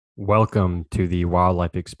Welcome to the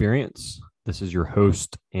Wildlife Experience. This is your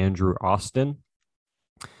host, Andrew Austin.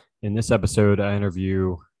 In this episode, I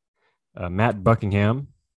interview Matt Buckingham.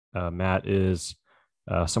 Matt is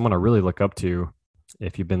someone I really look up to.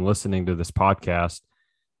 If you've been listening to this podcast,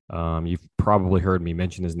 you've probably heard me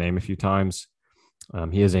mention his name a few times.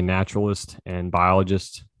 He is a naturalist and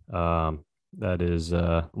biologist that is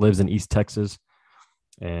lives in East Texas,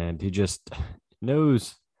 and he just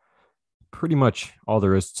knows pretty much all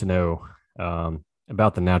there is to know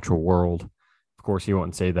about the natural world. Of course, he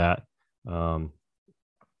won't say that,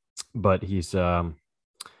 but he's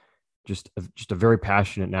just a very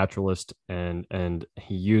passionate naturalist, and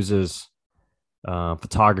he uses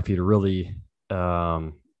photography to really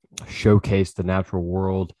showcase the natural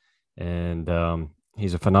world. And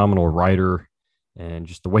he's a phenomenal writer, and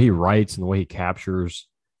just the way he writes and the way he captures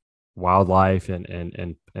wildlife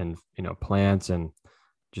and plants and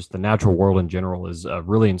just the natural world in general is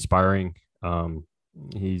really inspiring.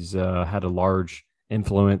 He's had a large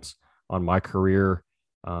influence on my career.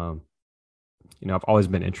 I've always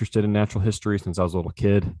been interested in natural history since I was a little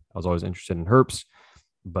kid. I was always interested in herps,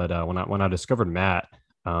 but when I discovered Matt,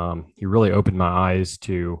 he really opened my eyes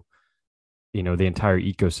to the entire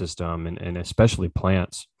ecosystem and especially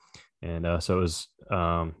plants. And so it was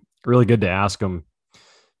really good to ask him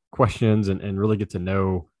questions and really get to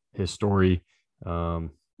know his story.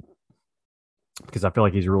 Because I feel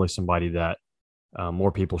like he's really somebody that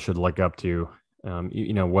more people should look up to.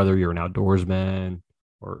 Whether you're an outdoorsman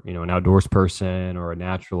or an outdoors person or a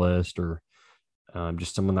naturalist or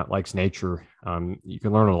just someone that likes nature, you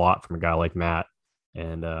can learn a lot from a guy like Matt.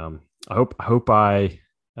 And I hope I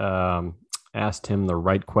asked him the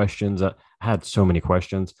right questions. I had so many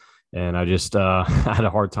questions, and I just had a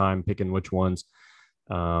hard time picking which ones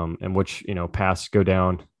and which paths go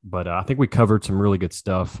down. But I think we covered some really good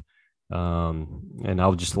stuff. And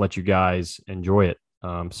I'll just let you guys enjoy it.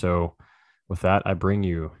 So with that, I bring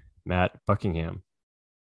you Matt Buckingham.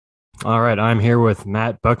 All right. I'm here with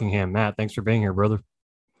Matt Buckingham. Matt, thanks for being here, brother.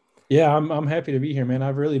 Yeah, I'm happy to be here, man.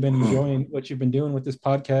 I've really been enjoying what you've been doing with this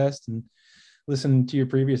podcast and listening to your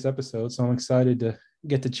previous episodes. So I'm excited to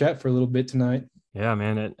get to chat for a little bit tonight. Yeah,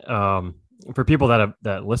 man. For people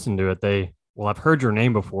that listen to it, I've heard your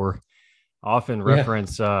name before. I often Yeah.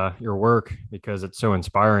 reference your work because it's so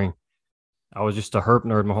inspiring. I was just a herp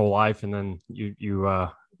nerd my whole life, and then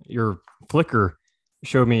your Flickr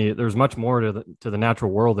showed me there's much more to the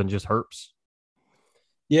natural world than just herps.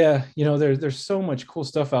 Yeah, there's so much cool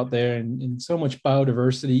stuff out there and so much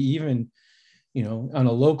biodiversity, even, on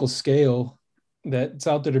a local scale that's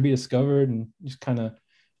out there to be discovered, and just kind of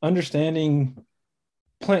understanding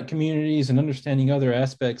plant communities and understanding other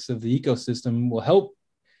aspects of the ecosystem will help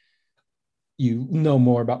you know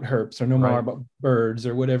more about herps or know more Right. about birds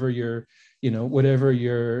or whatever your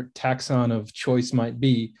taxon of choice might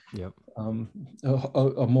be. Yep.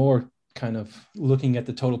 A more kind of looking at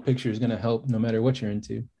the total picture is going to help no matter what you're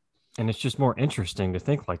into. And it's just more interesting to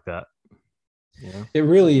think like that. It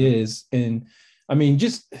really is. And I mean,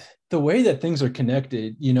 just the way that things are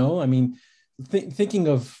connected, thinking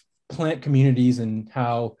of plant communities and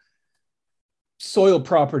how soil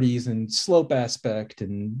properties and slope aspect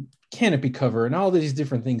and canopy cover and all these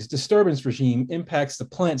different things, disturbance regime impacts the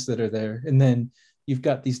plants that are there. And then you've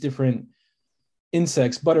got these different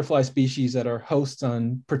insects, butterfly species that are hosts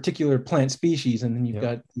on particular plant species. And then you've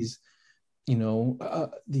got these,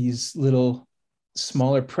 these little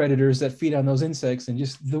smaller predators that feed on those insects, and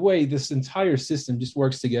just the way this entire system just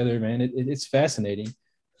works together, man. It's fascinating.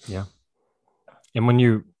 Yeah. And when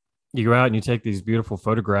you go out and you take these beautiful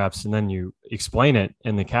photographs and then you explain it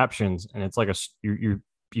in the captions, and it's like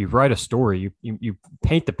you write a story, you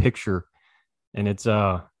paint the picture, and it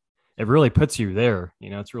really puts you there.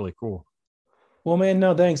 It's really cool. Well, man,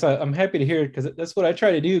 no, thanks. I'm happy to hear it, because that's what I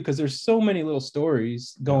try to do, because there's so many little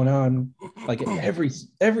stories going on, like every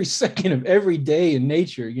second of every day in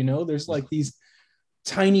nature. There's like these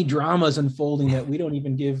tiny dramas unfolding that we don't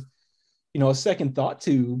even give a second thought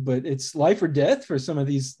to, but it's life or death for some of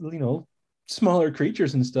these smaller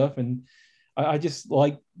creatures and stuff. And I just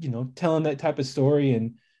like telling that type of story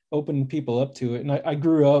and opening people up to it. And I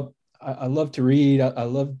grew up, I love to read, I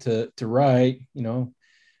love to write,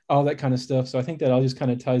 all that kind of stuff. So I think that all just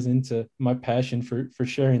kind of ties into my passion for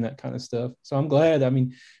sharing that kind of stuff. So I'm glad. I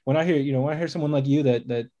mean, when I hear someone like you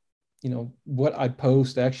that what I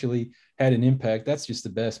post actually had an impact, that's just the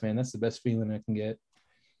best, man. That's the best feeling I can get.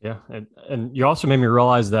 Yeah, and you also made me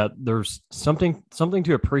realize that there's something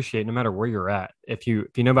to appreciate no matter where you're at. If you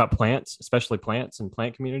know about plants, especially plants and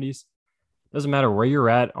plant communities, doesn't matter where you're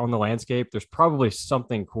at on the landscape. There's probably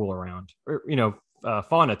something cool around, or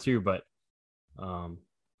fauna too. But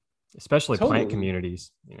especially plant Totally.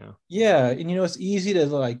 communities, you know. Yeah. And, it's easy to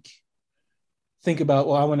like think about,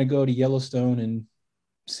 well, I want to go to Yellowstone and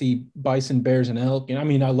see bison, bears, and elk. And I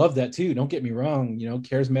mean, I love that too. Don't get me wrong.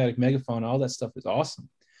 Charismatic megafauna, all that stuff is awesome.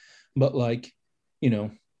 But like, you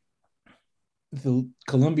know, the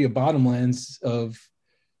Columbia bottomlands of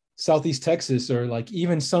Southeast Texas, or like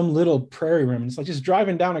even some little prairie remnants, like just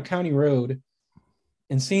driving down a county road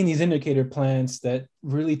and seeing these indicator plants that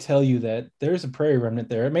really tell you that there's a prairie remnant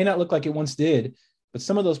there. It may not look like it once did, but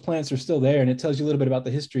some of those plants are still there, and it tells you a little bit about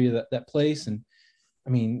the history of that place. And I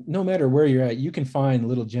mean, no matter where you're at, you can find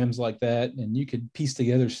little gems like that, and you could piece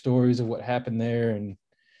together stories of what happened there. And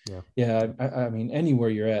Yeah. yeah, I mean, anywhere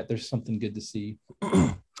you're at, there's something good to see.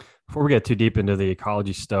 Before we get too deep into the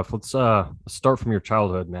ecology stuff, let's start from your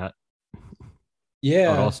childhood, Matt. How it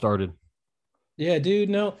all Yeah, started. yeah, dude.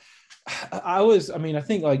 No, I mean, I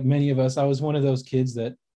think like many of us, I was one of those kids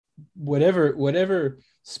that whatever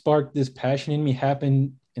sparked this passion in me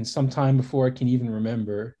happened in some time before I can even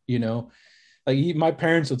remember. Like my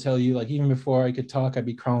parents will tell you, like even before I could talk, I'd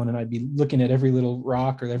be crawling and I'd be looking at every little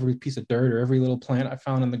rock or every piece of dirt or every little plant I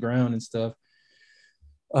found on the ground and stuff.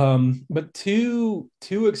 But two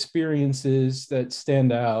experiences that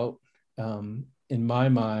stand out in my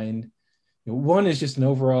mind. One is just an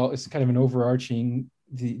overall, it's kind of an overarching,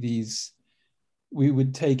 these we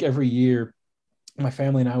would take every year, my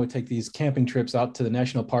family and I would take these camping trips out to the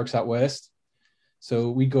national parks out west.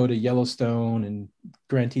 So we go to Yellowstone and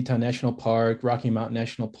Grand Teton National Park, Rocky Mountain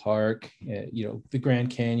National Park, the Grand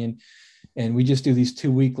Canyon, and we just do these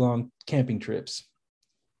 2 week long camping trips.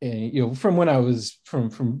 And from when I was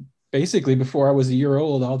from basically before I was a year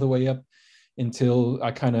old all the way up until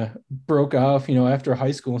I kind of broke off, after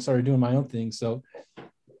high school and started doing my own thing. So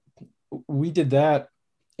we did that,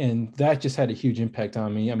 and that just had a huge impact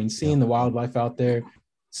on me. I mean, Yeah. seeing the wildlife out there,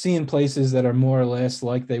 seeing places that are more or less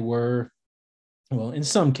like they were, well, in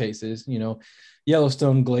some cases,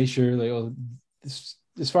 Yellowstone Glacier,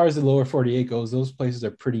 as far as the lower 48 goes, those places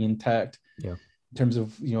are pretty intact Yeah. in terms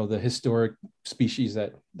of the historic species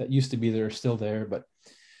that used to be there are still there. But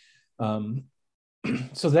um,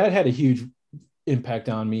 so that had a huge impact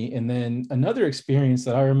on me. And then another experience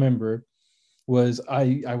that I remember was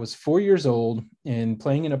I was 4 years old and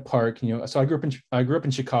playing in a park. So I grew up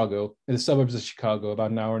in Chicago, in the suburbs of Chicago,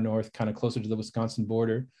 about an hour north, kind of closer to the Wisconsin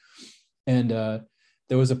border. And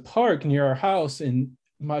there was a park near our house, and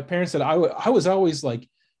my parents said I was always like,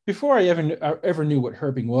 before I ever knew what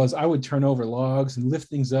herping was, I would turn over logs and lift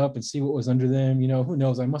things up and see what was under them. Who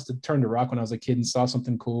knows? I must have turned a rock when I was a kid and saw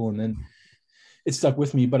something cool, and then it stuck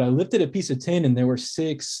with me. But I lifted a piece of tin, and there were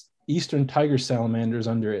 6 eastern tiger salamanders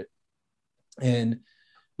under it, and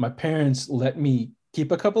my parents let me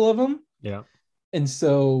keep a couple of them. Yeah. And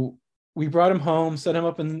so we brought him home, set him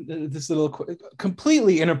up in this little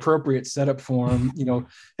completely inappropriate setup for him. It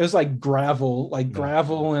was like Yeah.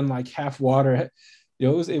 gravel and like half water. It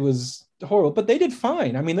was horrible, but they did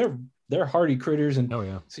fine. I mean, they're hardy critters, and Oh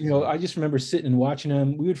yeah. so I just remember sitting and watching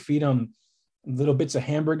them. We would feed them little bits of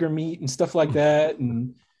hamburger meat and stuff like that,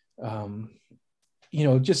 and um,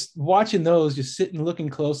 just watching those, just sitting looking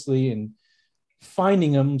closely and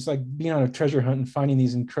finding them. It's like being on a treasure hunt and finding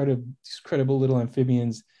these incredible little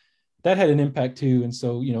amphibians. That had an impact too. And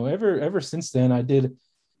so, ever since then,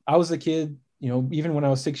 I was a kid, even when I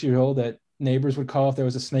was 6 years old, that neighbors would call if there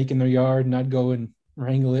was a snake in their yard, and I'd go and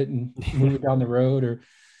wrangle it and move it down the road. Or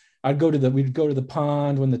we'd go to the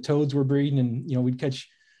pond when the toads were breeding, and, we'd catch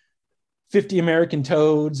 50 American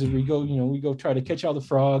toads, and we go try to catch all the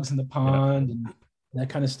frogs in the Yeah. pond and that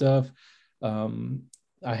kind of stuff. Um,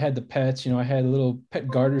 I had the pets, I had a little pet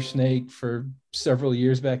garter snake for several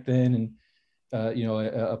years back then. And,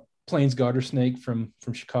 a plains garter snake from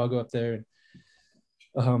Chicago up there.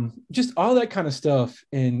 Just all that kind of stuff.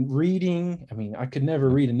 And reading, I mean, I could never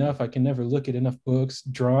read enough. I can never look at enough books.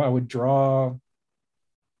 I would draw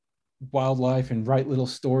wildlife and write little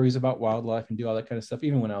stories about wildlife and do all that kind of stuff,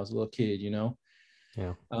 even when I was a little kid.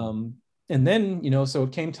 Yeah. Um, and then, so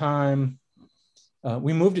it came time.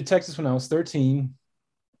 We moved to Texas when I was 13,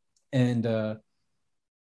 and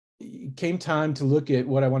it came time to look at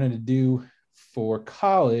what I wanted to do for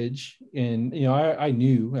college. And I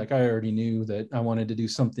knew, like, I already knew that I wanted to do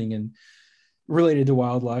something and related to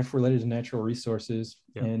wildlife, related to natural resources.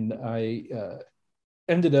 Yeah. And I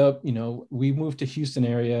ended up, we moved to Houston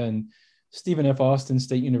area, and Stephen F. Austin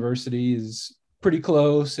State University is pretty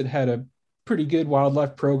close. It had a pretty good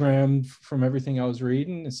wildlife program from everything I was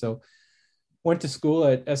reading. And so went to school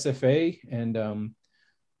at SFA, and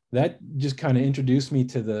that just kind of introduced me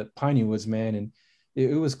to the piney woods, man. And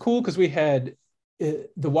it was cool because we had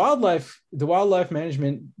the wildlife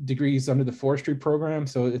management degree is under the forestry program.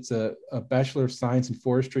 So it's a Bachelor of Science in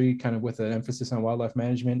Forestry, kind of with an emphasis on wildlife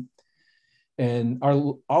management. And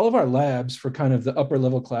all of our labs for kind of the upper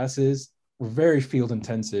level classes were very field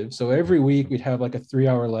intensive. So every week we'd have like a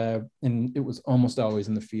 3-hour lab, and it was almost always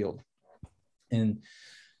in the field. And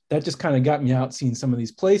that just kind of got me out seeing some of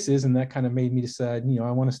these places, and that kind of made me decide,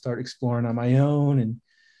 I want to start exploring on my own and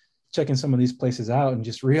checking some of these places out, and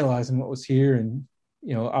just realizing what was here. And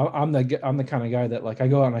I'm the kind of guy that, like, I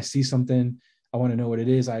go out and I see something, I want to know what it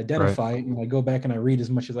is, I Right. identify it, and I go back and I read as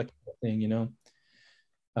much as I can.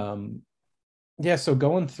 um, yeah, so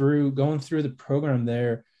going through the program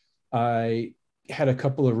there, I had a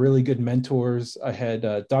couple of really good mentors. I had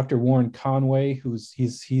Dr. Warren Conway,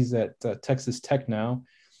 he's at Texas Tech now,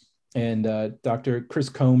 and Dr. Chris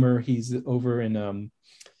Comer, he's over in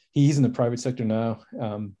he's in the private sector now.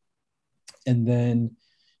 And then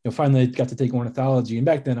finally got to take ornithology. And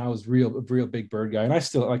back then I was real big bird guy, and I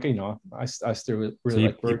still like, I still So really you,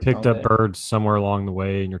 like you birds and picked all up that. birds somewhere along the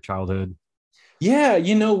way in your childhood. Yeah,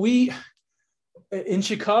 we in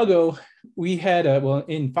Chicago, we had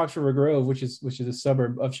in Fox River Grove, which is a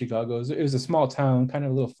suburb of Chicago. It was a small town, kind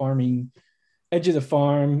of a little farming, edge of the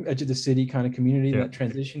farm, edge of the city kind of community in Yeah. that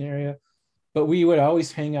transition area. But we would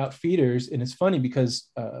always hang out feeders, and it's funny because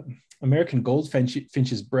American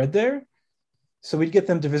goldfinches bred there, so we'd get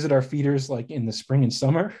them to visit our feeders like in the spring and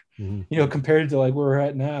summer. Hmm. Compared to like where we're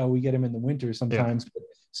at now, we get them in the winter Yeah. sometimes.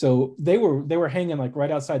 So they were hanging like right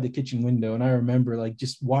outside the kitchen window, and I remember like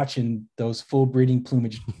just watching those full breeding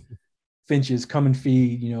plumage finches come and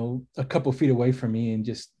feed, a couple feet away from me, and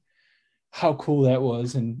just how cool that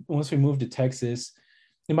was. And once we moved to Texas,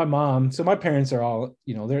 and my parents are all,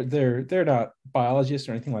 they're not biologists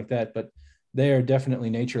or anything like that, but they are definitely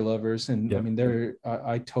nature lovers. And I Yeah. mean,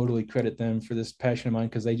 I totally credit them for this passion of mine,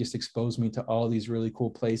 because they just exposed me to all these really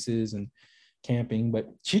cool places and camping. But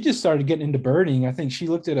she just started getting into birding. I think she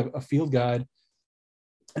looked at a field guide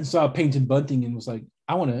and saw painted bunting and was like,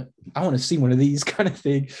 I want to see one of these kind of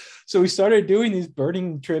thing. So we started doing these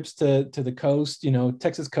birding trips to the coast,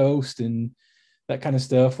 Texas coast and that kind of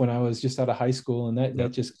stuff when I was just out of high school. And that Yeah.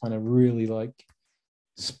 just kind of really like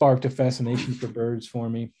sparked a fascination for birds for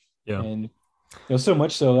me. Yeah. And so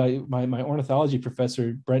much so, my ornithology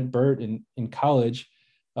professor Brent Burt in college,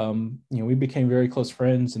 we became very close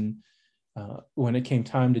friends. And when it came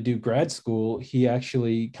time to do grad school, he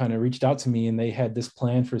actually kind of reached out to me, and they had this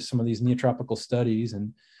plan for some of these neotropical studies.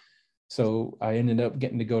 And so I ended up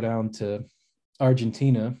getting to go down to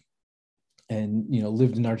Argentina, and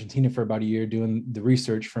lived in Argentina for about a year doing the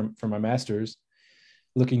research for my master's,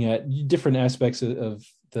 looking at different aspects of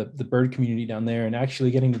the bird community down there, and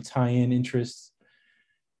actually getting to tie in interests,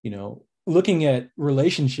 looking at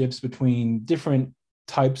relationships between different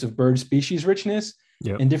types of bird species richness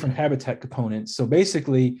Yep. and different habitat components. So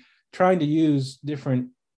basically trying to use different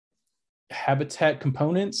habitat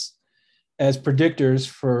components as predictors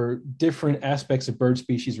for different aspects of bird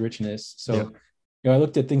species richness. So, Yep. I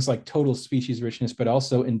looked at things like total species richness, but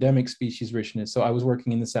also endemic species richness. So I was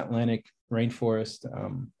working in this Atlantic rainforest.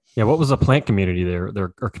 Yeah. What was the plant community there? There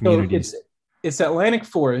are So communities. it's Atlantic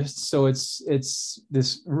forest. So it's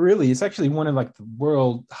actually one of like the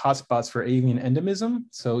world hotspots for avian endemism.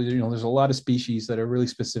 So there's a lot of species that are really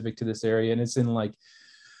specific to this area, and it's in like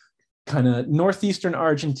kind of northeastern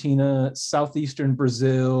Argentina, southeastern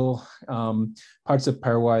Brazil, parts of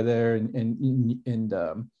Paraguay there, and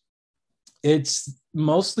it's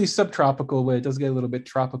mostly subtropical, but it does get a little bit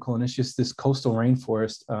tropical, and it's just this coastal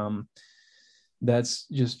rainforest that's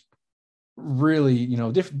just really,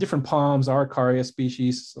 different palms, Araucaria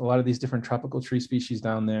species, a lot of these different tropical tree species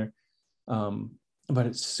down there. But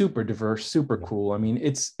it's super diverse, super cool. I mean,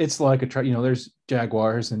 it's like there's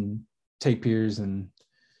jaguars and tapirs and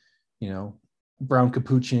brown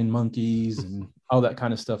capuchin monkeys and all that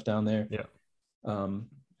kind of stuff down there. Yeah.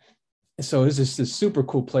 So it's just this super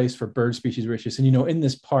cool place for bird species richness. And in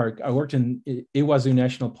this park, I worked in Iguazu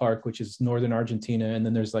National Park, which is northern Argentina, and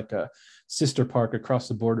then there's like a sister park across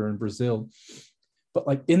the border in Brazil. But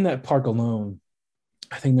like in that park alone,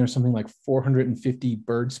 I think there's something like 450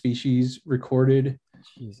 bird species recorded.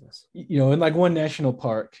 Jesus. In like one national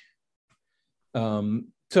park.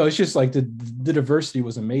 So it's just like the diversity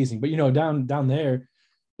was amazing. But down there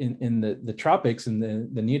in the tropics and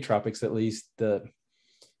the neotropics, at least, the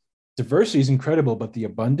diversity is incredible, but the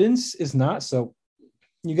abundance is not. So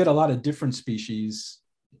you get a lot of different species,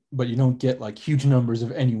 but you don't get like huge numbers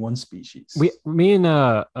of any one species. Me and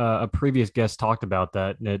a previous guest talked about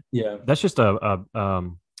that, and Yeah. that's just a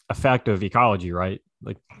fact of ecology, right?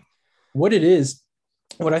 Like What it is,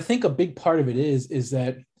 what I think a big part of it is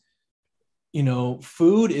that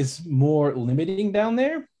food is more limiting down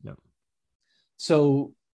there. Yep.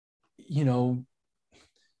 So, you know,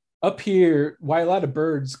 up here, why a lot of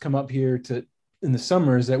birds come up here to in the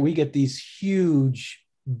summer is that we get these huge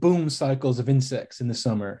boom cycles of insects in the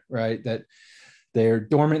summer, right? That they're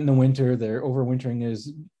dormant in the winter, they're overwintering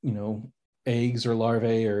as, eggs or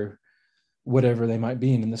larvae or whatever they might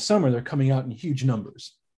be. And in the summer, they're coming out in huge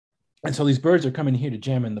numbers. And so these birds are coming here to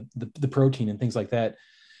jam in the protein and things like that.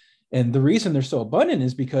 And the reason they're so abundant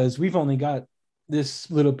is because we've only got this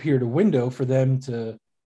little period of window for them to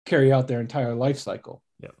carry out their entire life cycle.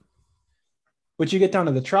 Yep. But you get down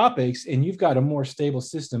to the tropics and you've got a more stable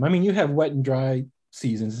system. I mean, you have wet and dry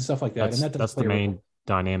seasons and stuff like that. And That's the main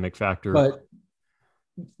dynamic factor. But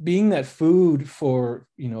being that food for,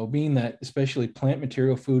 being that especially plant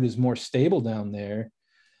material food is more stable down there,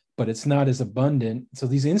 but it's not as abundant. So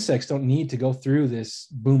these insects don't need to go through this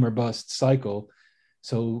boom or bust cycle.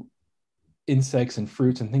 So insects and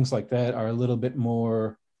fruits and things like that are a little bit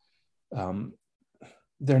more,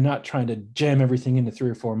 they're not trying to jam everything into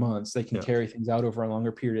 3 or 4 months. They can carry things out over a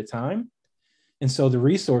longer period of time. And so the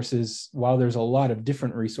resources, while there's a lot of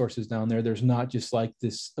different resources down there, there's not just like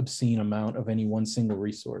this obscene amount of any one single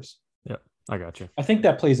resource. Yeah, I got you. I think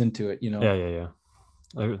that plays into it, Yeah.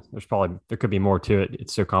 There could be more to it.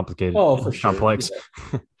 It's so complicated. Oh, for sure. Complex.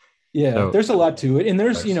 Yeah, so, there's a lot to it. And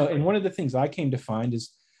there's, and one of the things I came to find is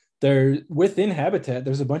there within habitat,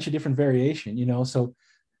 there's a bunch of different variation, so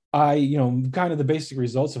I, kind of the basic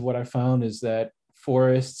results of what I found is that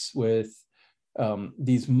forests with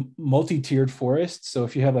these multi-tiered forests. So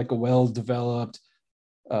if you have like a well-developed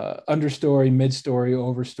understory, mid-story,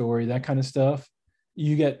 overstory, that kind of stuff,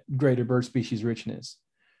 you get greater bird species richness,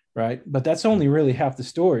 right? But that's only really half the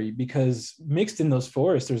story, because mixed in those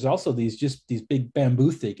forests, there's also these big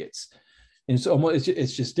bamboo thickets. And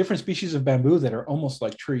it's just different species of bamboo that are almost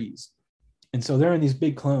like trees. And so they're in these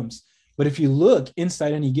big clumps. But if you look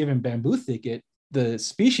inside any given bamboo thicket, the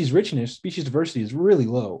species richness, species diversity is really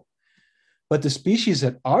low. But the species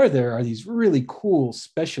that are there are these really cool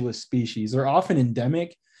specialist species. They're often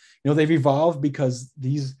endemic. They've evolved because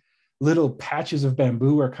these little patches of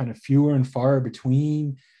bamboo are kind of fewer and far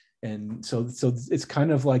between. And so it's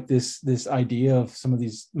kind of like this idea of some of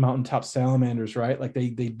these mountaintop salamanders, right? Like they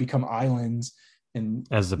become islands. And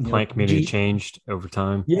as the plant community changed over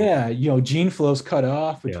time. Yeah, gene flows cut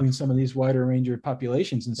off between some of these wider range of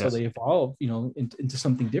populations. And so they evolve, into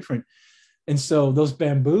something different. And so those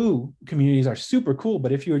bamboo communities are super cool.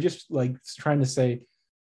 But if you were just like trying to say,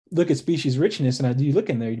 look at species richness, and you look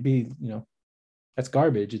in there, you'd be, that's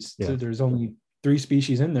garbage. There's only 3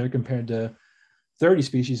 species in there compared to 30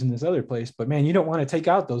 species in this other place. But man, you don't want to take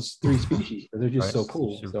out those 3 species. They're just so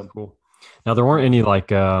cool. Super cool. Now, there weren't any like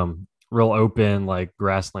real open, like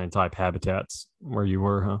grassland type habitats where you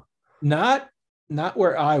were, huh? Not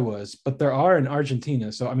where I was, but there are in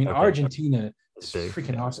Argentina. So, I mean, Argentina is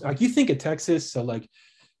freaking awesome. Like, you think of Texas. So like,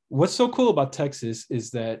 what's so cool about Texas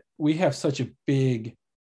is that we have such a big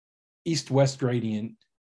east-west gradient,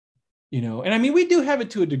 and I mean, we do have it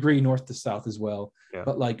to a degree north to south as well. Yeah.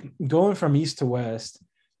 But like going from east to west,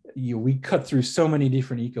 we cut through so many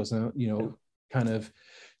different ecos, kind of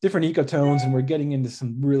different ecotones, and we're getting into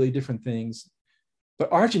some really different things.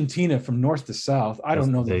 But Argentina from north to south, I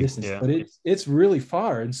don't know the distance, but it's really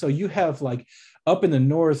far. And so you have like up in the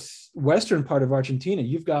northwestern part of Argentina,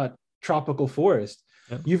 you've got tropical forest.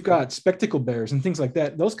 Yep. You've got spectacle bears and things like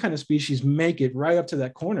that. Those kind of species make it right up to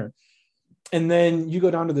that corner. And then you go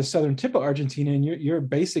down to the southern tip of Argentina, and you're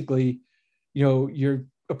basically, you're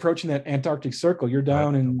approaching that Antarctic circle. You're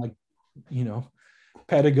down in like,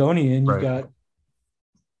 Patagonia, and you've got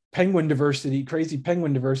penguin diversity, crazy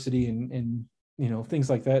penguin diversity, and things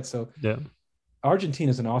like that. So Argentina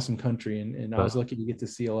is an awesome country, and I was lucky to get to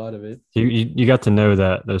see a lot of it. You got to know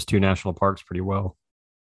those 2 national parks pretty well.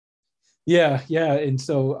 Yeah. And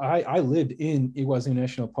so I lived in Iguazu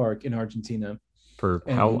National Park in Argentina. For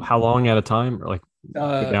how long at a time? Or like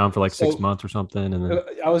down for like 6 months or something? And then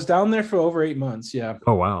I was down there for over 8 months. Yeah.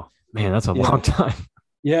 Oh wow, man, that's a long time.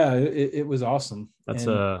 Yeah, it was awesome. That's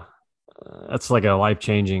like a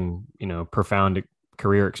life-changing, profound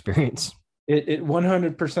career experience. It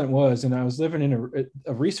 100% was. And I was living in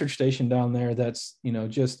a research station down there that's,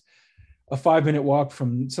 just a 5-minute walk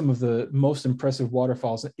from some of the most impressive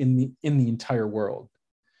waterfalls in the entire world.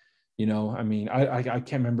 I mean, I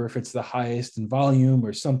can't remember if it's the highest in volume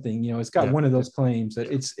or something. It's got one of those claims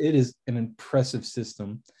that it is an impressive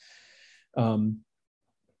system. And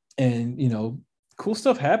cool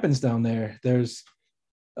stuff happens down there. There's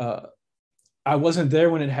I wasn't there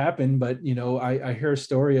when it happened, but I hear a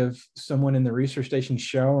story of someone in the research station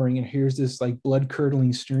showering and hears this like blood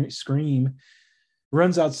curdling scream,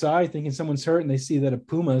 runs outside thinking someone's hurt, and they see that a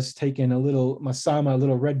puma's taken a little masama, a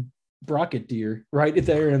little red brocket deer, right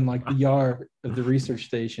there in like the yard of the research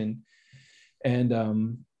station. And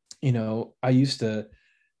I used to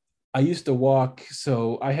walk,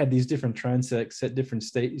 so I had these different transects at different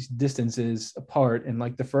state distances apart, and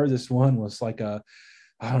like the furthest one was like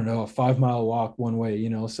I don't know, a 5 mile walk one way,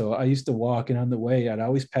 So I used to walk, and on the way, I'd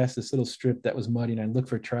always pass this little strip that was muddy, and I'd look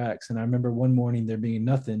for tracks. And I remember one morning there being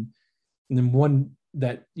nothing, and then one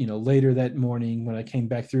that later that morning when I came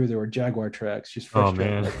back through, there were jaguar tracks, just Oh fresh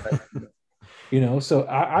man. jaguar tracks. So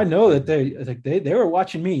I know that they were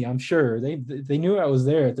watching me. I'm sure they knew I was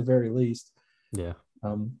there at the very least. Yeah.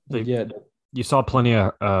 So But yeah, you saw plenty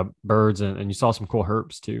of birds, and you saw some cool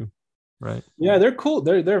herps too, right? yeah, they're cool.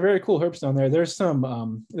 They're very cool herps down there. There's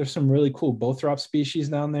some really cool bothrop species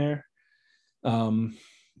down there. Um,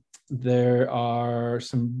 there are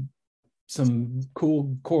some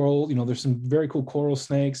cool coral. There's some very cool coral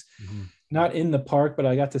snakes. Mm-hmm. Not in the park, but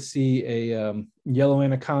I got to see a yellow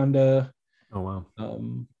anaconda. Oh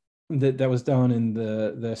wow. That was down in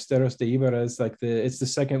the Esteros de Ibarra. It's the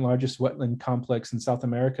second largest wetland complex in South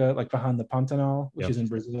America, like behind the Pantanal, which Yep. is in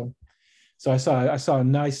Brazil. So I saw a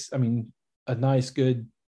nice good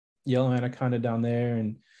yellow anaconda down there,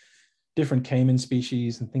 and different caiman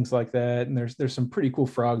species and things like that. And there's some pretty cool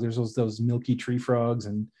frogs. There's those milky tree frogs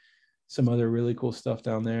and some other really cool stuff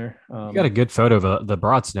down there. You got a good photo of the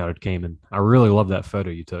broad snouted caiman. I really love that photo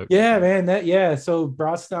you took. Yeah, man. So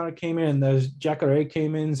broadstone caiman and those jacare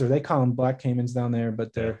caimans, or they call them black caimans down there,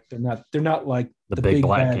 but Yeah. they're not like The the big big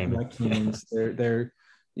black bad caiman. black caimans. They're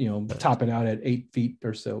topping out at 8 feet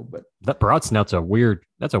or so. But That broad snout's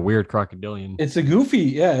that's a weird crocodilian. it's a goofy,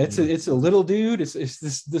 yeah. It's Yeah. a little dude. It's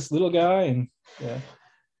this little guy, and yeah.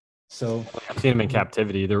 So I've seen them in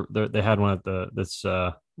captivity. They had one at this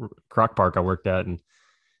croc park I worked at, and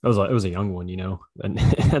it was a young one, and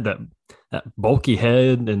it had that bulky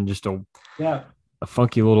head and just yeah, a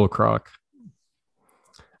funky little croc.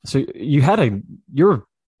 So you were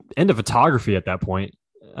into photography at that point.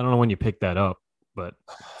 I don't know when you picked that up, but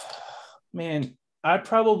man, I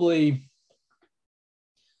probably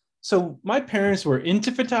so my parents were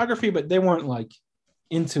into photography, but they weren't like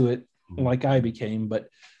into it like I became. But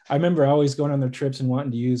I remember always going on their trips and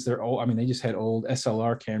wanting to use their old, I mean, they just had old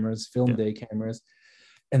SLR cameras, film Yeah. day cameras.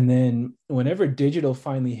 And then whenever digital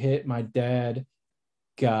finally hit, my dad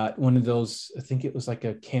got one of those, I think it was like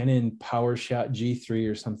a Canon PowerShot G3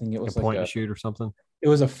 or something. It was a like point and shoot or something. it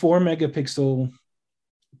was a 4 megapixel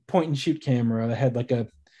point and shoot camera that had like a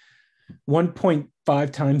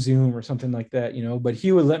 1.5 times zoom or something like that, but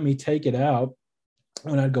he would let me take it out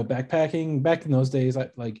when I'd go backpacking. Back in those days,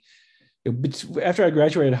 after I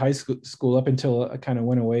graduated high school up until I kind of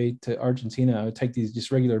went away to Argentina, I would take these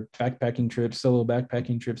just regular backpacking trips, solo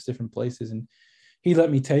backpacking trips, different places. And he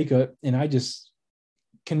let me take it. And I just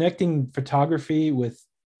connecting photography with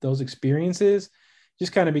those experiences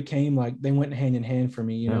just kind of became like, they went hand in hand for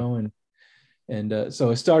me, Yeah. and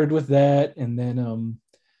so I started with that. And then,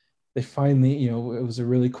 they finally, it was a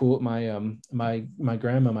really cool, my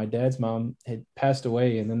grandma, my dad's mom had passed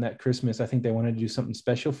away. And then that Christmas, I think they wanted to do something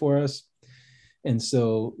special for us. And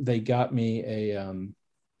so they got me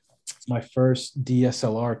my first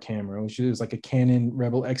DSLR camera, which was like a Canon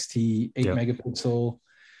Rebel XT 8 Yeah. megapixel.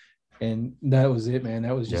 And that was it, man.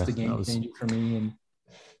 That was just Yeah, a game changer for me.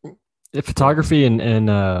 And photography and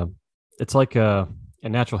it's like a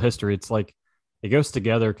natural history. It's like it goes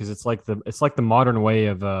together because it's like the modern way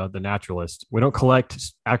of the naturalist. We don't collect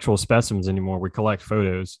actual specimens anymore. We collect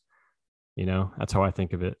photos. That's how I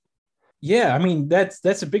think of it. yeah, I mean,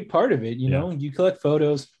 that's a big part of it. Yeah. You collect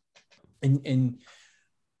photos, and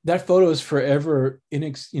that photo is forever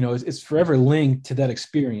it's forever linked to that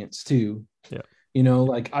experience too. Yeah.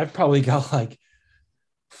 Like I've probably got like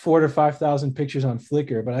 4 to 5,000 pictures on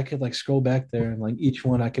Flickr, but I could like scroll back there and like each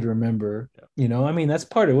one I could remember. I mean, that's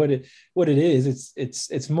part of what it is.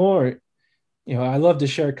 It's more, I love to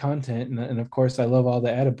share content, and of course I love all the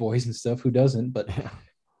attaboys and stuff. Who doesn't? But Yeah.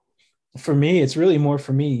 for me, it's really more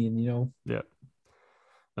for me. And Yeah.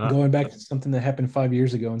 going back to something that happened 5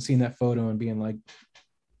 years ago and seeing that photo and being like,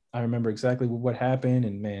 I remember exactly what happened.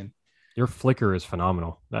 And man, Your Flickr is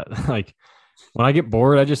phenomenal. That like when I get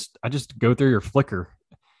bored, I just go through your Flickr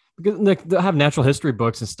because they have natural history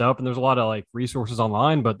books and stuff, and there's a lot of like resources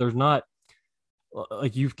online, but there's not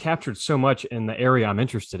like you've captured so much in the area I'm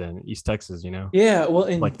interested in, East Texas. yeah. Well,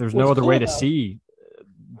 and Like there's no what's other cool way to about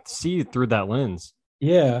see through that lens.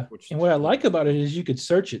 yeah, Which and what I like about it is you could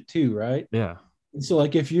search it too, right? yeah, So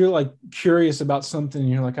like if you're like curious about something,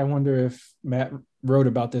 you're like, I wonder if Matt wrote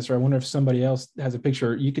about this, or I wonder if somebody else has a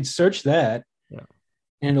picture, you could search that Yeah.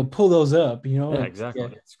 and it'll pull those up, Yeah, yeah. exactly.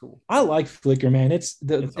 It's cool. I like Flickr, man. It's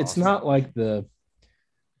It's awesome. not like the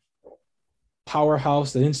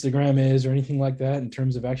powerhouse that Instagram is or anything like that in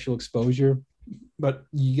terms of actual exposure, but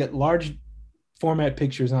you get large format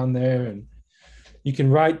pictures on there, and you can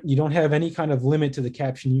write, you don't have any kind of limit to the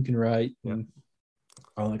caption you can write Yeah. and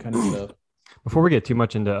all that kind of stuff. Before we get too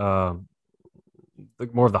much into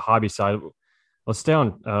more of the hobby side, let's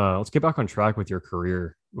get back on track with your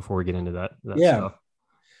career before we get into that Yeah. stuff.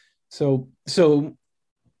 So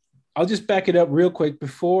I'll just back it up real quick.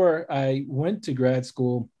 Before I went to grad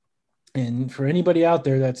school, and for anybody out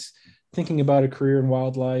there that's thinking about a career in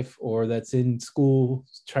wildlife or that's in school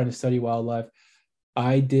trying to study wildlife,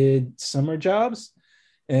 I did summer jobs,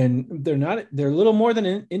 and they're a little more than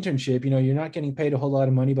an internship. You're not getting paid a whole lot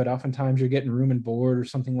of money, but oftentimes you're getting room and board or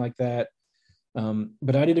something like that.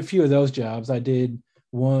 But I did a few of those jobs. I did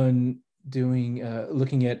one doing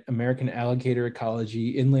looking at American alligator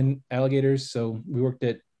ecology, inland alligators. So we worked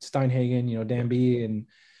at Steinhagen, Yeah. Danby, and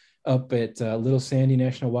up at Little Sandy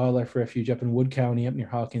National Wildlife Refuge up in Wood County, up near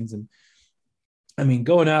Hawkins. And I mean,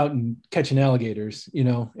 going out and catching alligators,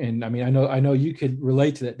 and I mean, I know you could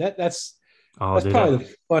relate to that. Oh, That's dude, I, probably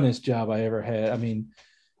the funnest job I ever had. I mean,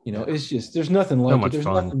 yeah, it's just, there's nothing so like it. much There's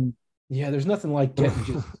fun. nothing, yeah, there's nothing like getting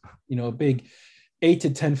just, a big 8 to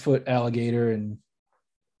 10 foot alligator and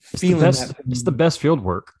It's the feeling best. that It's the thing. best field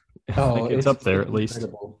work. Oh, Like it's up there it's at least.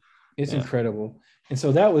 incredible. It's Yeah. incredible. And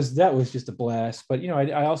so that was just a blast. But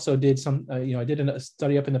I also did some, I did a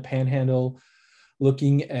study up in the Panhandle,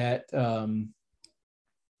 looking at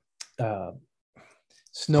uh,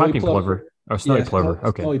 snowy Piping plover. plover. Oh, snowy Yeah, plover.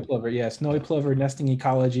 Okay. snowy plover. Yeah, snowy plover nesting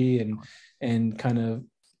ecology, and kind of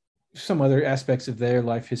some other aspects of their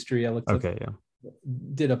life history. I looked up, Okay. Yeah.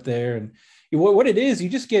 did up there, and what it is, you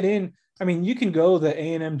just get in. I mean, you can go the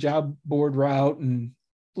A&M job board route and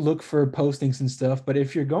look for postings and stuff, but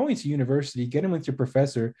if you're going to university, get in with your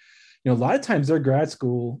professor. A lot of times their grad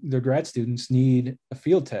students need a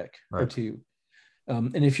field tech or Right. two.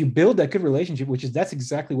 And if you build that good relationship, that's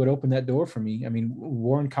exactly what opened that door for me. I mean,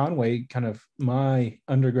 Warren Conway, kind of one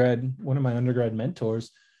of my undergrad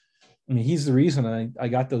mentors. I mean, he's the reason I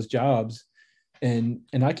got those jobs. And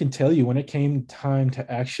I can tell you, when it came time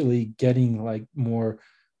to actually getting like more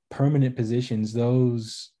permanent positions,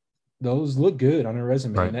 those look good on a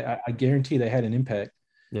resume, Right. and I guarantee they had an impact.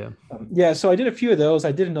 Yeah. Yeah, so I did a few of those.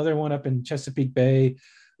 I did another one up in Chesapeake Bay.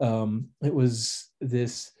 It was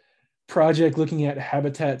this project looking at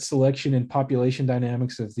habitat selection and population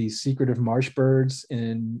dynamics of these secretive marsh birds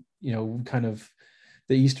in, kind of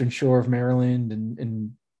the eastern shore of Maryland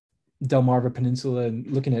and Delmarva Peninsula, and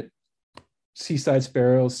looking at seaside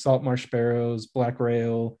sparrows, salt marsh sparrows, black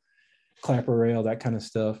rail, clapper rail, that kind of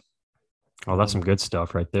stuff. Oh, that's some good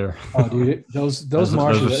stuff right there. Oh, dude, those Those are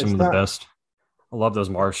marshes, some of the best. I love those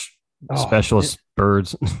marsh oh, specialist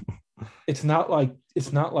birds. it's not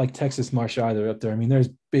like Texas marsh either up there. I mean, there's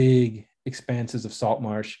big expanses of salt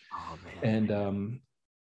marsh, Oh man. and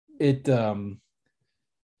it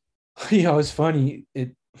it's funny.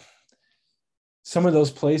 Some of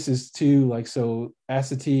those places too, like, so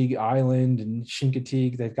Assateague Island and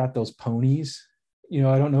Chincoteague, they've got those ponies. I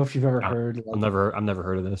don't know if you've ever heard, like, I've never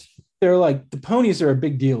heard of this. they're like, the ponies are a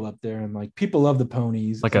big deal up there, and like people love the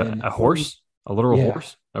ponies. Like And a horse, a literal yeah,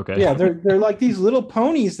 horse. Okay. yeah, they're like these little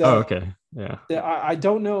ponies Oh, that okay. Yeah. I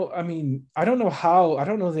don't know. I mean, I don't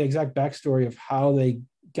know the exact backstory of how they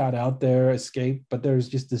got out there, escaped, but there's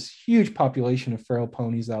just this huge population of feral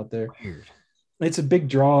ponies out there. Weird. It's a big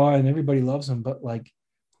draw and everybody loves them, but like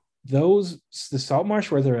the salt marsh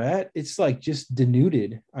where they're at, it's like just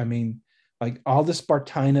denuded. I mean, like all the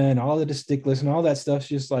Spartina and all the Disticlus and all that stuff's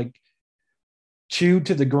just like chewed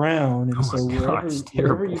to the ground. And Oh so my God, it's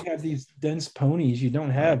wherever terrible. you have these dense ponies, you don't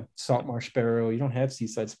Right. have salt marsh sparrow, you don't have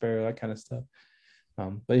seaside sparrow, that kind of stuff.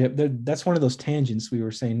 But yeah, that's one of those tangents we were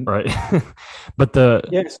saying. Right. But the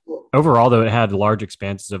Yes. overall though, it had large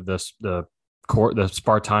expanses of the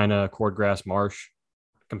Spartina cordgrass marsh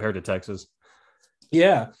compared to Texas.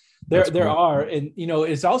 Yeah, there That's there cool. are, and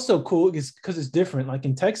it's also cool because it's different. Like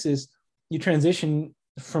in Texas, you transition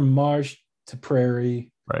from marsh to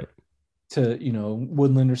prairie Right. to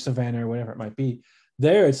woodland or savanna or whatever it might be.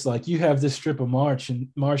 There, it's like you have this strip of marsh, and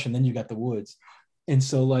then you got the woods. And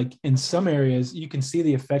so, like in some areas, you can see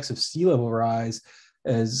the effects of sea level rise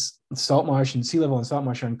as salt marsh and sea level and salt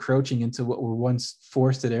marsh are encroaching into what were once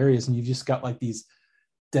forested areas, and you've just got like these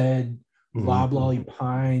dead Mhm. loblolly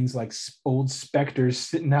pines, like old specters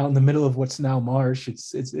sitting out in the middle of what's now marsh.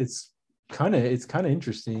 It's it's kind of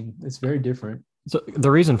interesting. It's very different. So the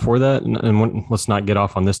reason for that, let's not get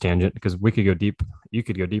off on this tangent because we could go deep. You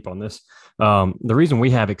could go deep on this. The reason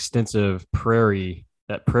we have extensive prairie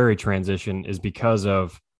transition is because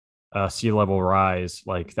of sea level rise,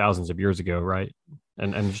 like thousands of years ago, right?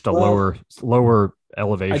 And just a Well, lower I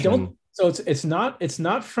elevation. don't. So it's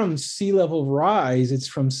not from sea level rise. It's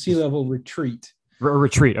from sea Just level retreat.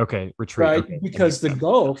 retreat. Okay, retreat. Right, Okay, that because makes the sense.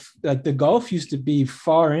 Gulf, like the Gulf used to be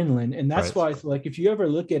far inland, and that's Right. why, like, if you ever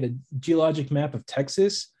look at a geologic map of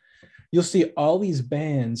Texas, you'll see all these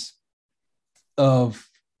bands of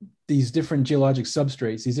these different geologic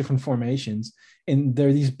substrates, these different formations, and there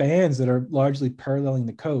are these bands that are largely paralleling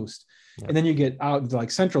the coast. Yeah. And then you get out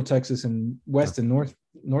like Central Texas and Yeah. West and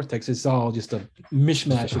North Texas, it's all just a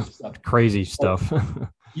mishmash of stuff. Crazy But stuff.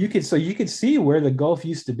 you could see where the Gulf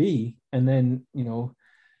used to be, and then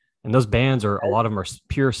And those bands are a lot of them are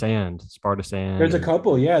pure sand, Sparta sand, there's a and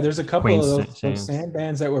couple, yeah. There's a couple Queen of those sands. sand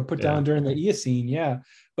bands that were put Yeah. down during the Eocene, yeah.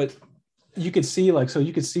 But you could see like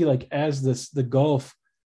as the Gulf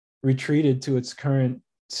retreated to its current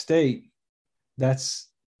state, that's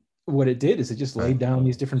what it did is it just Right. laid down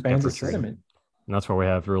these different Kept bands of retreating. sediment. And that's why we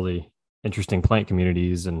have really interesting plant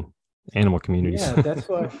communities and animal communities. Yeah, that's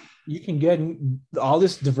why you can get all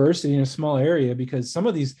this diversity in a small area because some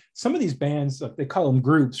of these bands, like they call them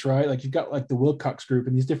groups, right? Like you've got like the Wilcox group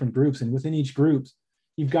and these different groups, and within each group,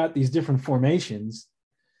 you've got these different formations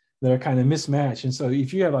that are kind of mismatched. And so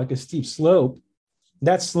if you have like a steep slope,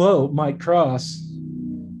 that slope might cross,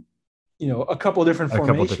 a couple of different A couple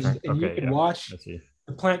formations, different. and you Okay. can Yeah. watch I see.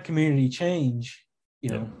 the plant community change, you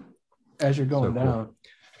Yeah. know, as you're So going cool. down.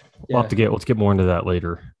 We'll have Yeah. to let's get more into that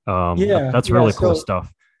later. Yeah. That's Yeah. really cool So,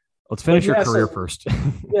 stuff. Let's but finish your yeah, career so first.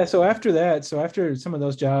 yeah, so after some of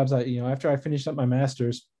those jobs, after I finished up my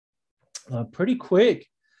master's, pretty quick,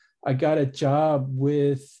 I got a job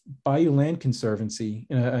with Bayou Land Conservancy.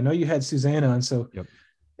 And I know you had Suzanne on, so Yep.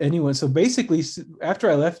 anyone. So basically,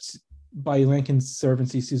 after I left Bayou Land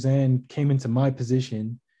Conservancy, Suzanne came into my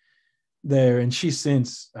position there, and she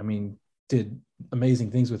since, I mean, did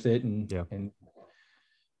amazing things with it, and Yeah.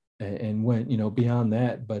 and went, beyond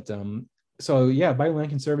that. But so yeah, Bayou Land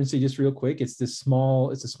Conservancy, just real quick, it's a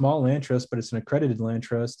small land trust, but it's an accredited land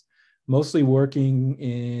trust, mostly working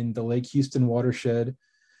in the Lake Houston watershed.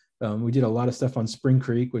 We did a lot of stuff on Spring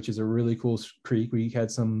Creek, which is a really cool creek. We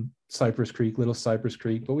had some Cypress Creek, Little Cypress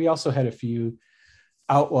Creek, but we also had a few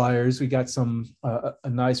outliers. We got some a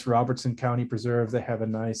nice Robertson County preserve. They have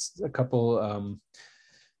a couple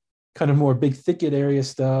kind of more big thicket area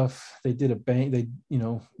stuff. They did a bank.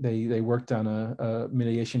 They worked on a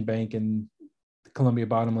mitigation bank in the Columbia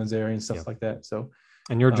Bottomlands area and Yeah. stuff like that. So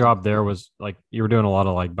And your um, job there was like you were doing a lot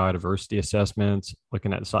of like biodiversity assessments,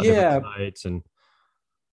 looking at different yeah, sites, and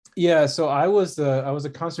yeah. So I was a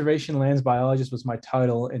conservation lands biologist was my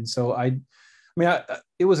title, and so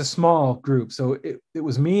it was a small group. So it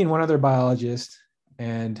was me and one other biologist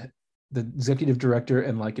and the executive director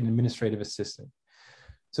and like an administrative assistant.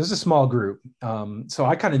 So it's a small group. So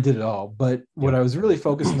I kind of did it all. But what yeah. I was really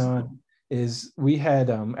focusing on is we had,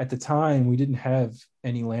 at the time, we didn't have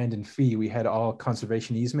any land and fee. We had all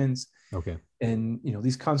conservation easements. Okay. And,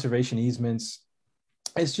 these conservation easements,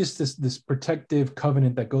 it's just this protective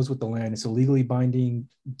covenant that goes with the land. It's a legally binding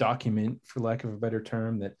document, for lack of a better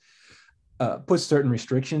term, that puts certain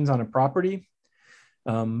restrictions on a property,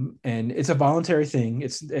 and it's a voluntary thing.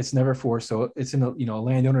 It's never forced. So it's a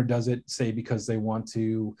landowner does it, say, because they want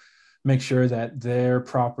to make sure that their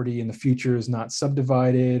property in the future is not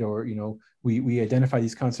subdivided, or we identify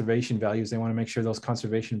these conservation values. They want to make sure those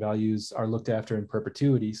conservation values are looked after in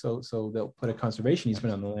perpetuity. So they'll put a conservation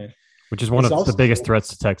easement on the land. Which is one It's of the also biggest threats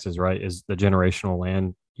to Texas, right? Is the generational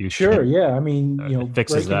land use sure, change. yeah. I mean, It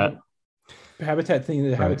fixes breaking that. up the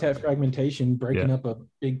Right. habitat fragmentation, Yeah. breaking up a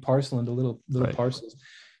big parcel into little Right. parcels.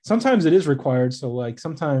 Sometimes it is required. So like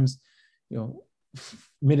sometimes,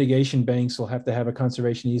 mitigation banks will have to have a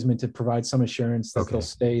conservation easement to provide some assurance that they'll Okay.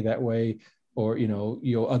 stay that way. Or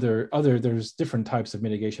other there's different types of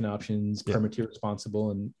mitigation options, Yeah. permittee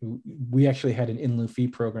responsible, and we actually had an in lieu fee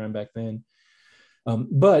program back then.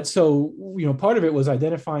 But so, part of it was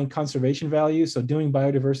identifying conservation values. So doing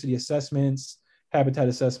biodiversity assessments, habitat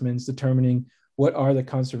assessments, determining what are the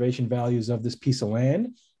conservation values of this piece of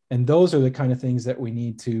land. And those are the kind of things that we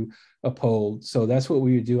need to uphold. So that's what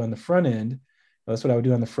we would do on the front end. That's what I would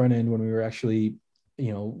do on the front end when we were actually,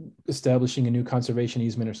 establishing a new conservation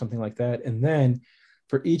easement or something like that. And then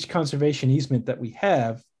for each conservation easement that we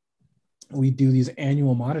have, we do these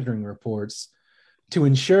annual monitoring reports to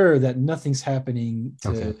ensure that nothing's happening to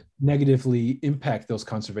Okay. negatively impact those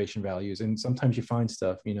conservation values. And sometimes you find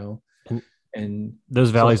stuff. And And those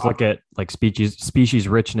so values look at like species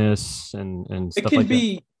richness and it stuff can like that,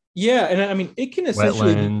 be, yeah, and I mean it can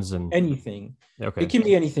essentially be wetlands and anything. It okay. can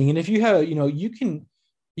be anything. And if you have, you can,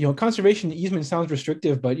 conservation easement sounds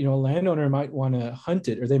restrictive, but a landowner might want to hunt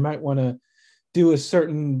it, or they might want to do a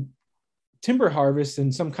certain timber harvest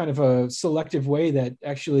in some kind of a selective way that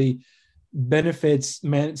actually benefits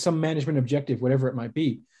some management objective, whatever it might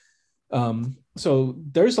be. So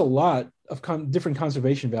there's a lot of different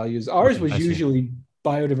conservation values. Ours Okay, was I see. usually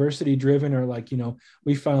biodiversity driven, or like,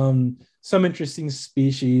 we found some interesting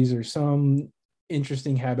species or some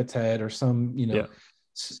interesting habitat or some, Yeah.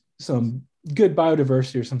 some good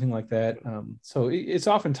biodiversity or something like that. So it's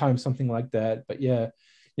oftentimes something like that. But yeah,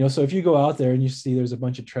 so if you go out there and you see there's a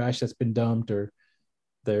bunch of trash that's been dumped, or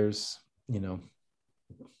there's, you know,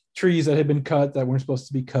 trees that have been cut that weren't supposed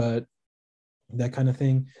to be cut, that kind of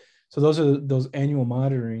thing. So those annual I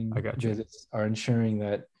monitoring got you. visits are ensuring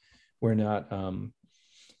that we're not,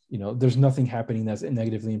 there's nothing happening that's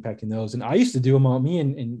negatively impacting those. And I used to do them all. Me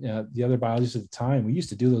and the other biologists at the time, we used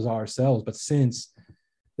to do those all ourselves. But since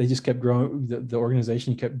they just kept growing, the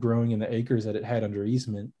organization kept growing in the acres that it had under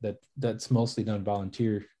easement. That's mostly done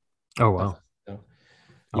volunteer. Oh That's,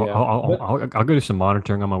 wow. yeah, but I'll go do some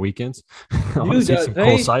monitoring on my weekends. I want to dude, see some cool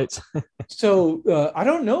they sights. so I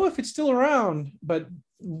don't know if it's still around, but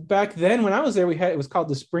back then when I was there, it was called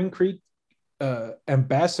the Spring Creek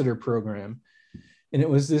Ambassador Program, and it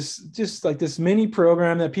was this just like this mini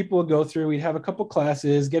program that people would go through. We'd have a couple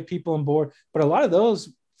classes, get people on board, but a lot of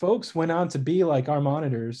those folks went on to be like our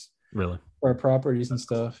monitors Really? for our properties and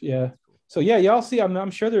stuff. Yeah. So yeah, y'all see, I'm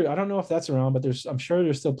sure there. I don't know if that's around, but I'm sure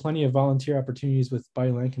there's still plenty of volunteer opportunities with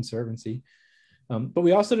Bioland Conservancy. But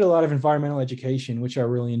we also did a lot of environmental education, which I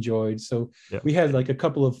really enjoyed. So Yeah. we had like a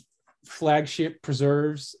couple of flagship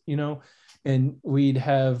preserves, and we'd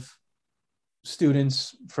have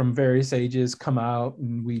students from various ages come out,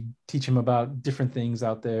 and we teach them about different things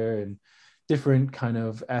out there and different kind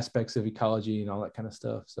of aspects of ecology and all that kind of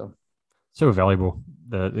stuff. So So valuable,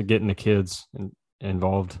 the getting the kids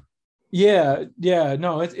involved. yeah,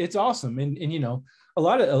 no, it's awesome. And a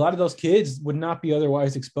lot of those kids would not be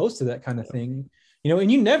otherwise exposed to that kind of thing.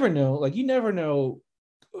 And you never know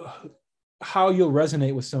how you'll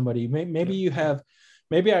resonate with somebody. Yeah.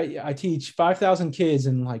 Maybe I teach 5,000 kids,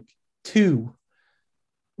 and like two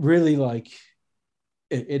really like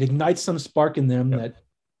it ignites some spark in them Yep. that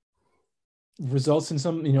results in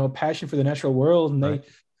some, passion for the natural world, and Right. they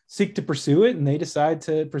seek to pursue it, and they decide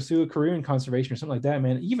to pursue a career in conservation or something like that.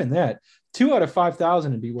 Man, even that 2 out of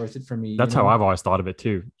 5,000 would be worth it for me, That's how I've always thought of it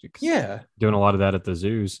too. Yeah, Doing a lot of that at the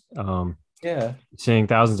zoos, yeah, seeing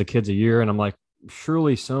thousands of kids a year, and I'm like,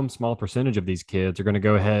 surely some small percentage of these kids are going to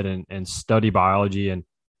go ahead and study biology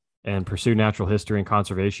and pursue natural history and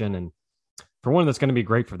conservation. And for one, that's going to be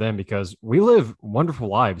great for them because we live wonderful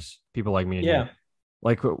lives. People like me and you, yeah,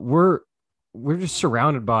 like we're just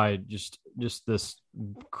surrounded by just this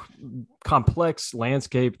complex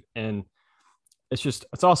landscape, and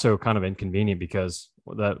it's also kind of inconvenient because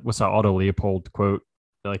what's that Otto Leopold quote,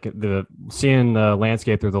 like the seeing the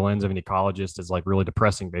landscape through the lens of an ecologist is like really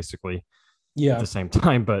depressing basically at the yeah, same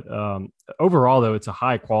time. But overall though, it's a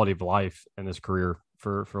high quality of life in this career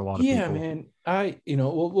for a lot of yeah, people. man.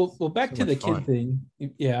 Well, back So to much the kid fun. thing.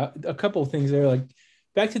 Yeah, a couple of things there. Like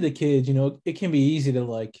back to the kids, it can be easy to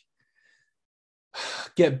like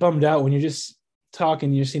get bummed out when you're just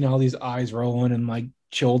talking, you're seeing all these eyes rolling and like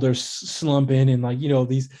shoulders slumping, and like,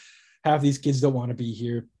 these half these kids don't want to be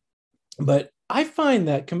here. But I find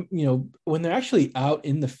that when they're actually out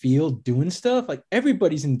in the field doing stuff, like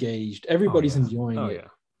everybody's engaged, Oh everybody's yeah. enjoying Oh it.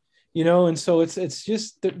 yeah. And so it's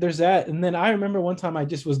just there's that. And then I remember one time I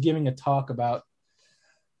just was giving a talk about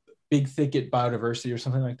big thicket biodiversity or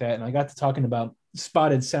something like that, and I got to talking about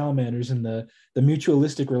spotted salamanders and the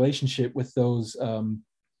mutualistic relationship with those,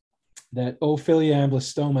 that Ophilia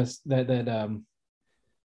amblystomas, that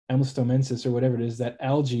amblystomensis or whatever it is, that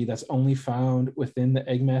algae that's only found within the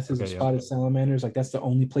egg masses of Okay. Yep. spotted salamanders. Like that's the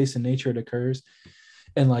only place in nature it occurs.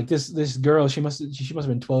 And like this girl, she must have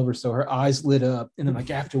been 12 or so. Her eyes lit up, and then like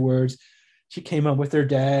afterwards, she came up with her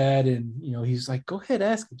dad, and he's like, "Go ahead,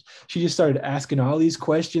 ask." She just started asking all these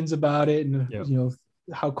questions about it, and Yep.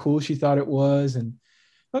 how cool she thought it was. And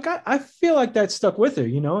like I feel like that stuck with her.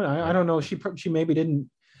 And I Right. don't know. She maybe didn't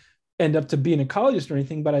end up to be an ecologist or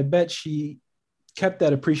anything, but I bet she kept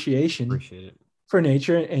that appreciation Appreciate it. for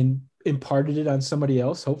nature and imparted it on somebody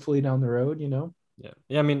else, hopefully down the road. Yeah.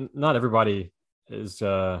 Yeah. I mean, not everybody is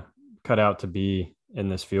cut out to be in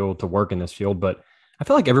this field, to work in this field, but I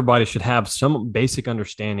feel like everybody should have some basic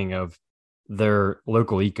understanding of their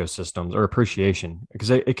local ecosystems or appreciation because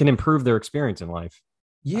it can improve their experience in life.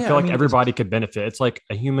 I Yeah, feel I like mean, everybody could benefit. It's like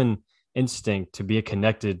a human instinct to be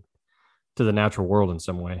connected to the natural world in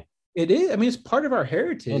some way. it is. I mean, it's part of our And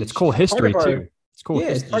it's heritage. cool It's part history of too. our, It's cool yeah,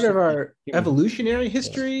 it's history, part just of our human, evolutionary yeah,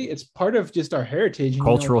 history. It's part of just our heritage. And,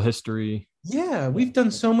 cultural history. yeah, Yeah. we've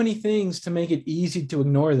done so many things to make it easy to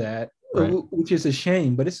ignore that, Right. which is a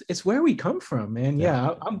shame, but it's where we come from, man.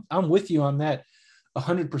 Yeah. Yeah, I'm with you on that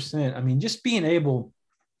 100%. I mean, just being able,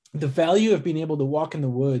 the value of being able to walk in the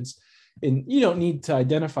woods, and you don't need to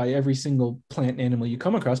identify every single plant and animal you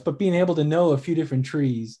come across, but being able to know a few different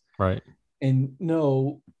trees Right. and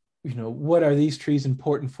know, what are these trees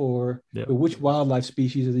important for, Yeah. which wildlife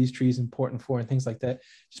species are these trees important for, and things like that.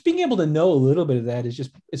 Just being able to know a little bit of that is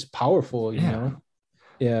just, it's powerful, Yeah.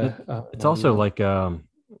 Yeah. It's No, also yeah. like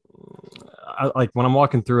like when I'm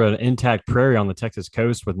walking through an intact prairie on the Texas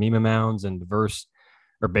coast with mima mounds and diverse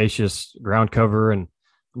herbaceous ground cover, and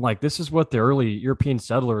I'm like, this is what the early European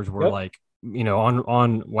settlers were Yep. like,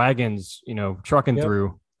 on wagons, trucking Yep.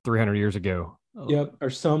 through 300 years ago. Yep. Or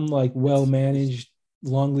some like well It's managed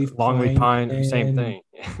longleaf longleaf pine pine, same land. And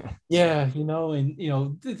thing. yeah,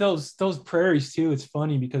 and those prairies too. It's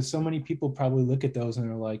funny because so many people probably look at those and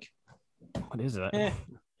are like, What is that? eh,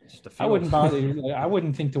 Just a I field. wouldn't bother. Like, I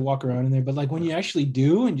wouldn't think to walk around in there. But like when you actually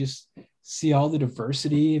do and just see all the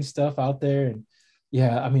diversity and stuff out there, and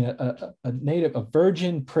yeah, I mean, a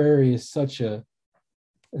virgin prairie is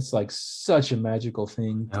it's like such a magical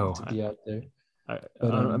thing No, to be out there. I,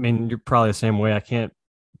 But I mean, you're probably the same way. I can't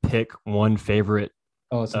pick one favorite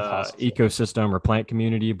oh, it's impossible. ecosystem or plant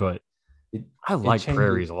community, but It I it like changes.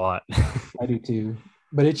 prairies a lot. I do too.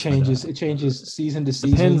 But it But changes. It changes season to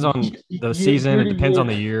depends season, on the season. year It to depends on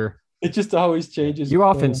year. the year. It just always Yeah. changes. You But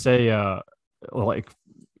often say, like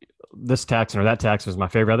this taxon or that taxon is my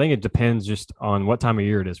favorite. I think it depends just on what time of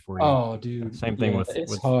year it is for you. oh, dude, Same thing yeah, with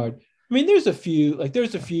it's hard. I mean, there's a few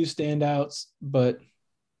standouts, but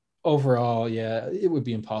overall, yeah, it would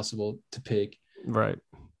be impossible to pick. right.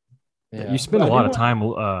 Yeah, you Yeah, but spend a I do lot of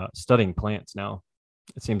want, time studying plants now.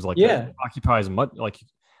 It seems like that yeah, occupies much. Like,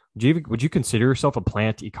 would you consider yourself a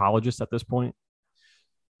plant ecologist at this point?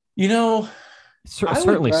 you know, It I would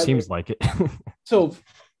certainly rather. seems like it. So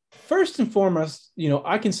first and foremost,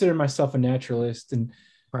 I consider myself a naturalist, and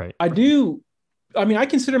Right. I do. I mean, I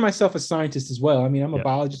consider myself a scientist as well. I mean, I'm a Yeah.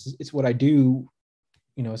 biologist. It's what I do.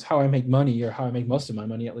 It's how I make money, or how I make most of my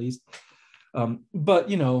money, at least. But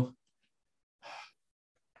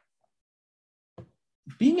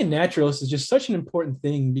being a naturalist is just such an important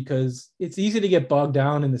thing because it's easy to get bogged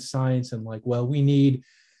down in the science and like, well, we need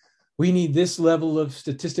this level of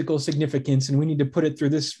statistical significance and we need to put it through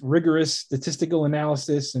this rigorous statistical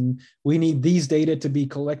analysis and we need these data to be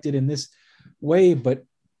collected in this way. But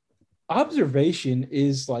observation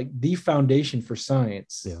is like the foundation for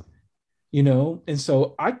science, Yeah. and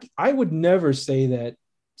so I would never say that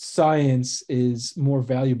science is more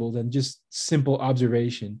valuable than just simple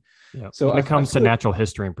observation. Yeah. So When it I comes to feel, natural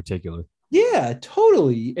history in particular, yeah,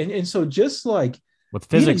 totally. And so just like with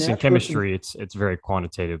being a physics and naturalist, chemistry, it's very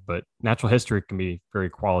quantitative, but natural history can be very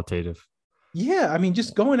qualitative. yeah, I mean,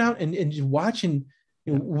 just going out and just watching,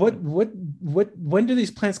 Yeah. when do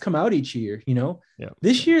these plants come out each year? Yeah.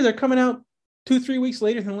 This year they're coming out 2-3 weeks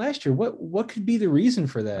later than last year. What could be the reason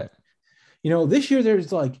for Right. that? This year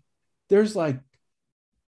there's like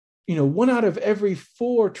 1 out of every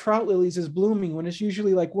 4 trout lilies is blooming when it's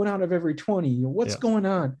usually like 1 out of every 20. What's Yeah. going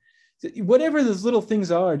on? Whatever those little things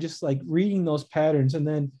are, just like reading those patterns and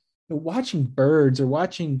then watching birds or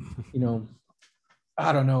watching,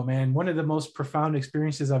 I don't know, man. One of the most profound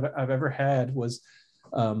experiences I've ever had was,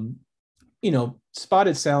 um,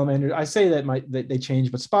 spotted salamanders. I say that they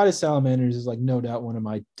change, but spotted salamanders is like no doubt one of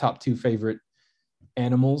my top 2 favorite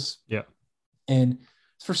animals. Yeah. And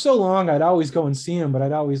for so long, I'd always go and see them, but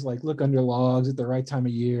I'd always like look under logs at the right time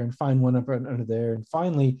of year and find one up under there. And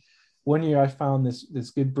finally, one year I found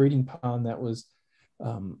this good breeding pond that was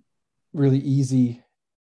um, really easy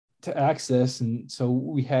to access, and so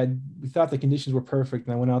we thought the conditions were perfect.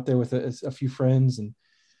 And I went out there with a few friends, and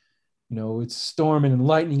it's storming and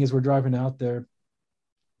lightning as we're driving out there.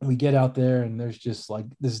 And we get out there, and there's just like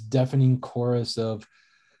this deafening chorus of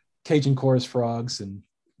Cajun chorus frogs and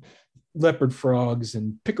leopard frogs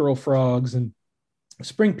and pickerel frogs and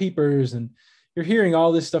spring peepers, and you're hearing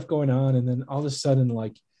all this stuff going on, and then all of a sudden,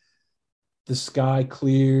 like, the sky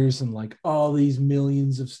clears and like all these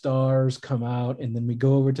millions of stars come out, and then we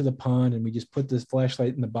go over to the pond and we just put this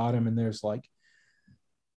flashlight in the bottom, and there's like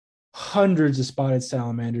hundreds of spotted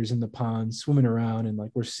salamanders in the pond swimming around, and like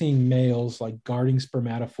we're seeing males like guarding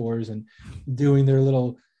spermatophores and doing their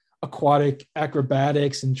little aquatic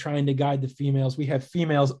acrobatics and trying to guide the females. We have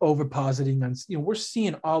females ovipositing on, we're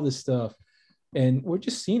seeing all this stuff. and we're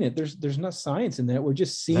just seeing it. There's not science in that. We're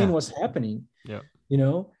just seeing Yeah. what's happening, Yeah. you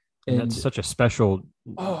know. And that's And such a special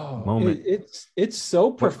oh, moment. it's so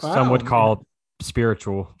What some would profound. And call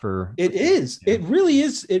spiritual for, it is. yeah. It really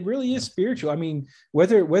is. It really is Yes. spiritual. I mean,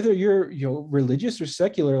 whether you're religious or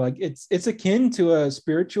secular, like it's akin to a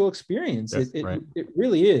spiritual experience. Yeah. It it, Right. it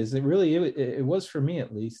really is. It was for me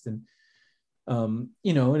at least. And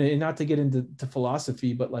and not to get into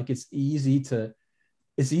philosophy, but like it's easy to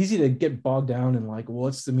get bogged down in like,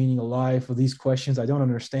 what's the meaning of life, or these questions, I don't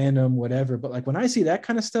understand them, whatever. But like when I see that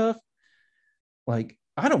kind of stuff, like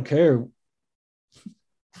I don't care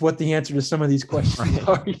what the answer to some of these questions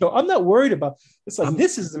Right. are. I'm not worried about. It's like, I'm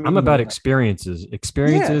this is the I'm meaning of about life. experiences. Yeah,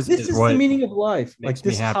 Experiences this is is the what meaning of life. Like makes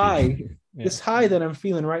me this happy. high, Yeah. this high that I'm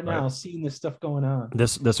feeling right Right. now, seeing this stuff going on.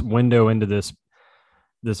 This window into this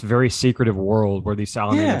very secretive world where these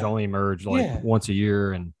salamanders Yeah, only emerge like yeah, once a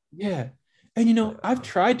year. And yeah. And I've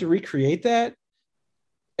tried to recreate that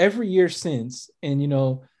every year since. And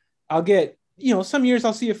I'll get, some years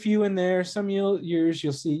I'll see a few in there. Some years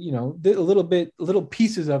you'll see, little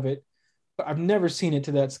pieces of it. But I've never seen it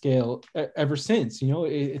to that scale ever since.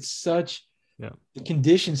 It's such, yeah. the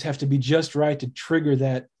conditions have to be just right to trigger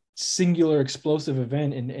that singular explosive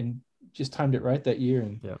event, and just timed it right that year.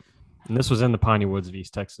 And Yeah. And this was in the piney woods of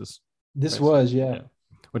East Texas. this Right. So, was, yeah, yeah.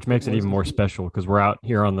 Which it makes it was even more indeed. special because we're out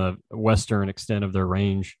here on the western extent of their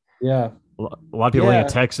range. Yeah, A lot of people think of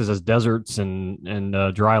yeah, Texas as deserts and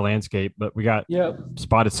dry landscape, but we got yeah,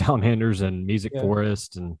 spotted salamanders and music yeah.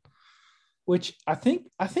 forest and Which I think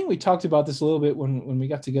we talked about this a little bit when we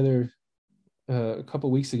got together a couple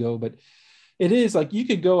of weeks ago. But it is like, you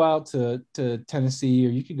could go out to Tennessee, or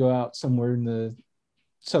you could go out somewhere in the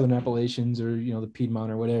Southern Appalachians, or the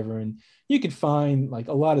Piedmont or whatever, and you could find like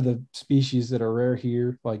a lot of the species that are rare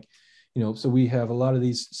here. Like, so we have a lot of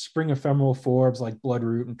these spring ephemeral forbs like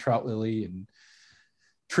bloodroot and trout lily and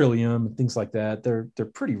trillium and things like that. They're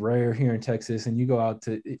pretty rare here in Texas, and you go out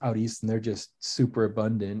east and they're just super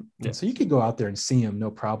abundant. yeah. And so you could go out there and see them,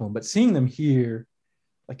 no problem. But seeing them here,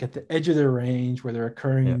 like at the edge of their range where they're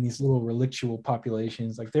occurring Yeah. in these little relictual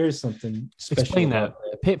populations, like there's something special Explain about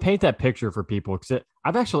that. that. Paint that picture for people because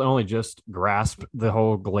I've actually only just grasped the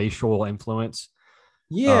whole glacial influence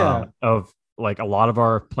Yeah, of like a lot of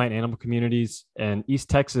our plant animal communities and East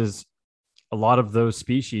Texas. A lot of those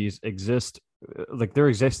species exist, like their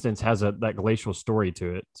existence has that glacial story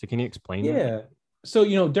to it. So can you explain that? yeah. So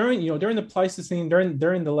during the Pleistocene,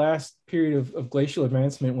 during the last period of glacial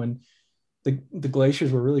advancement, when the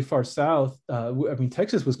glaciers were really far south, I mean,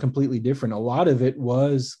 Texas was completely different. A lot of it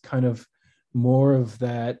was kind of more of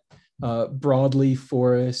that broadleaf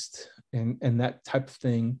forest and that type of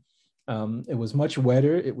thing. It was much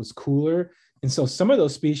wetter, it was cooler, and so some of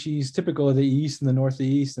those species, typical of the east and the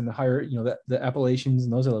northeast and the higher, the Appalachians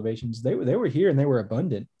and those elevations, they were here and they were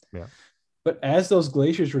abundant. Yeah. But as those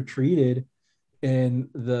glaciers retreated and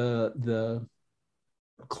the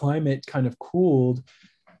climate kind of cooled,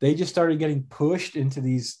 they just started getting pushed into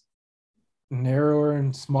these narrower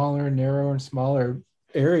and smaller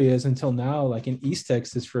areas, until now, like in East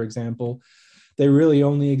Texas, for example, they really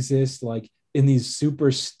only exist like in these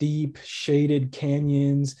super steep shaded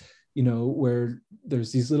canyons, where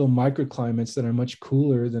there's these little microclimates that are much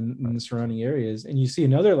cooler than the surrounding areas. And you see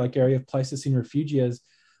another like area of Pleistocene refugias,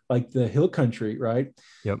 like the hill country, right?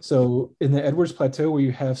 Yep. So in the Edwards Plateau, where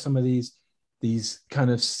you have some of these kind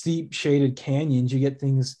of steep shaded canyons, you get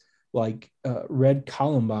things like red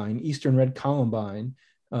columbine, eastern red columbine,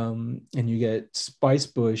 and you get spice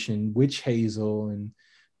bush and witch hazel and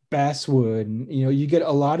basswood, and you get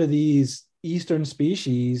a lot of these eastern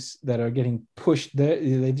species that are getting pushed.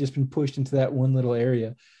 They've just been pushed into that one little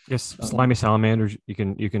area. Yes, slimy salamanders you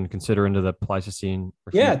can consider into the Pleistocene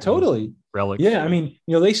Yeah, refugees, totally. relics. Yeah, I mean,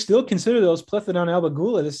 they still consider those Plethodon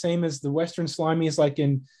albigula the same as the western slimies, like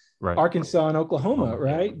in Right. Arkansas and Oklahoma, Yeah.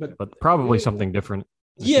 right? But But probably something different.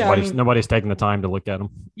 Just yeah, I nobody's mean, nobody's taking the time to look at them.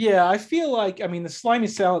 yeah, I feel like, I mean, the slimy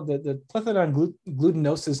salad, the Plethodon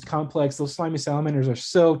glutinosus complex, those slimy salamanders are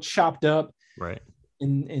so chopped up Right.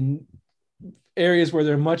 in areas where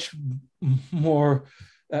they're much more,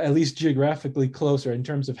 at least geographically closer in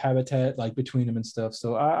terms of habitat, like between them and stuff.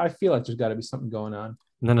 So I feel like there's got to be something going on.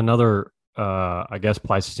 And then another I guess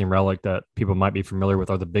Pleistocene relic that people might be familiar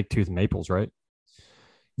with are the big tooth maples, right?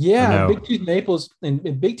 Or Yeah, no? big tooth maples,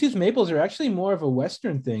 and big tooth maples are actually more of a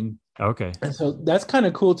Western thing. Okay. And so that's kind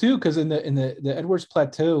of cool too, because in the Edwards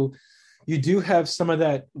Plateau, you do have some of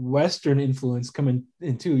that Western influence coming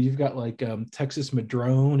in too. You've got like Texas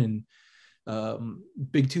madrone and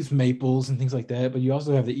big tooth maples and things like that. But you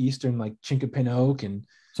also have the eastern like chinkapin oak and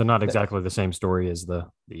So not that. exactly the same story as the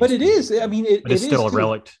But it Eastern, is. I mean, but it it's is still a too.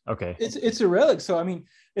 relic. Okay. It's a relic. So I mean,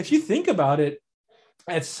 if you think about it,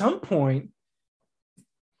 at some point,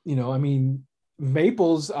 I mean,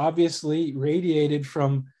 maples obviously radiated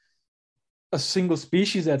from a single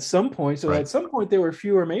species at some point. So Right. at some point, there were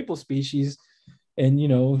fewer maple species, and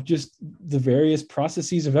just the various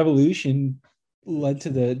processes of evolution led to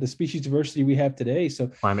the species diversity we have today. So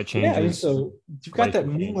Climate yeah, I mean, changes, so you've got that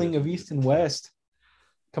glacier mingling changes. of east and west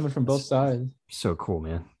coming from both It's sides. so cool,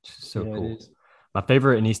 man. So Yeah, it cool. is. My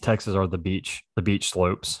favorite in East Texas are the beach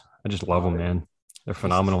slopes. I just love them, Oh, man. They're it's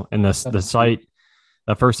phenomenal. And the nothing to beat. site,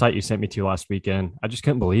 the first site you sent me to last weekend, I just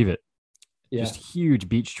couldn't believe it. Yeah, Just huge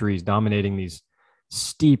beech trees dominating these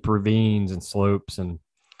steep ravines and slopes. And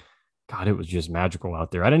God, it was just magical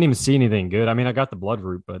out there. I didn't even see anything good. I mean, I got the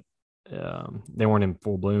bloodroot, but they weren't in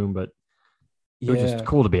full bloom. But it was just yeah.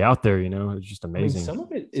 cool to be out there. It was just I mean, amazing some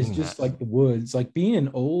of it is seeing that. just like the woods, like being an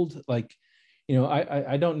old, like,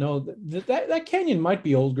 I don't know that canyon might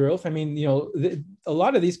be old growth. I mean, a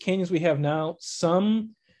lot of these canyons we have now,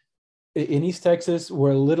 some in East Texas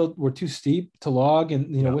were too steep to log,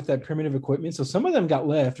 and Yeah, with that primitive equipment, so some of them got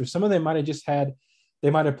left, or some of them might have they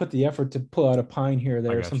might have put the effort to pull out a pine here or I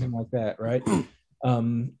there, or got something you. like that, right?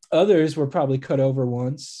 Others were probably cut over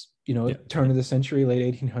once, Yeah, turn of the century, late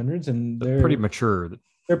 1800s, and pretty mature.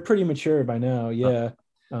 they're pretty mature by now, Uh, yeah.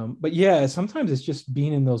 But yeah, sometimes it's just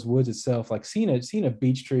being in those woods itself, like seeing a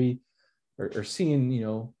beech tree, or seeing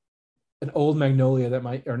an old magnolia that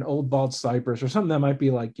might, or an old bald cypress, or something that might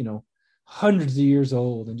be like hundreds of years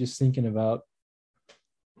old, and just thinking about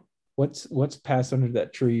what's passed under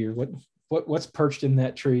that tree, or what's perched in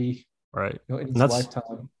that tree, right. in And its that's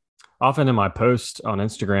lifetime. often in my posts on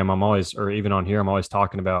Instagram. I'm always, or even on here, I'm always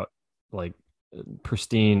talking about like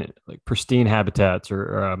pristine habitats,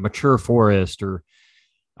 or mature forest, or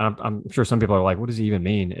I'm sure some people are like, what does he even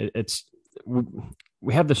mean? It's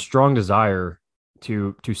we have the strong desire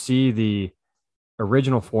to see the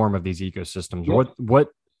original form of these ecosystems. Yep.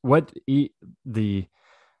 What the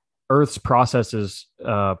Earth's processes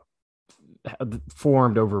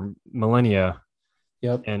formed over millennia,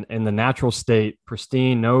 Yep. and in the natural state,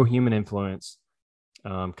 pristine, no human influence.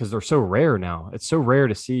 Because they're so rare now. It's so rare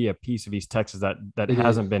to see a piece of East Texas that It is.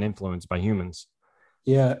 hasn't been influenced by humans.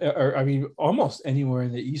 Yeah, or I mean, almost anywhere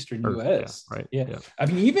in the eastern Or yeah, U.S. right, Yeah, yeah, I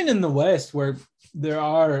mean, even in the West, where there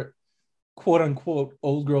are quote unquote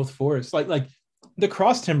old growth forests, like the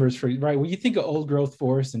cross timbers, for right. When you think of old growth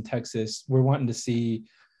forest in Texas, we're wanting to see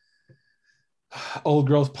old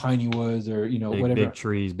growth piney woods, or big whatever.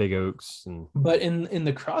 trees, big oaks, and But in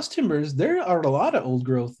the cross timbers, there are a lot of old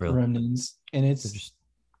growth really, remnants, and they're just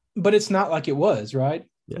but it's not like it was, right?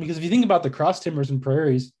 yeah, Because if you think about the cross timbers and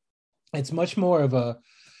prairies, it's much more of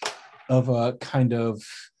a kind of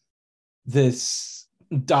this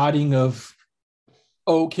dotting of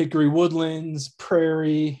oak, hickory, woodlands,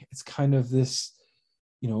 prairie. It's kind of this,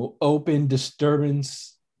 open,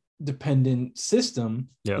 disturbance dependent system.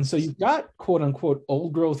 yeah, And so you've got quote unquote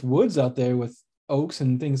old growth woods out there with oaks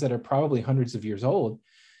and things that are probably hundreds of years old,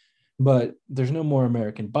 but there's no more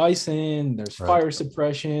American bison, there's right. fire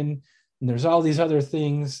suppression, and there's all these other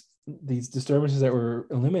things, these disturbances that were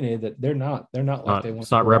eliminated, that they're not like they It's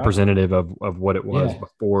once not were out. representative of what it was Yeah,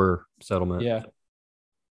 before settlement. yeah,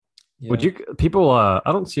 Would yeah. you people? I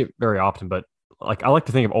don't see it very often, but like I like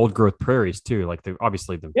to think of old growth prairies too. Like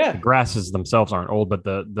obviously the Yeah, grasses themselves aren't old, but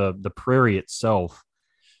the prairie itself,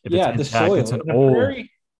 if it's yeah, the intact, it's soil an in a old.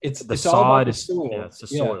 prairie, it's The it's all about sod the is, yeah, soil. it's the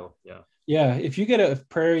Yeah, soil. Yeah, yeah. If you get a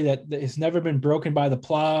prairie that has never been broken by the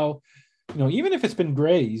plow, even if it's been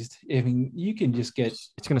grazed, I mean, you can just get,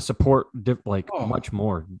 it's going to support like oh, much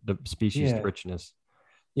more the species yeah, richness.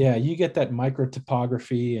 yeah, you get that micro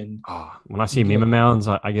topography, and Oh, when I you see get, Mima mounds,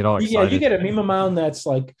 I get all yeah, you excited. get a mima mound that's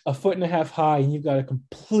like a foot and a half high, and you've got a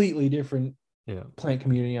completely different Yeah. plant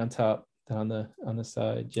community on top, on the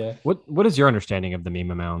side. Yeah, What is your understanding of the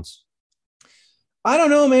Mima mounds? I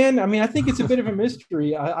don't know, man. I mean, I think it's a bit of a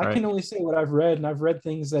mystery. I Right. can only say what I've read, and I've read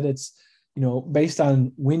things that it's, based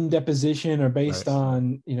on wind deposition, or Right. based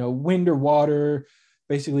on, wind or water,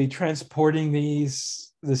 basically transporting the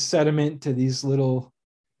sediment to these little,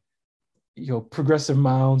 progressive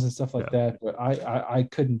mounds and stuff like Yeah. that. But I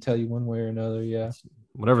couldn't tell you one way or another. Yeah,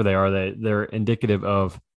 Whatever they are, they're indicative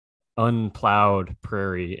of unplowed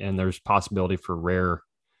prairie, and there's possibility for rare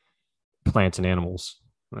plants and animals.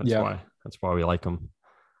 yeah, That's why we like them.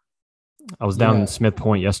 I was down in yeah, Smith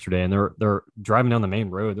Point yesterday, and they're driving down the main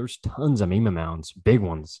road. There's tons of Mima mounds, big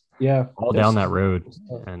ones, yeah. all down There's that some road, cool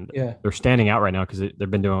stuff. and Yeah, they're standing out right now because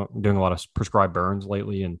they've been doing a lot of prescribed burns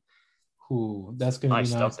lately, and Ooh, that's going to be Nice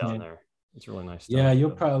stuff nice, down man. there. It's really nice Yeah, stuff.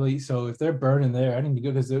 you'll probably, so if they're burning there, I need to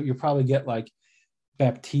go because you'll probably get like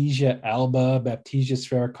Baptisia alba, Baptisia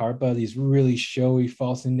sphaerocarpa, these really showy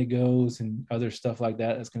false indigos and other stuff like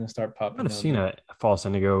that that's going to start I might popping have down seen there. a false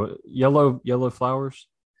indigo, yellow flowers.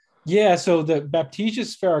 Yeah, so the Baptisia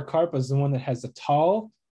sphaerocarpa is the one that has the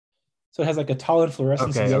tall, so it has like a tall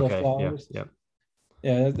inflorescence of yellow Okay, yeah, flowers. yeah,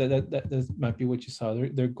 Yeah, that might be what you saw.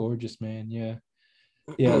 They're gorgeous, man. Yeah,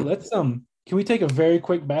 yeah. Let's. Can we take a very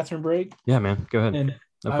quick bathroom break? yeah, man. Go ahead. And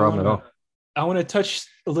No I problem at wanna all. I wanna touch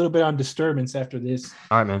a little bit on disturbance after this.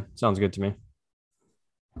 All right, man. Sounds good to me.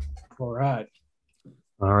 All right.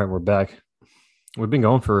 All right, we're back. We've been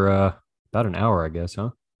going for about an hour, I guess, huh?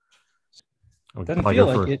 We can Doesn't probably feel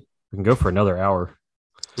go like for it. we can go for another hour.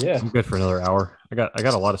 Yeah. I'm good for another hour. I got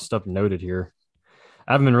a lot of stuff noted here.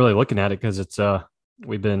 I haven't been really looking at it because it's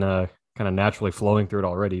we've been kind of naturally flowing through it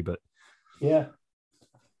already. But Yeah.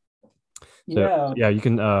 so Yeah. yeah, you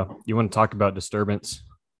can you want to talk about disturbance,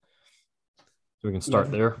 so we can Yeah.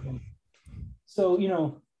 start there. So,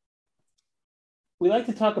 we like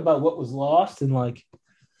to talk about what was lost and like,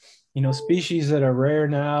 species that are rare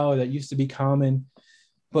now that used to be common.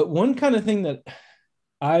 But one kind of thing that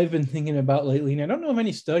I've been thinking about lately, and I don't know of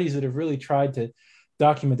any studies that have really tried to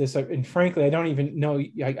document this. And frankly, I don't even know.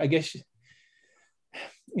 I guess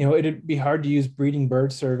it'd be hard to use breeding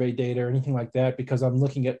bird survey data or anything like that because I'm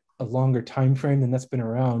looking at a longer time frame than that's been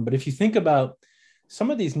around. But if you think about some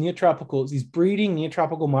of these these breeding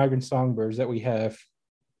neotropical migrant songbirds that we have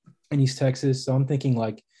in East Texas, so I'm thinking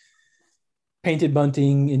like painted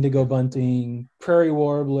bunting, indigo bunting, prairie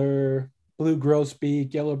warbler, blue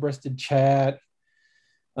grosbeak, yellow-breasted chat.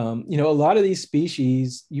 A lot of these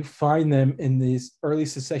species, you find them in these early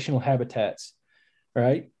successional habitats,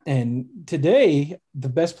 right? And today, the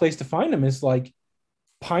best place to find them is like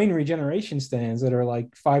pine regeneration stands that are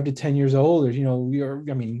like 5 to 10 years old, or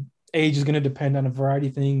age is going to depend on a variety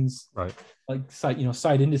of things, Right. like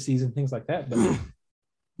site indices and things like that. But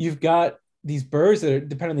you've got these birds that are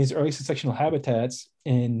dependent on these early successional habitats,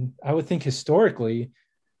 and I would think historically,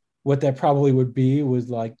 what that probably would be was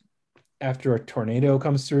like after a tornado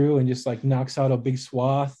comes through and just like knocks out a big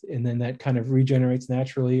swath, and then that kind of regenerates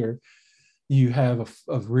naturally, or you have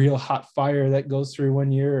a real hot fire that goes through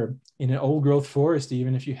one year, or in an old growth forest,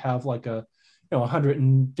 even if you have like a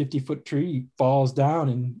 150-foot tree falls down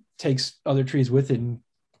and takes other trees with it and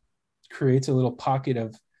creates a little pocket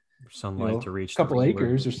of Sunlight to a reach through couple cooler.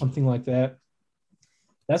 acres or something like that.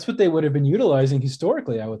 That's what they would have been utilizing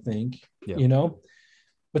historically, I would think. Yeah.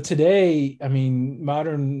 But today, I mean,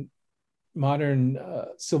 modern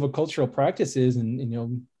silvicultural practices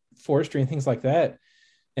and forestry and things like that,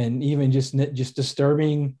 and even just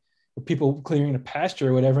disturbing people clearing a pasture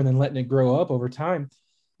or whatever and then letting it grow up over time,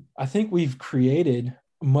 I think we've created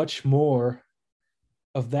much more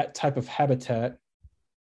of that type of habitat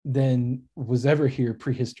than was ever here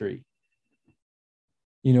prehistory.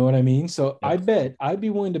 You know what I mean? So Yep. I'd be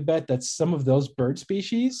willing to bet that some of those bird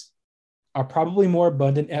species are probably more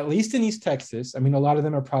abundant, at least in East Texas. I mean, a lot of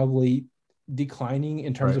them are probably declining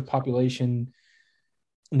in terms Right. of population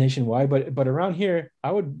nationwide, but around here,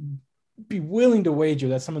 I would be willing to wager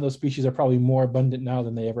that some of those species are probably more abundant now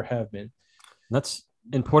than they ever have been. That's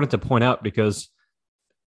important to point out because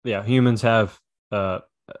yeah, humans have a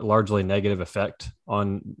largely negative effect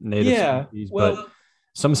on native Yeah, species, but well,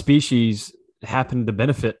 some species happen to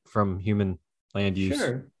benefit from human land use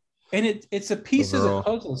sure. And it's a piece of the overall.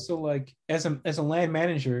 puzzle. So like as a land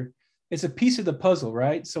manager, it's a piece of the puzzle,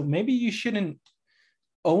 right? So maybe you shouldn't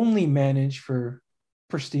only manage for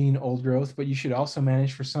pristine old growth, but you should also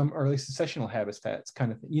manage for some early successional habitats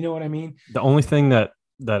kind of thing. You know what I mean? The only thing that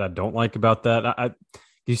I don't like about that,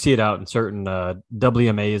 you see it out in certain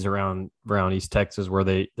WMAs around East Texas where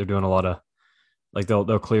they're doing a lot of like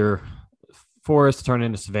they'll clear forest, turn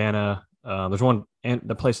into savanna. There's one and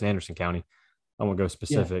the place in Anderson County. I won't go Yeah.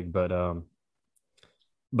 specific, but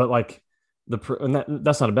like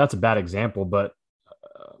that's a bad example, but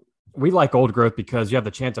we like old growth because you have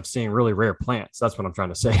the chance of seeing really rare plants. That's what I'm trying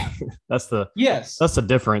to say. that's the Yes. that's the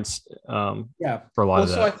difference Yeah. for a lot Well, of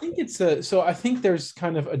so I that. think so I think there's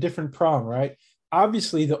kind of a different prong, right?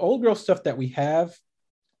 Obviously, the old growth stuff that we have,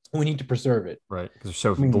 we need to preserve it. Right. Because there's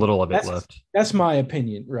so I mean, little of it that's left. that's my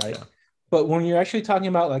opinion, right? Yeah. But when you're actually talking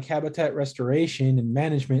about like habitat restoration and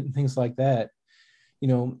management and things like that,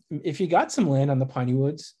 if you got some land on the piney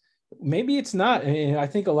woods, maybe it's not. And I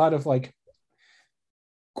think a lot of like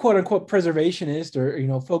quote unquote preservationists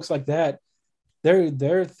or folks like that,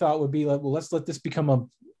 their thought would be like, well, let's let this become a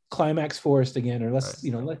climax forest again, or let's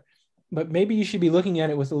Right. but maybe you should be looking at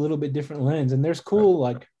it with a little bit different lens. And there's Right. cool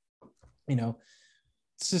like you know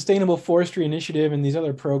sustainable forestry initiative and these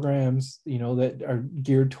other programs, that are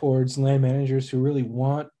geared towards land managers who really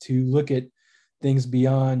want to look at things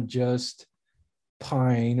beyond just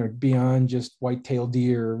pine or beyond just white-tailed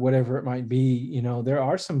deer or whatever it might be. There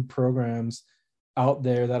are some programs out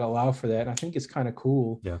there that allow for that. And I think it's kind of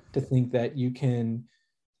cool Yeah. to think that you can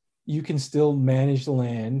still manage the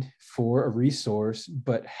land for a resource,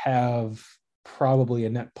 but have probably a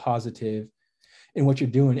net positive in what you're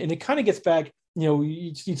doing. And it kind of gets back,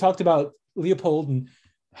 you talked about Leopold, and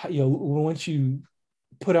once you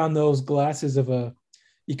put on those glasses of a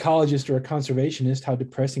ecologist or a conservationist, how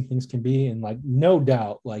depressing things can be. And like, no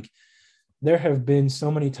doubt, like there have been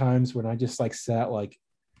so many times when I just like sat like,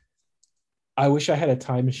 I wish I had a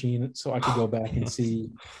time machine so I could go back and see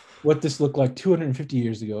what this looked like 250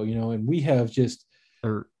 years ago, and we have just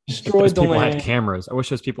Or if those destroyed the people had land. cameras, I wish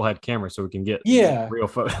those people had cameras so we can get Yeah. real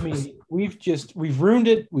photos. I mean, we've ruined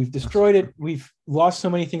it. We've destroyed it. We've lost so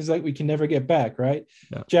many things that we can never get back, right?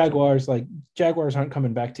 Yeah. Jaguars aren't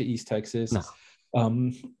coming back to East Texas. No.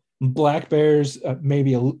 Um, Black bears,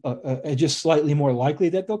 maybe just slightly more likely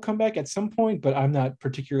that they'll come back at some point, but I'm not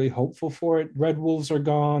particularly hopeful for it. Red wolves are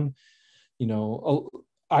gone.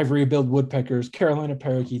 Ivory-billed woodpeckers, Carolina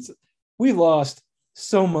parakeets. We lost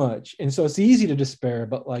so much, and so it's easy to despair.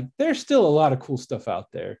 But like, there's still a lot of cool stuff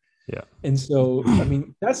out there. Yeah. And so, I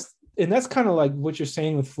mean, that's kind of like what you're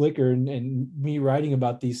saying with Flickr and me writing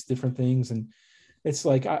about these different things. And it's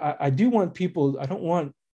like, I do want people, I don't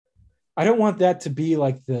want that to be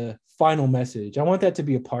like the final message. I want that to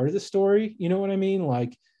be a part of the story. You know what I mean?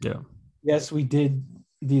 Like, Yeah. yes, we did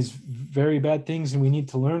these very bad things and we need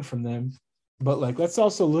to learn from them. But like, let's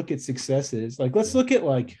also look at successes. Like, let's look at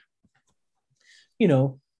like,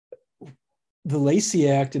 the Lacey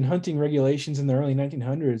Act and hunting regulations in the early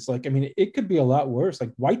 1900s. Like, I mean, it could be a lot worse.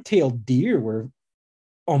 Like, white-tailed deer were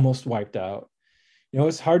almost wiped out.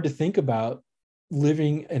 It's hard to think about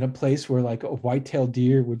living in a place where like a white-tailed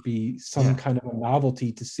deer would be some kind of a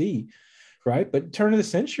novelty to see, right? But turn of the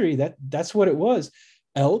century, that's what it was.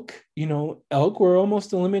 Elk were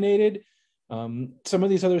almost eliminated. Some of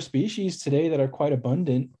these other species today that are quite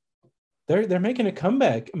abundant, they're making a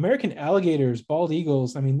comeback. American alligators, bald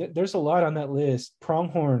eagles. I mean, there's a lot on that list.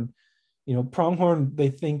 Pronghorn, they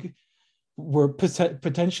think were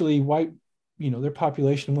potentially white. Their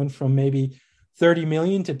population went from maybe 30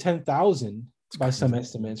 million to 10,000 by some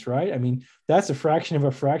estimates, right? I mean, that's a fraction of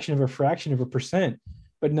a fraction of a fraction of a percent.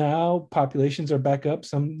 But now populations are back up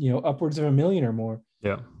some, upwards of 1 million or more.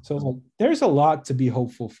 Yeah. So like, there's a lot to be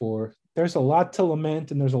hopeful for. There's a lot to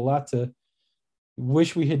lament, and there's a lot to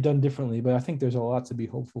wish we had done differently, but I think there's a lot to be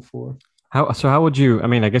hopeful for. How would you, I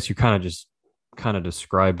mean, I guess you kind of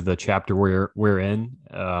described the chapter we're in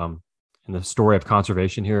the story of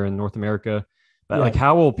conservation here in North America. But like,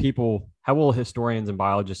 how will historians and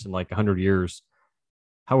biologists in like 100 years,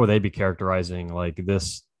 how will they be characterizing like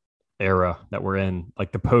this era that we're in?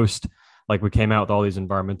 Like the post, like we came out with all these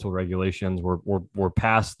environmental regulations. We're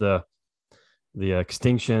past the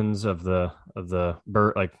extinctions of the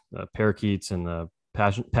bird, like parakeets and the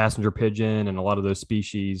passenger pigeon and a lot of those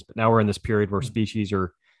species. But now we're in this period where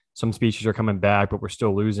some species are coming back, but we're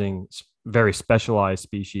still losing very specialized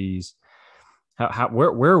species.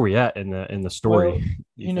 Where are we at in the story?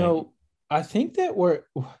 Well, I think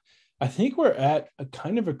we're at a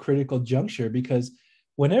kind of a critical juncture, because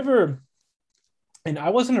whenever, and I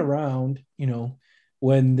wasn't around,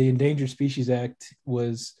 when the Endangered Species Act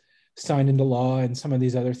was signed into law and some of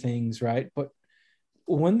these other things, right? But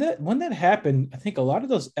when that happened, I think a lot of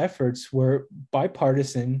those efforts were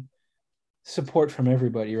bipartisan support from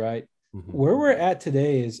everybody, right? Mm-hmm. Where we're at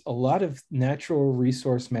today is a lot of natural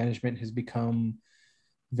resource management has become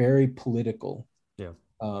very political. Yeah.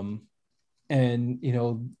 And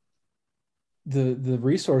the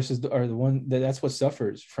resources are the one that's what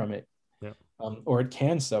suffers from it. Yeah. Or it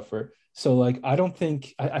can suffer. So like, I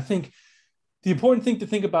think the important thing to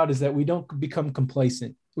think about is that we don't become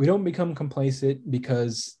complacent. We don't become complacent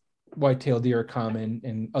because white-tailed deer are common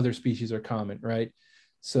and other species are common, right?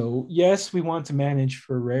 So yes, we want to manage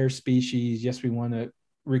for rare species. Yes, we want to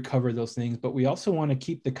recover those things, but we also want to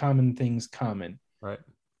keep the common things common. Right.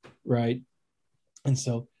 Right. And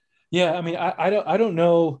so, yeah, I mean, I don't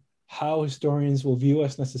know how historians will view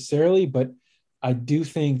us necessarily, but I do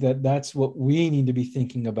think that that's what we need to be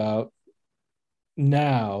thinking about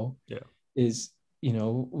now. Yeah. Is,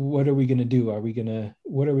 what are we going to do?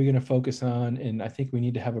 What are we going to focus on? And I think we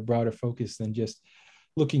need to have a broader focus than just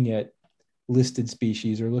looking at listed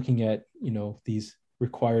species or looking at, these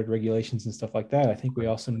required regulations and stuff like that. I think we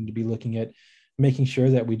also need to be looking at making sure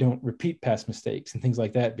that we don't repeat past mistakes and things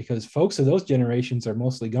like that, because folks of those generations are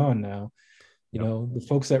mostly gone now. Yep. The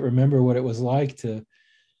folks that remember what it was like to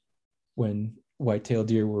when white-tailed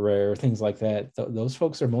deer were rare, things like that. Those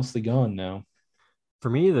folks are mostly gone now. For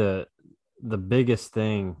me, the biggest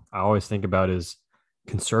thing I always think about is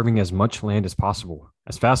conserving as much land as possible,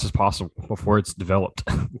 as fast as possible before it's developed.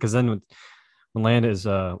 Because then when land is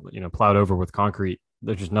plowed over with concrete,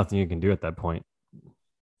 there's just nothing you can do at that point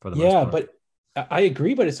for the most Yeah, part. but I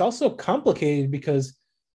agree, but it's also complicated because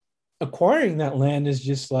acquiring that land is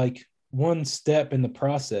just like one step in the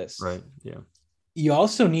process. Right. Yeah. You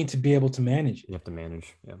also need to be able to manage You it, have to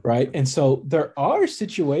manage. Yeah. right? And so there are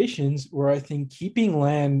situations where I think keeping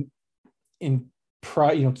land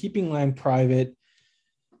keeping land private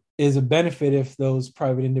is a benefit if those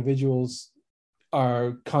private individuals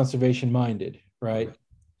are conservation minded, right?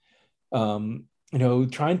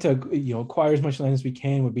 Trying to acquire as much land as we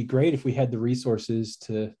can would be great if we had the resources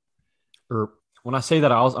to Or when I say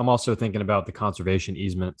that, I'm also thinking about the conservation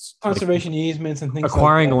easements, like conservation easements and things like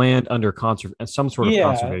acquiring that. land under some sort of Yeah,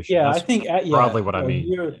 conservation. yeah, I That's think broadly what I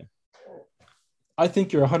mean. you're Yeah. I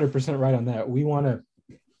think you're 100% right on that. We want to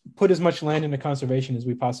put as much land into conservation as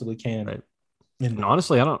we possibly can. Right. And And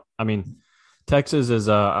honestly, I mean, Texas is,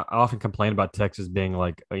 I often complain about Texas being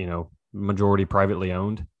like, majority privately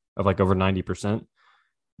owned of like over 90%.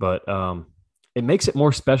 But it makes it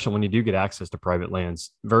more special when you do get access to private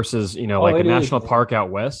lands versus, oh, like a it is, national man. park out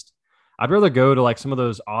west. I'd rather go to like some of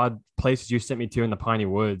those odd places you sent me to in the piney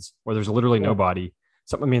woods where there's literally Yeah, nobody.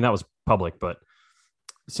 Something, I mean, that was public, but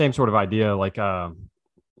same sort of idea. Like,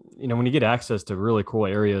 when you get access to really cool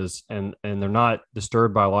areas and they're not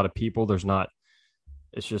disturbed by a lot of people,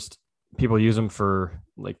 it's just people use them for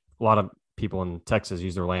like a lot of people in Texas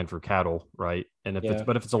use their land for cattle, right? And yeah.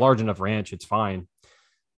 if it's a large enough ranch, it's fine.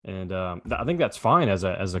 And I think that's fine as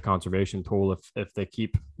a conservation tool if they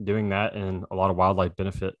keep doing that and a lot of wildlife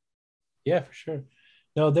benefit. Yeah, for sure.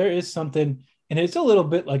 No, there is something, and it's a little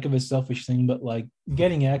bit like of a selfish thing, but like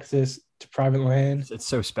getting access to private land, It's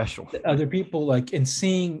so special. other people like and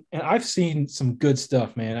seeing, and I've seen some good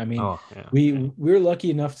stuff, man. I mean, Oh yeah, we're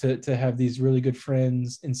lucky enough to have these really good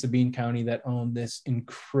friends in Sabine County that own this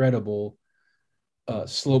incredible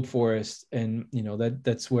slope forest, and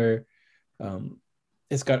that's where um,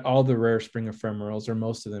 it's got all the rare spring ephemerals, or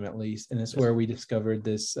most of them at least, and it's yes. where we discovered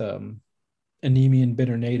this Anemian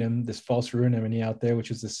bitternatum, this false ruin anemone out there,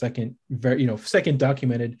 which is the second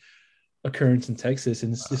documented occurrence in Texas.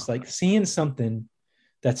 And it's just Wow. like seeing something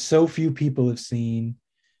that so few people have seen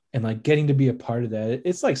and like getting to be a part of that.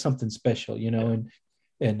 It's like something special, Yeah.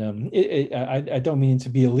 I don't mean to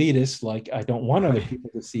be elitist. Like I don't want other Right.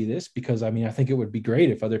 people to see this because I mean, I think it would be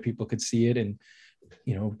great if other people could see it and,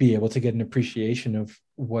 be able to get an appreciation of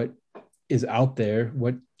what is out there,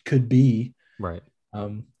 what could be. Right.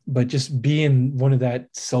 But just being one of that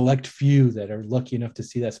select few that are lucky enough to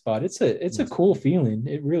see that spot, it's a Yes. cool feeling.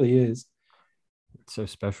 It really is. It's so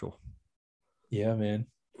special. Yeah, man.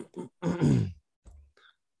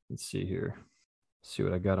 Let's see here. See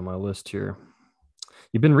what I got on my list here.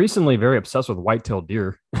 You've been recently very obsessed with white-tailed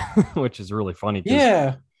deer, which is really funny because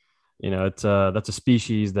Yeah, it's that's a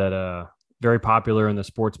species that very popular in the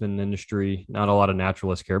sportsman industry. Not a lot of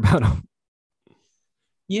naturalists care about them.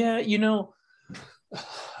 yeah.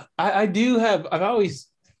 I do have. I've always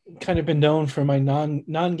kind of been known for my non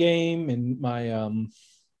game and my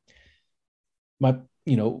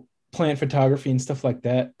plant photography and stuff like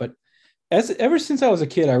that. But as ever since I was a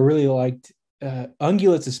kid, I really liked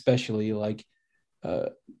ungulates, especially like uh,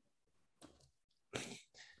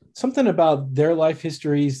 something about their life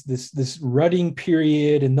histories, this rutting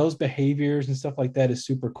period and those behaviors and stuff like that is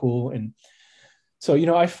super cool. And so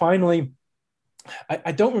I finally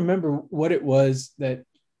I don't remember what it was that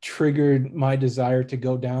triggered my desire to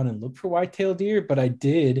go down and look for white-tailed deer, but I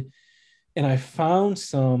did, and I found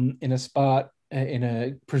some in a spot in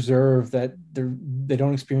a preserve that they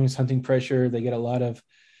don't experience hunting pressure. They get a lot of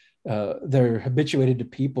they're habituated to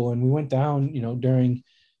people, and we went down, during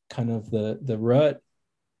kind of the rut,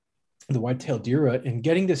 the white-tailed deer rut, and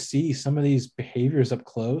getting to see some of these behaviors up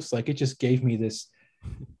close, like it just gave me this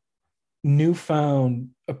newfound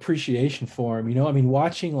appreciation for him. I mean,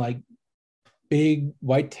 watching like big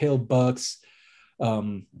white-tailed bucks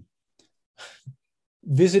um,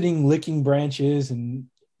 visiting licking branches and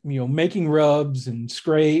making rubs and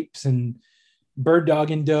scrapes and bird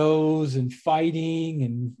dogging does and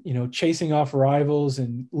fighting and chasing off rivals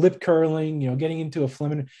and lip curling, getting into a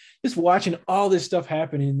fleming, just watching all this stuff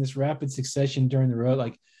happening in this rapid succession during the road.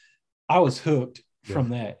 Like I was hooked Yeah. from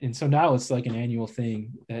that, and so now it's like an annual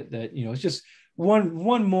thing that it's just one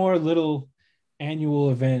more little annual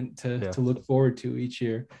event to Yeah. to look forward to each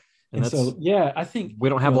year. And And that's so yeah, I think we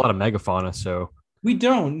don't have a lot of megafauna, so We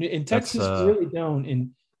don't in That's Texas. We really don't,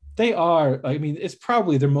 and they are. I mean, it's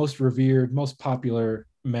probably the most revered, most popular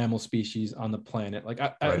mammal species on the planet. Like,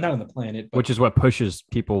 right. not on the planet, but Which is what pushes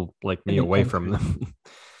people like in me the away from country. them.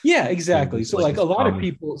 Yeah, They're exactly. just So, like like this a lot of common.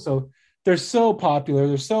 people, so they're so popular,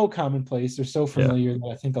 they're so commonplace, they're so Yeah, familiar that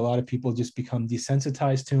I think a lot of people just become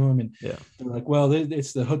desensitized to them, and yeah, they're like, well,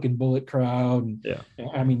 it's the hook and bullet crowd. yeah, And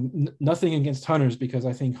I mean, nothing against hunters because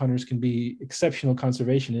I think hunters can be exceptional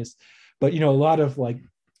conservationists, but a lot of like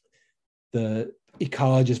the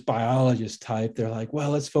ecologist, biologist type, they're like,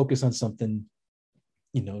 well, let's focus on something,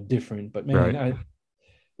 different. But man, right. I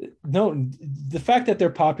no, the fact that they're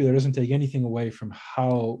popular doesn't take anything away from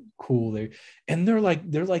how cool and they're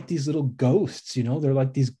like these little ghosts, they're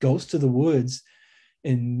like these ghosts of the woods,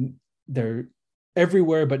 and they're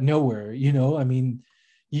everywhere but nowhere. I mean,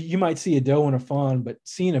 you might see a doe and a fawn, but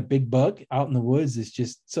seeing a big buck out in the woods is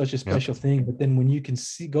just such a Yep. special thing. But then when you can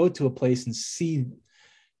go to a place and see,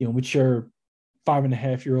 mature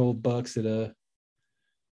 5.5-year-old bucks at a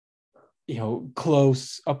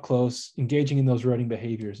up close, engaging in those rutting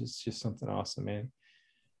behaviors, it's just something awesome, man.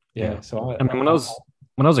 Yeah. Yeah. So I mean, when I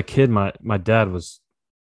was a kid, my dad was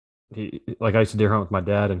I used to deer hunt with my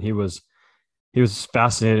dad, and he was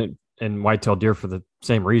fascinated in whitetail deer for the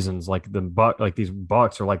same reasons. Like the buck, like these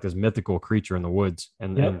bucks are like this mythical creature in the woods,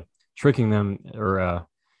 and yep. tricking them or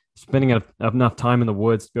spending enough time in the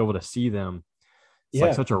woods to be able to see them. It's like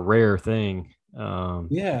Yeah. such a rare thing.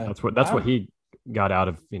 Yeah. That's what he got out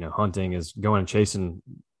of hunting, is going and chasing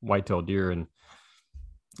whitetail deer, and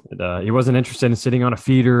he wasn't interested in sitting on a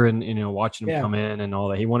feeder and watching them Yeah. come in and all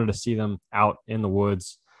that. He wanted to see them out in the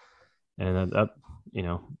woods, and that you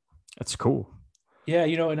know that's cool. Yeah.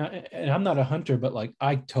 And I'm not a hunter, but like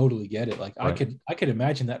I totally get it. Like I Right. could I could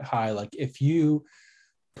imagine that high. Like if you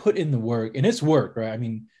put in the work, and it's work, right? I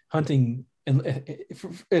mean, hunting, and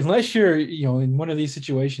unless you're in one of these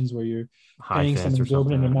situations where you're High paying some fence or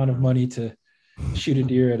exorbitant something. amount of money to shoot a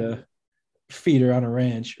deer at a feeder on a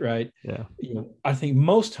ranch, right? Yeah. I think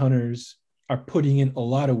most hunters are putting in a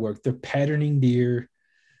lot of work. They're patterning deer.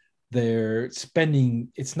 They're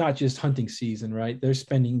spending, it's not just hunting season, right? They're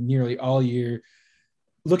spending nearly all year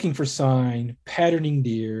looking for sign, patterning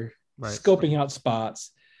deer, Right. scoping out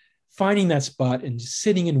spots, finding that spot and just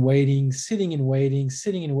sitting and waiting, sitting and waiting,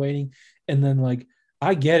 sitting and waiting. And then, like,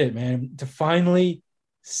 I get it, man, to finally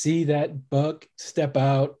see that buck step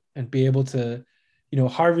out and be able to,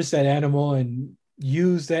 harvest that animal and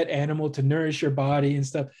use that animal to nourish your body and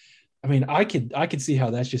stuff. I mean, I could see how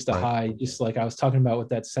that's just a Right. high, just like I was talking about with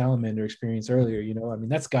that salamander experience earlier. I mean,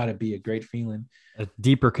 that's got to be a great feeling. A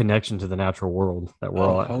deeper connection to the natural world that we're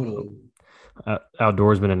Oh, all totally.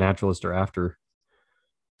 outdoorsmen and naturalists are after.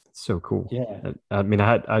 It's so cool. Yeah. I mean,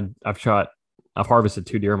 I've harvested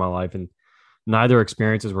 2 deer in my life, and neither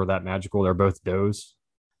experiences were that magical. They're both does,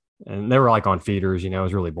 and they were like on feeders. It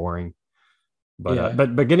was really boring. But Yeah.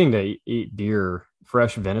 but getting to eat deer,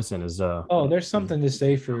 fresh venison is Oh, there's something to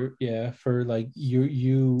say for, yeah, for like different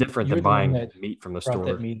you're than the one buying that meat from the brought that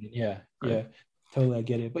store. meat in. Yeah, Right. yeah, totally, I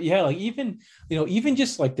get it. But yeah, like even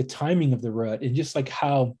just like the timing of the rut and just like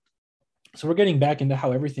how, so we're getting back into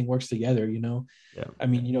how everything works together. Yeah. I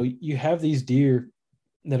mean, you have these deer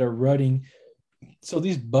that are rutting. So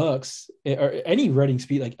these bucks or any rutting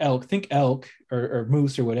speed, like elk, think elk or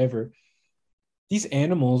moose or whatever, these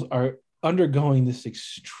animals are undergoing this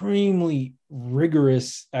extremely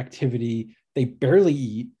rigorous activity. They barely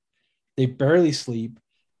eat, they barely sleep.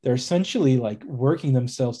 They're essentially like working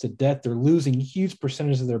themselves to death. They're losing huge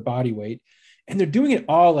percentages of their body weight. And they're doing it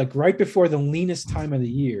all like right before the leanest time of the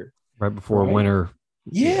year. Right before Right. winter.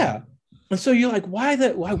 Yeah. Yeah. And so you're like, why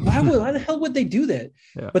the hell would they do that?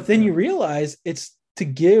 Yeah. But then you realize it's to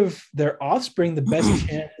give their offspring the best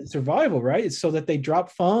chance at survival, right? It's so that they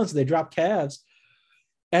drop fawns, they drop calves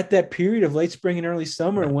at that period of late spring and early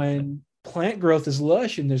summer Right. when plant growth is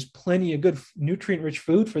lush and there's plenty of good nutrient rich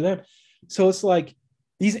food for them. So it's like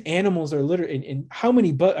these animals are literally, and how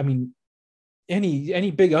many, but I mean,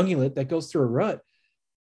 any big ungulate that goes through a rut,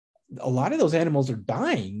 a lot of those animals are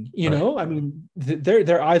dying. Right. I mean,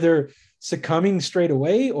 they're either succumbing straight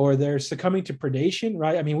away or they're succumbing to predation,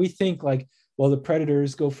 right? I mean, we think like, well, the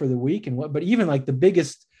predators go for the weak and what, but even like the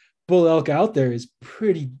biggest bull elk out there is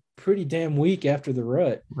pretty damn weak after the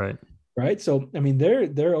rut, Right. right? So I mean,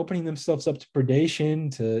 they're opening themselves up to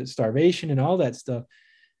predation, to starvation, and all that stuff,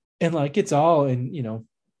 and like it's all, and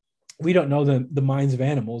we don't know the minds of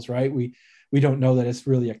animals, right? We don't know that it's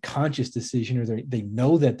really a conscious decision, or they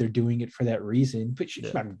know that they're doing it for that reason. But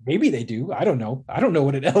Yeah. maybe they do. I don't know. I don't know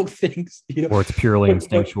what an elk thinks, Or it's purely but,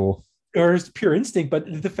 instinctual. or it's pure instinct.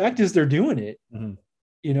 But the fact is, they're doing it, Mhm.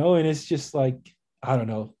 and it's just like, I don't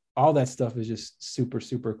know. all that stuff is just super,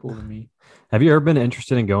 super cool to me. Have you ever been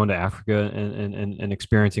interested in going to Africa and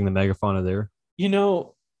experiencing the megafauna there? You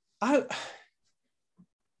know, I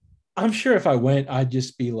I'm sure if I went, I'd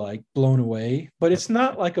just be like blown away. But it's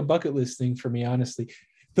not like a bucket list thing for me, honestly.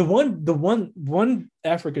 The one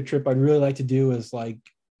Africa trip I'd really like to do is like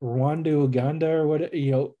Rwanda, Uganda, or what,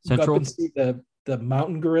 go up Central? and see the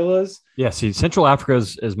mountain gorillas. Yeah, see, Central Africa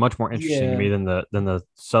is much more interesting to Yeah, me than the get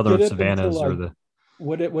southern up into savannas or like the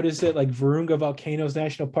what is it, like Virunga Volcanoes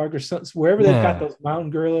National Park or something, wherever they've got yeah. those mountain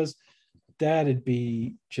gorillas. That'd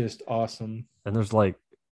be just awesome. And there's like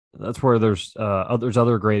that's where there's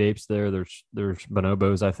other great apes there. There's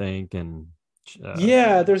bonobos, I think, and uh,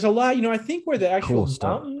 Yeah, there's a lot. I think where the cool actual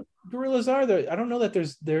stuff. mountain gorillas are there. I don't know that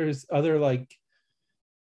there's other like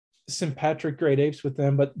sympatric great apes with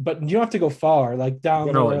them, but you don't have to go far, like down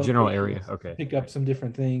the General railway area. Okay. pick up some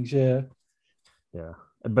different things. Yeah. Yeah.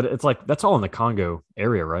 But it's like that's all in the Congo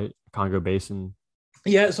area, right? Congo Basin.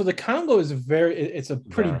 Yeah. So the Congo is it's a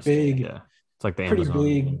Vast. Yeah. It's like the pretty Amazon.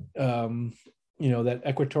 big, that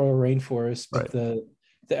equatorial rainforest, but Right.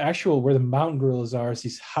 the actual where the mountain gorillas are is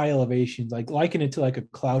these high elevations, like liken it to like a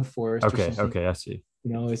cloud forest or Okay. something. Okay. I see.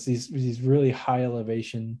 It's these really high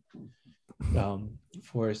elevation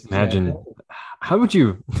forests. Yeah. Imagine how would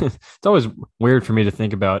you it's always weird for me to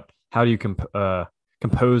think about how do you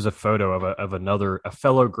compose a photo of a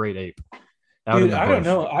fellow great ape out in Dude, the I don't bush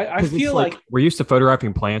know. I because it's feel like like, we're used to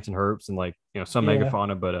photographing plants and herbs and like some yeah,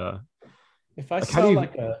 megafauna, but if I like how saw do you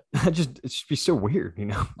like a it just be so weird,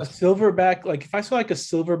 a silverback, like if I saw like a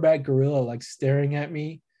silverback gorilla like staring at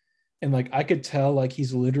me, and like I could tell like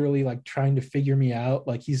he's literally like trying to figure me out,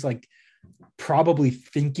 like he's like probably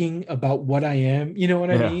thinking about what I am. You know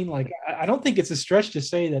what I Yeah, mean? Like I don't think it's a stretch to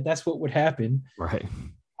say that that's what would happen. right.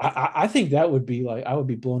 I think that would be like I would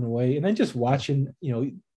be blown away, and then just watching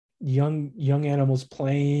young animals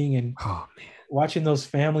playing and Oh man, watching those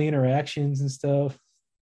family interactions and stuff.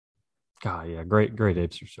 God, yeah, great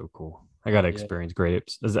apes are so cool. I got to Yeah. experience great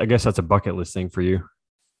apes. I guess that's a bucket list thing for you,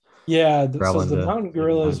 Yeah, so traveling the to mountain mountain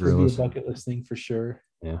gorillas would be a gorillas. bucket list thing for sure.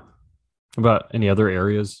 Yeah. About any other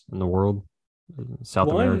areas in the world, South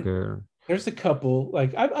One, America? Or, there's a couple.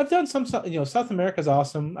 Like I've done some. South America's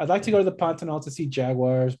awesome. I'd like to go to the Pantanal to see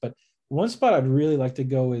jaguars, but one spot I'd really like to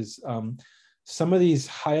go is some of these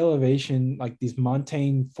high elevation, like these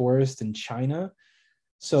montane forests in China.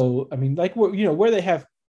 So I mean, like where they have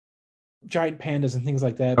giant pandas and things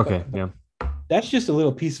like that, okay, but yeah. that's just a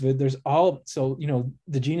little piece of it. There's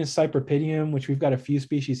the genus Cypripedium, which we've got a few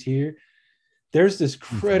species here. There's this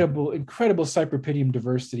Okay. incredible Cypripedium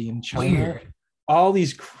diversity in China. Weird. All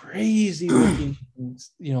these crazy looking,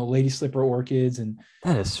 lady slipper orchids, and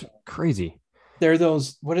That is crazy. they're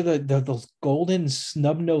those, what are those golden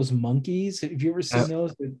snub nosed monkeys? Have you ever Uh, seen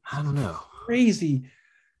those? They're I don't know. crazy,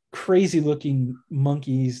 crazy looking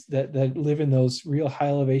monkeys that live in those real high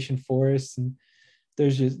elevation forests, and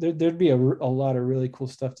there'd be a lot of really cool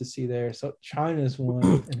stuff to see there. So China's one,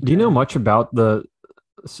 and Do you know then much about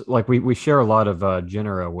like we share a lot of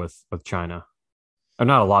genera with China? Or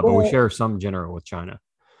not a lot, but we well, share some genera with China.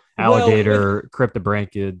 with Alligator,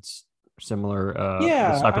 cryptobranchids, similar the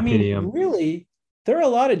yeah, I mean, cypripedium. really, there are a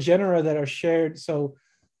lot of genera that are shared. So,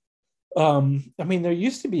 I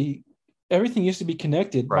mean, everything used to be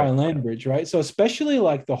connected by Right. a land bridge, right? So, especially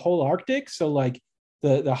like the whole Arctic. So, like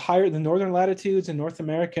the northern latitudes in North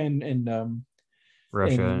America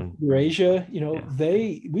Russia and and Eurasia, yeah.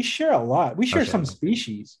 we share a lot. We share Okay. some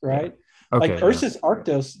species, Yeah. right? Like Okay. Yeah. Ursus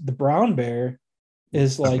arctos, the brown bear,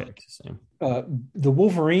 is Okay. like It's the same. uh, the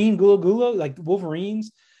Wolverine, Gula Gula, like the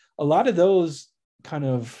Wolverines, a lot of those kind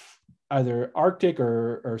of either Arctic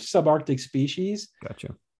or subarctic species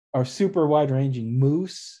Gotcha. are super wide ranging.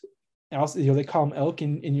 Moose, also, they call them elk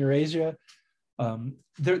in Eurasia.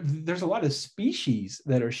 There's a lot of species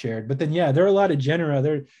that are shared, but then yeah, there are a lot of genera.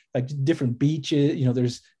 There are like different beaches.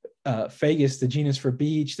 There's Fagus, the genus for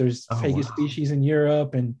beach. There's Oh Fagus wow. species in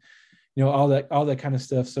Europe, and all that kind of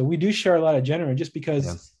stuff. So we do share a lot of genera, just Yeah.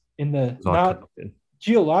 because in the It's all not connected.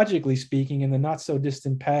 geologically speaking, in the not so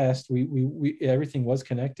distant past, we everything was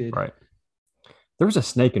connected. Right. There was a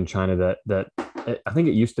snake in China that I think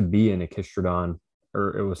it used to be an Echistrodon,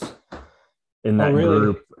 or it was in Oh, that really?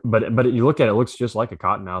 group. But you look at it, it looks just like a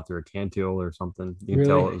cottonmouth or a cantil or something. You can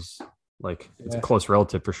tell Really? it was like it's a Yeah. close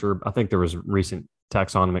relative for sure. I think there was recent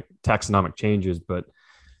taxonomic changes, but I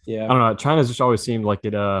Yeah. don't know. China's just always seemed like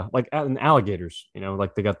it like in alligators,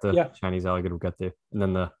 like they got the Yeah. Chinese alligator, we got and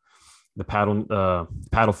then the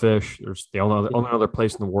paddlefish. There's the only other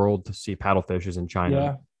place in the world to see paddlefish is in China.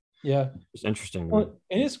 Yeah. Yeah. It's interesting to me. Well,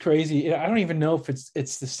 and it's crazy. I don't even know if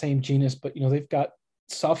it's the same genus, but they've got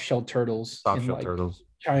soft shell turtles Soft in shell like turtles.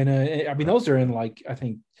 China. I mean, those are in like I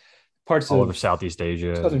think parts all over of Southeast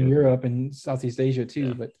Asia. Southern Europe and Southeast Asia too.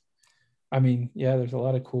 Yeah. But I mean, yeah, there's a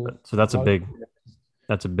lot of cool. So that's A a lot of big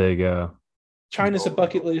that's a big China's a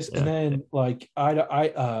bucket list, and yeah. then like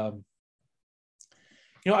I've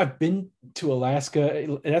been to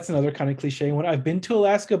Alaska. That's another kind of cliche one. I've been to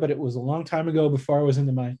Alaska, but it was a long time ago before I was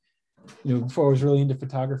into my, before I was really into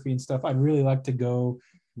photography and stuff. I'd really like to go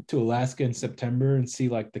to Alaska in September and see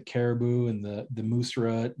like the caribou and the moose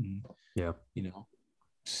rut and, Yeah.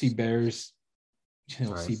 see bears,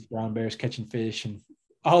 Right. see brown bears catching fish and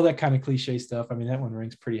all that kind of cliche stuff. I mean, that one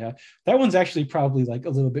ranks pretty high. That one's actually probably like a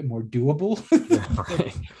little bit more doable Yeah,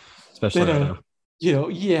 right. than Especially right a, now.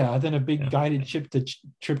 than a big Yeah. guided trip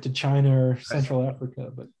to China or Central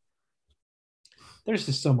Africa. But there's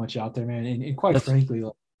just so much out there, man. And quite That's frankly,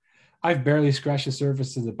 like, I've barely scratched the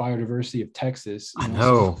surface of the biodiversity of Texas. I So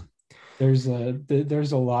know. there's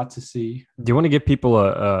a lot to see. Do you want to give people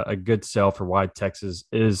a good sell for why Texas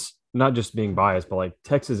is not just being biased, but like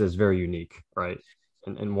Texas is very unique, right?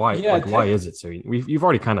 And why Yeah, why is it so? You've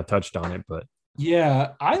already kind of touched on it, but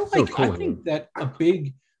yeah. it's so I cool here. think that a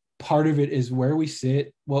big part of it is where we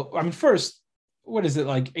sit. Well, I mean, first, what is it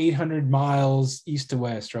like 800 miles east to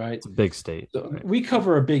west, right? It's a big state, So right? we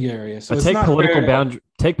cover a big area, so But it's not fair to,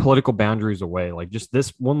 take political boundaries away, like just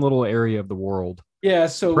this one little area of the world. yeah.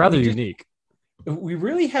 It's So rather unique. we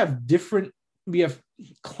really have different. We have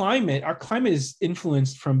climate. Our climate is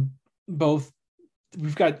influenced from both.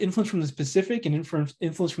 We've got influence from the Pacific and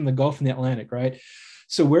influence from the Gulf and the Atlantic, right?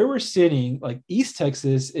 So where we're sitting, like East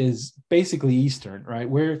Texas, is basically Eastern, right?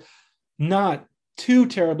 We're not too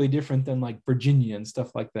terribly different than like Virginia and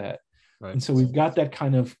stuff like that. Right. And so we've got that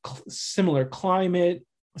kind of similar climate,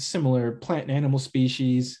 similar plant and animal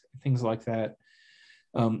species, things like that.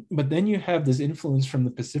 But then you have this influence from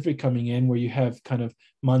the Pacific coming in, where you have kind of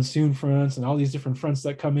monsoon fronts and all these different fronts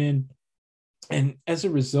that come in. And as a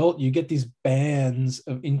result, you get these bands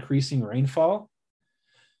of increasing rainfall.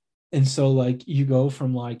 And so, like, you go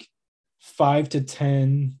from like 5 to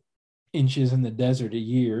 10 inches in the desert a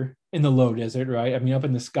year, in the low desert, right? I mean, up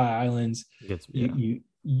in the Sky Islands, Yeah.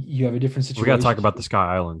 you have a different We got to talk situation. about the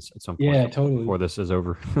Sky Islands at some point Yeah, totally. before this is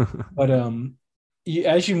over. But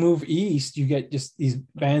as you move east, you get just these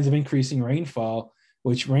bands of increasing rainfall,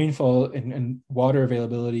 which rainfall and water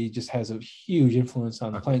availability just has a huge influence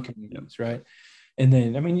on plant communities, right? And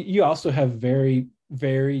then, I mean, you also have very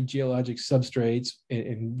varied geologic substrates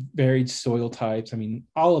and varied soil types. I mean,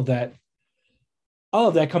 all of that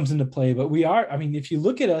comes into play. But I mean, if you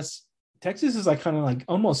look at us, Texas is like kind of like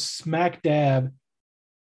almost smack dab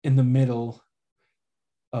in the middle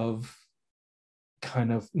of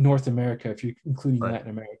kind of North America, if you're including Right. Latin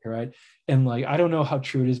America, right? And like, I don't know how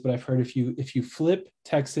true it is, but I've heard if you flip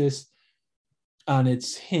Texas on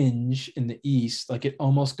its hinge in the east, like it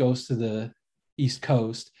almost goes to the east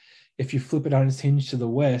coast. If you flip it on its hinge to the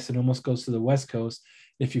west, it almost goes to the west coast.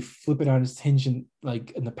 If you flip it on its hinge in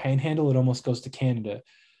the panhandle, it almost goes to Canada,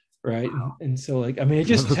 right? Wow. And so, like, I mean, it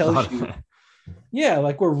just Never tells thought of you, that. yeah,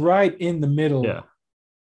 like we're right in the Yeah. middle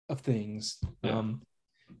of things. Yeah.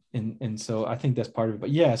 And so I think that's part of it. But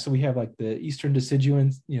yeah, so we have like the eastern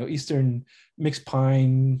deciduous, eastern mixed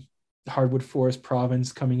pine hardwood forest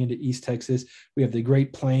province coming into East Texas. We have the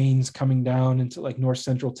Great Plains coming down into like north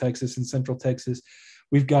central Texas and central Texas.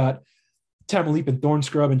 We've got Tamaulipan thorn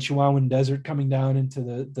scrub and Chihuahuan desert coming down into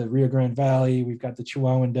the Rio Grande Valley. We've got the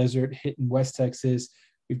Chihuahuan desert hitting West Texas.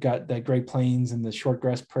 We've got that Great Plains and the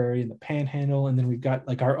shortgrass prairie and the Panhandle, and then we've got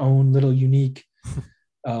like our own little unique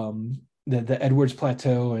the Edwards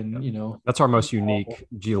Plateau, and That's our most unique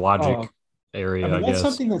geologic I area, mean, I that's guess.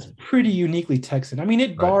 something that's pretty uniquely Texan. I mean,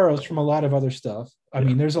 it Right. borrows from a lot of other stuff. I Yeah.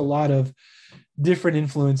 mean, there's a lot of different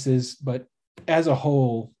influences, but as a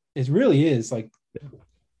whole, it really is like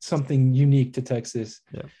something unique to Texas.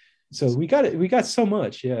 Yeah. So we got it. We got so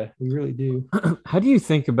much. Yeah, we really do. How do you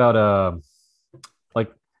think about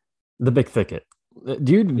like the big thicket? Yeah.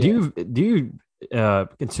 Do you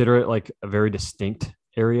consider it like a very distinct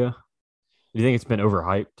area? Do you think it's been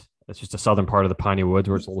overhyped? It's just a southern part of the piney woods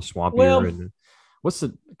where it's a little swampier. Well, And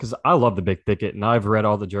because I love the big thicket and I've read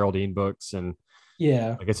all the Geraldine books, and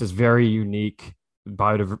yeah. I guess it's very unique,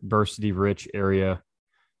 biodiversity rich area.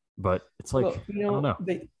 But it's like, Well, I don't know,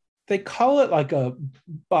 they call it like a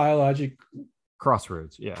biologic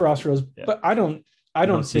crossroads. Yeah. crossroads, Yeah. but I You don't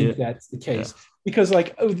don't see think it. that's the Yeah. case, because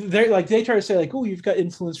they try to say like, oh, you've got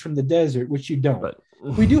influence from the desert, which you don't. But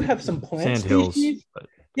We do have some plant sand hills. species. But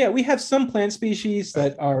Yeah, we have some plant species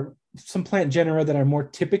that are some plant genera that are more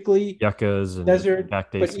typically yuccas and desert,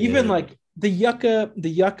 but even cactaceae. like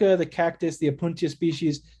the cactus, the Opuntia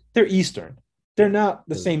species, they're eastern. They're not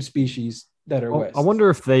the same species that are Well, I west. wonder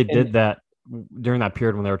if they And did that during that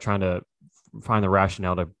period when they were trying to find the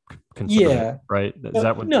rationale to conserve it, yeah, right? Is but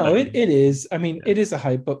that what no, that it means? is. I mean, Yeah. it is a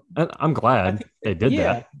hype, but And I'm I glad think, they did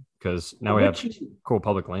that yeah, because now but we have what you, cool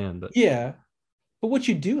public land. But yeah, but what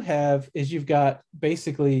you do have is you've got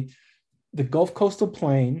basically the Gulf Coastal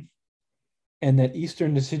Plain and that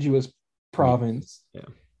eastern deciduous me, province. yeah,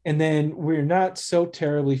 And then we're not so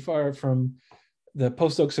terribly far from the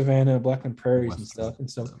post oak savanna, Blackland prairies, and western stuff. And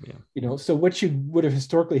so, stuff, yeah, so what you would have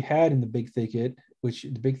historically had in the big thicket, which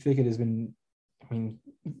the big thicket has been, I mean,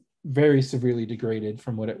 very severely degraded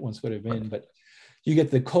from what it once would have right. been. But you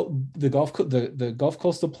get the Gulf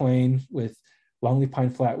coastal plain with longleaf pine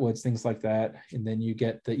flatwoods, things like that, and then you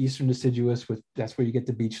get the eastern deciduous with that's where you get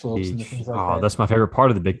the beach slopes and the Beach. things like Oh, that. that's my favorite part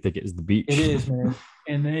of the big thicket is the It beach. is, man.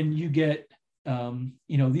 And then you get,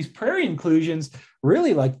 these prairie inclusions,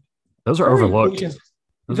 really like Those are prairie overlooked. inclusions.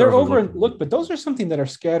 Those are They're overlooked. overlooked, but those are something that are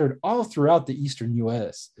scattered all throughout the eastern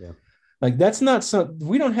U.S. Yeah. Like that's not some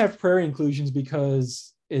we don't have prairie inclusions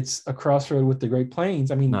because it's a crossroad with the Great Plains.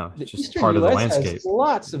 I mean, No, it's the just eastern part of the U.S. has landscape.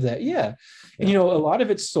 lots of that, yeah. And Yeah. a lot of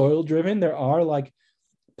it's soil driven. There are like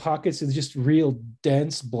pockets of just real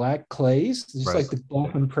dense black clays, just Right. like the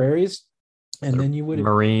Blackland prairies. And They're then you would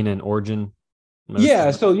marine and origin yeah,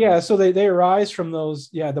 mostly. so they arise from those,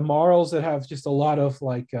 yeah, the marls that have just a lot of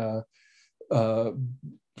like uh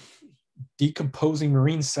decomposing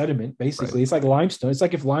marine sediment. Right. Basically, it's like limestone. It's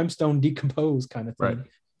like if limestone decomposed, kind of Right. thing.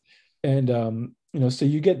 And so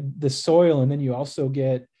you get the soil, and then you also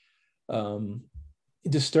get um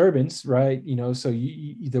disturbance, right? So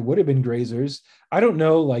there would have been grazers. I don't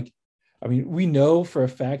know, like, I mean, we know for a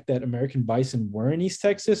fact that American bison were in East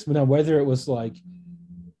Texas, but now whether it was like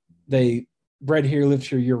they bred here, lived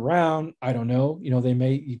here year round, I don't know. They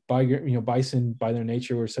may bison by their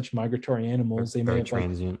nature were such migratory They're animals. They may very have like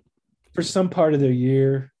transient. for some part of their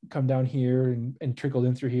year come down here and trickled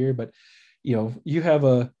in through here. But you have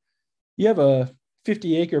a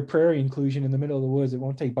 50-acre prairie inclusion in the middle of the woods. It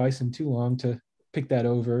won't take bison too long to pick that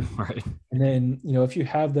over. Right. And then, if you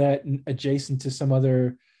have that adjacent to some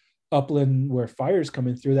other upland where fire's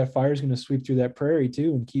coming through, that fire's going to sweep through that prairie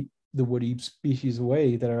too and keep the woody species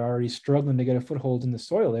away that are already struggling to get a foothold in the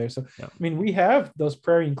soil there. So, Yeah. I mean, we have those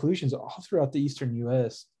prairie inclusions all throughout the eastern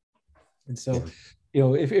U.S. And so,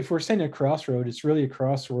 if we're saying a crossroad, it's really a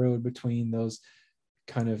crossroad between those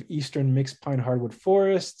kind of eastern mixed pine hardwood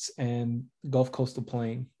forests and Gulf coastal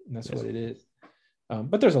plain. And that's Yes. what it is.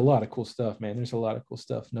 But there's a lot of cool stuff, man. There's a lot of cool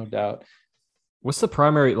stuff, no doubt. What's the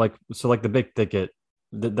primary like the big thicket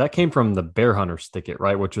that came from the bear hunters thicket,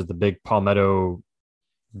 right? Which was the big palmetto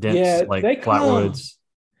dense Yeah, like flatwoods.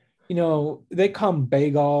 they come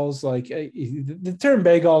bagels. Like the term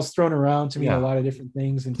bagel is thrown around to mean a Yeah. lot of different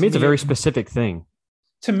things. And To me, it's a very specific thing.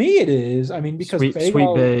 to me, it is. I mean, because Sweet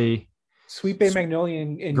bagel, bay, sweet bay magnolia,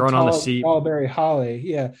 and growing on the seep. tallberry holly.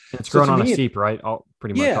 Yeah. It's So growing to on a me, seep, right? All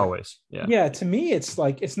pretty much yeah, always. Yeah. yeah. To me, it's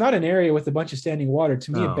like it's not an area with a bunch of standing water.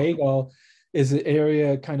 To me, a No. bagel is an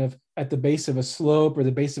area kind of at the base of a slope or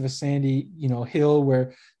the base of a sandy, hill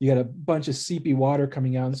where you got a bunch of seepy water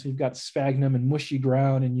coming out. And so you've got sphagnum and mushy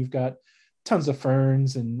ground, and you've got tons of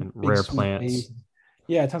ferns and And big rare sweet plants, bays.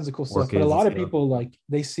 Yeah, tons of cool stuff. But a orchids and lot of stuff. people like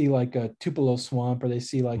they see like a Tupelo swamp or they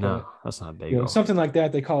see like No, a that's not bagel. something like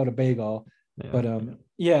that. They call it a bagel. Yeah. But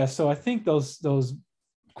yeah. So I think those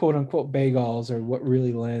quote unquote bagels are what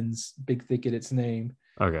really lends Big Thicket its name.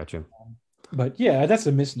 I got you. But yeah, that's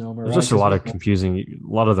a misnomer, There's right? just a Because lot of confusing.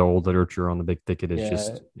 A lot of the old literature on the big thicket is yeah.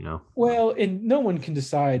 just, Well, and no one can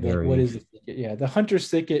decide like what varying. is the thicket. Yeah, the hunter's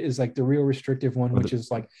thicket is like the real restrictive one, Or which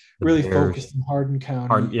is like the really bears. focused in Hardin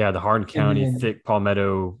County. The Hardin And County then thick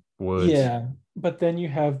palmetto woods. yeah, but then you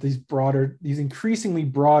have these increasingly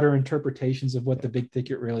broader interpretations of what the big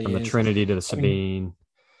thicket really From the is. Trinity to the I mean, Sabine.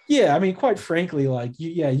 yeah, I mean, quite frankly, like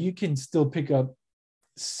you can still pick up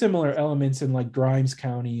similar elements in like Grimes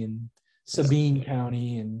County and Sabine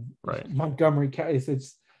County and Right. Montgomery County.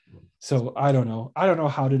 It's so I don't know. I don't know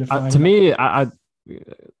how to define To it. me, I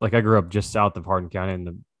grew up just south of Hardin County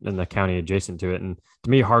and the county adjacent to it. And to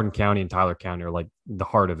me, Hardin County and Tyler County are like the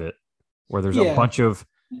heart of it, where there's Yeah, a bunch of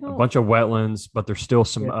wetlands, but there's still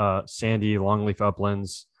some yeah, sandy longleaf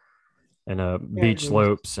uplands and yeah, beach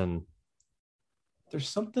slopes and there's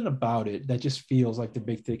something about it that just feels like the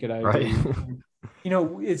big thicket. I right. agree.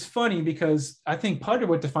 It's funny because I think part of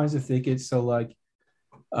what defines the thicket, so like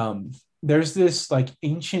there's this like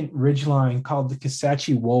ancient ridgeline called the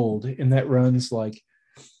Kisatchie Wold, and that runs like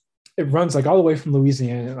all the way from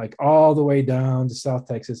Louisiana, like all the way down to South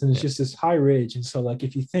Texas, and it's Yeah. just this high ridge. And so like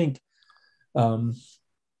if you think um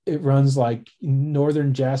it runs like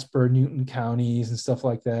northern Jasper, Newton counties and stuff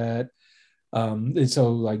like that. And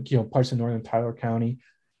so like, parts of northern Tyler County,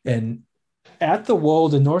 and at the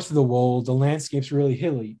Wold and north of the Wold, the landscape's really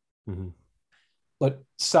hilly. Mm-hmm. But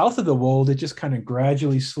south of the Wold, it just kind of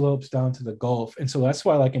gradually slopes down to the Gulf. And so that's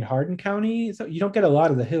why, like in Hardin County, you don't get a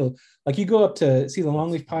lot of the hill. Like you go up to see the That's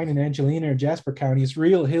longleaf pine in Angelina or Jasper County, it's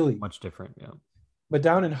real hilly. much different. Yeah. But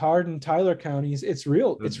down in Hardin, Tyler counties, it's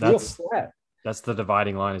real That's flat. that's the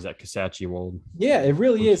dividing line is that Kisatchie Wold. Yeah, it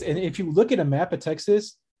really is. And if you look at a map of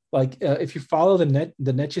Texas, like if you follow the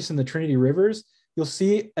Neches and the Trinity rivers, you'll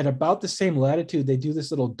see at about the same latitude they do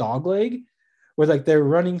this little dog leg, where like they're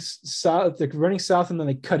running south and then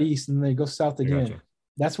they cut east and then they go south I again. gotcha.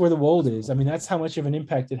 That's where the Wold is. I mean, that's how much of an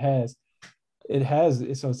impact it has. It has.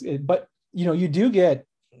 But you do get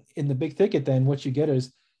in the big thicket. Then what you get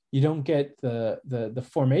is you don't get the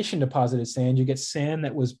formation deposited sand. You get sand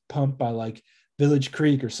that was pumped by like Village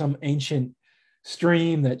Creek or some ancient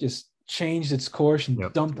stream that just changed its course and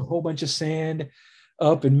Yep. dumped a whole bunch of sand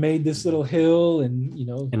up and made this little hill. And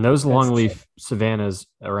And those that's longleaf savannas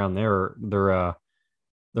around there,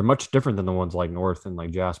 they're much different than the ones like north in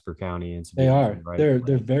like Jasper County and they Sabine, are. right?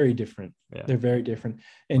 They're very different. Yeah, They're very different.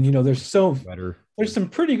 And much better. there's some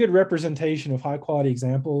pretty good representation of high quality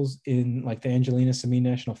examples in like the Angelina Samine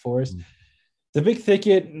National Forest. Mhm. The big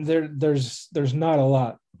thicket, there's not a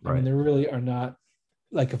lot. I mean, Right. there really are not,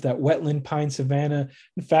 like of that wetland pine savanna.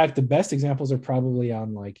 In fact, the best examples are probably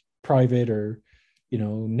on like private or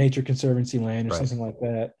nature conservancy land or Right. something like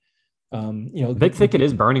that. Big thicket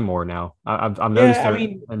is burning more now. I've noticed Yeah, I they're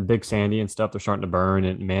mean, and Big Sandy and stuff. They're starting to burn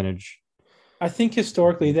and manage. I think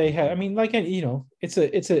historically they have. I mean, like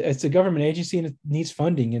it's a government agency and it needs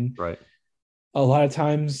funding, and Right. a lot of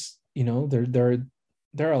times,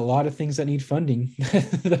 there are a lot of things that need funding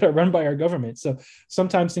that are run by our government. So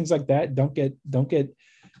sometimes things like that don't get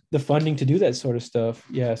the funding to do that sort of stuff.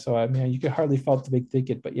 Yeah. So I mean, you could hardly fault the big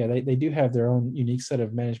thicket, but yeah, they do have their own unique set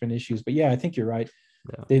of management issues. But yeah, I think you're right.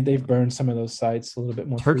 Yeah. They've burned some of those sites a little bit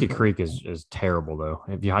more Turkey frequently. Creek is terrible though.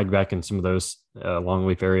 If you hike back in some of those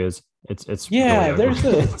longleaf areas, it's really Yeah,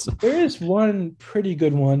 ugly. there is one pretty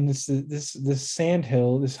good one. This sand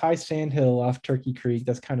hill, this high sand hill off Turkey Creek.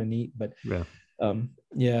 That's kind of neat. But Yeah.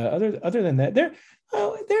 yeah, other than that,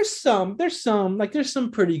 there's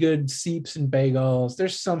some pretty good seeps and bagels.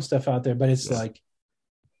 There's some stuff out there, but Yeah.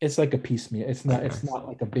 it's like a piecemeal. It's Okay. not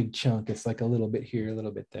like a big chunk. It's like a little bit here, a little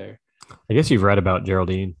bit there. I guess you've read about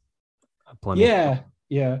Geraldine plenty. Yeah,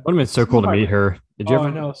 yeah. Would have been so Some cool of to my meet her. Did you Oh, I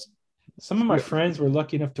ever? know. Some of my friends were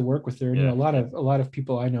lucky enough to work with her, and Yeah. a lot of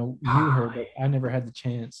people I know knew her, but I never had the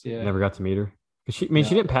chance. Yeah. Never got to meet her. 'Cause I mean,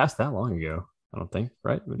 she No. didn't pass that long ago. I don't think,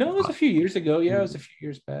 right? No, it was a few years ago. Yeah, it was a few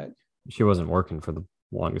years back. She wasn't working for the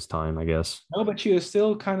longest time, I guess. No, but she was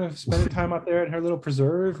still kind of spending time out there in her little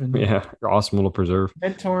preserve and Yeah, awesome little preserve.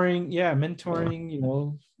 mentoring. Yeah, Yeah.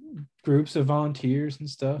 mentoring. Groups of volunteers and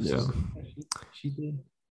stuff. Yeah. So she did.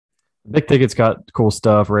 Big Thicket's got cool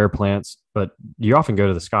stuff, rare plants, but you often go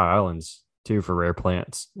to the Sky Islands too for rare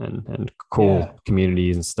plants and cool Yeah,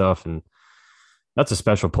 communities and stuff. And that's a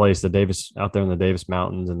special place. The Davis out there in the Davis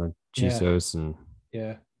Mountains and the yeah, Chisos and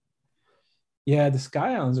yeah, yeah. The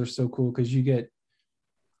Sky Islands are so cool because you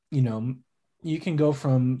know, you can go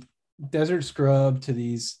from desert scrub to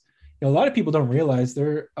these. A lot of people don't realize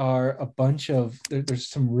there are a bunch of there's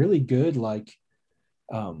some really good like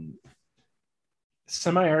um,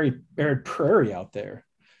 semi-arid prairie out there,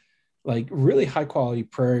 like really high quality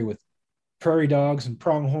prairie with prairie dogs and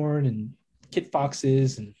pronghorn and kit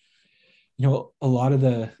foxes and a lot of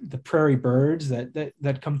the prairie birds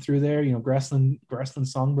that come through there. Grassland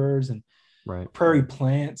songbirds and right. prairie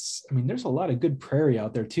plants. I mean, there's a lot of good prairie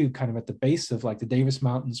out there too, kind of at the base of like the Davis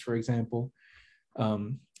Mountains, for example.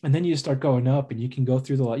 And then you start going up, and you can go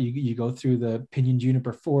through you go through the pinyon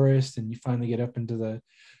juniper forest, and you finally get up into the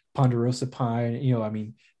ponderosa pine. I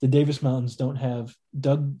mean, the Davis Mountains don't have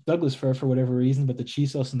Douglas fir for whatever reason, but the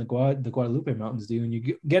Chisos and the Guadalupe Mountains do. And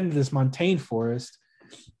you get into this montane forest,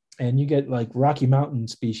 and you get like Rocky Mountain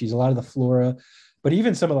species, a lot of the flora, but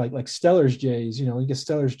even some of like Steller's jays. You get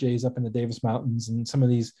Steller's jays up in the Davis Mountains, and some of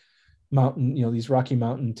these these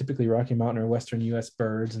typically Rocky Mountain or Western U.S.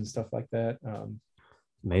 birds and stuff like that.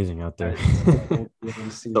 Amazing out there. The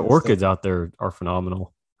That stuff. orchids out there are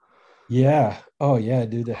phenomenal. Yeah. Oh yeah,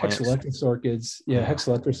 dude. The Plants. Hexalectris orchids. Yeah, Yeah.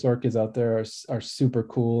 Hexalectris orchids out there are super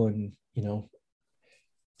cool, and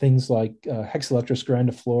things like Hexalectris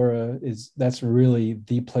grandiflora that's really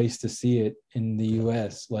the place to see it in the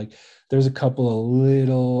U.S. Like, there's a couple of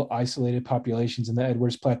little isolated populations in the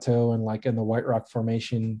Edwards Plateau and like in the White Rock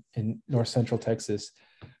Formation in north central Texas,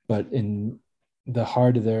 but in the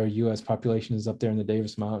heart of their U.S. population is up there in the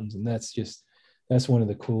Davis Mountains, and that's one of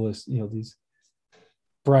the coolest. These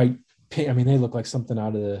bright I mean, they look like something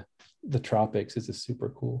out of the tropics. It's just super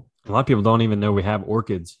cool. A lot of people don't even know we have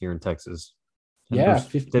orchids here in Texas. And Yeah, there's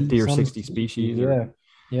 50 50 or some 60 species. species, or Yeah.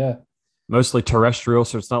 Yeah. mostly terrestrial.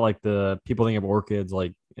 So it's not like the people think of orchids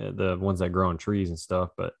like the ones that grow on trees and stuff,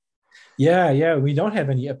 but Yeah, yeah. We don't have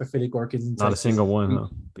any epiphytic orchids in not a Texas. single one. We, Huh?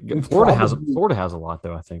 we probably Florida has a lot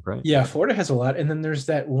though, I think, right? Yeah, Florida has a lot. And then there's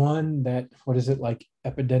that one that, what is it, like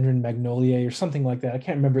Epidendron magnolia or something like that. I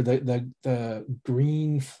can't remember the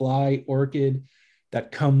green fly orchid that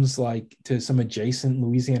comes like to some adjacent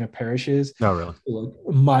Louisiana parishes. No, really.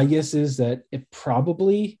 Like, my guess is that it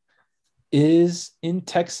probably is in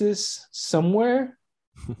Texas somewhere,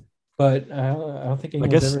 but I don't think I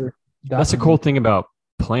anyone's guess ever that's a cool documented. thing about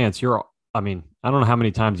plants. I mean, I don't know how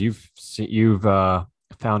many times you've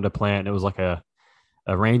found a plant and it was like a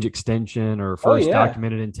range extension or Oh first yeah.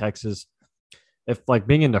 documented in Texas. If like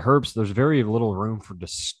being into herbs, there's very little room for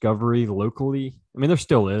discovery locally. I mean, there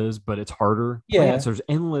still is, but it's harder. Plants, Yeah. there's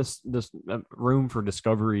endless room for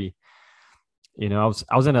discovery. I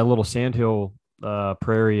was in a little sandhill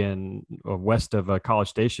prairie in west of College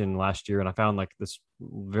Station last year, and I found like this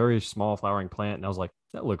very small flowering plant, and I was like,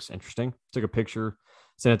 that looks interesting. Took a picture,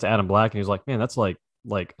 sent it to Adam Black, and he was like, man, that's like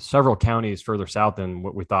several counties further south than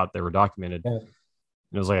what we thought they were documented. Yeah. And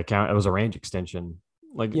it was like it was a range extension.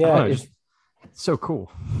 Like I don't Yeah. know, just it's so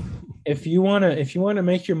cool. If you wanna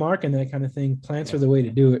make your mark in that kind of thing, plants Yeah. are the way to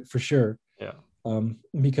do it for sure. Yeah.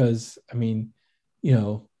 Because I mean, you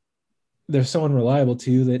know, they're so unreliable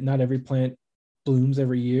too that not every plant blooms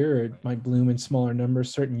every year, or it might bloom in smaller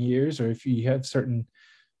numbers certain years, or if you have certain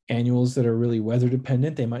annuals that are really weather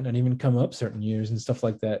dependent, they might not even come up certain years and stuff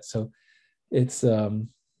like that. So it's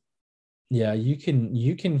yeah, you can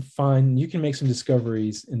make some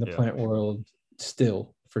discoveries in the Yeah. plant world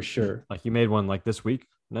still for sure. Like you made one like this week?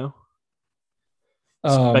 No?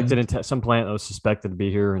 Um, Suspected some plant that was suspected to be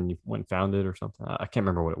here and you went and found it or something. I can't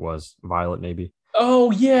remember what it was. Violet, maybe. Oh I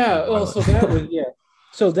think yeah. it Oh, was so violet. that was yeah.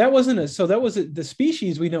 So that was the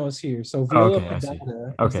species we know is here. So Oh, Viola okay, I see. pedata is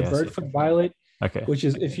the Okay, I see. birdfoot violet, Okay. which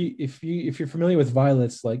is if you're familiar with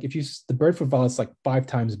violets, like the birdfoot violet's like 5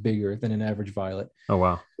 times bigger than an average violet. Oh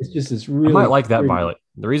wow. It's just this I might really like that pretty. violet.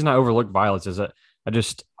 The reason I overlook violets is that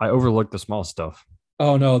I overlook the small stuff.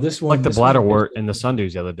 Oh no, Like the this one bladderwort definitely. and the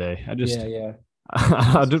sundews the other day. Yeah, yeah.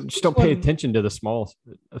 Just This don't pay one attention to the small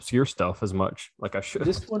obscure stuff as much like I should.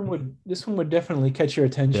 this one would definitely catch your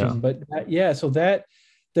Yeah. attention. But yeah, so that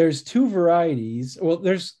there's two varieties. Well,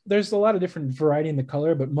 there's a lot of different variety in the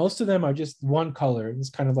color, but most of them are just one color. It's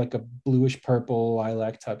kind of like a bluish purple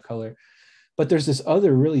lilac type color. But there's this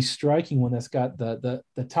other really striking one that's got the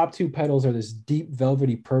top two petals are this deep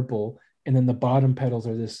velvety purple, and then the bottom petals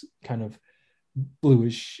are this kind of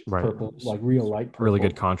bluish Right. purple, like real light Really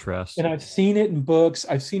good purple. contrast. And I've seen it in books.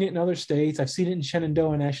 I've seen it in other states. I've seen it in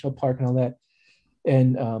Shenandoah National Park and all that.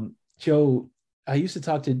 And Joe, I just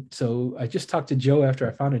talked to Joe after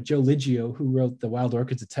I found it, Joe Liggio, who wrote The Wild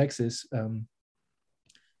Orchids of Texas.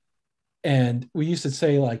 And we used to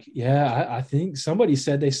say, like, yeah, I think somebody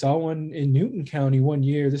said they saw one in Newton County one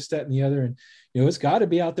year, this, that, and the other. And, it's got to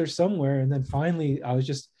be out there somewhere. And then finally,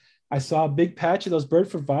 I saw a big patch of those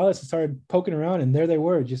birdfoot violets and started poking around, and there they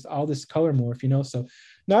were, just all this color morph. So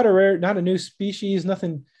not a new species,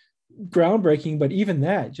 nothing groundbreaking, but even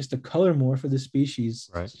that, just a color morph of the species,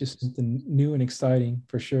 Right. it's just something new and exciting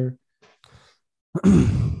for sure. All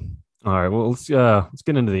right. Well, let's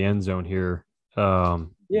get into the end zone here.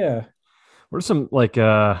 Yeah. What are some like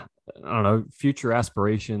I don't know, future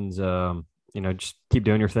aspirations? Just keep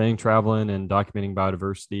doing your thing, traveling and documenting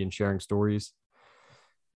biodiversity and sharing stories.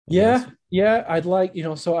 I guess. Yeah. I'd like,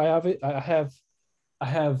 so I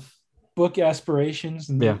have book aspirations,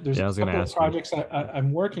 and Yeah. there's Yeah. I a was gonna couple of ask you. projects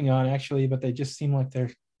I'm working on actually, but they just seem like they're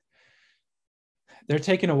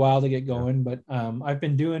taking a while to get Yeah. going. But I've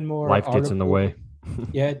been doing more Life gets in the articles. way.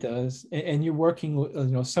 Yeah, it does. And you're working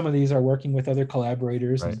with, some of these are working with other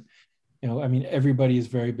collaborators. Right. And, I mean, everybody is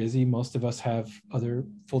very busy. Most of us have other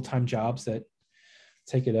full-time jobs that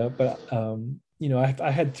take it up. But,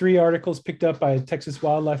 I had 3 articles picked up by Texas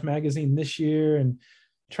Wildlife Magazine this year, and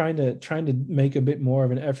trying to make a bit more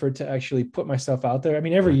of an effort to actually put myself out there. I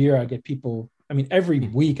mean, every year I get people, I mean, every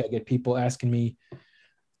week I get people asking me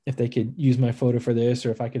if they could use my photo for this,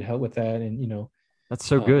 or if I could help with that. And, That's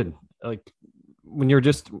so good. Like when you're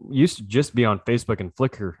just used to just be on Facebook and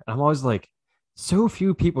Flickr, I'm always like, so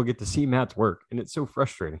few people get to see Matt's work, and it's so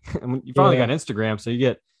frustrating. And when you finally got yeah, Instagram, so you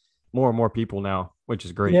get more and more people now, which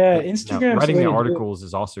is great. yeah, But now Instagram's the writing way the to do it. articles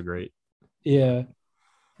is also great. Yeah.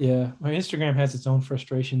 Yeah, my Instagram has its own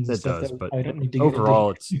frustrations and It stuff does, that but I don't need to get into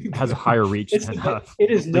overall, here. it has a higher reach than It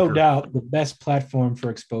is no Flickr. doubt the best platform for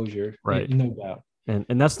exposure, Right. no doubt.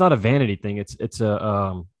 And that's not a vanity thing. It's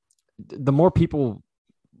a the more people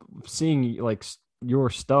seeing like your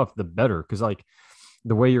stuff, the better. Because like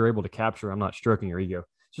the way you're able to capture, I'm not stroking your ego,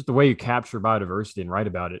 just the way you capture biodiversity and write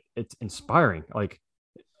about it, it's inspiring. Like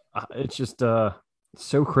it's just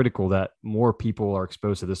so critical that more people are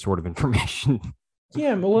exposed to this sort of information.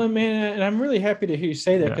 Yeah, well, man, and I'm really happy to hear you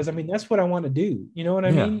say that, Yeah, because I mean that's what I want to do. You know what I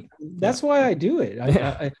yeah, mean? yeah, That's why I do it.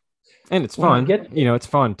 yeah. And it's When I fun, get it's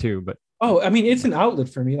fun too. But I mean it's an outlet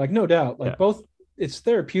for me, like no doubt. yeah, Like both, it's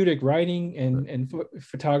therapeutic writing right, and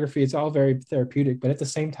photography. It's all very therapeutic, but at the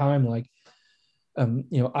same time, like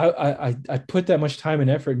I put that much time and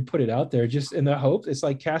effort and put it out there just in the hope. It's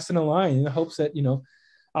like casting a line in the hopes that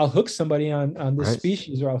I'll hook somebody on this right.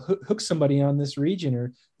 species, or I'll hook somebody on this region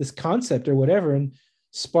or this concept or whatever, and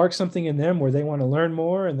spark something in them where they want to learn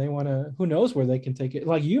more, and they want to, who knows where they can take it.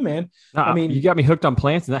 Like you, man. I You mean, got me hooked on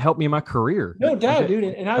plants, and that helped me in my career. no Like doubt, dude.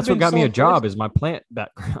 And I've that's what been got me so a job impressed. is my plant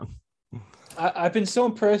background. I've been so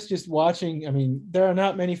impressed just watching. I mean, there are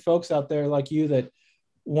not many folks out there like you that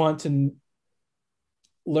want to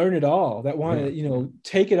learn it all, that want Yeah, to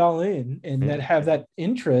take it all in, and that yeah, have that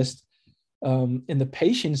interest and the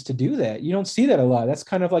patience to do that. You don't see that a lot. That's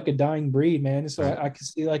kind of like a dying breed, man. So right. I can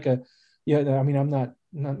see like I mean, I'm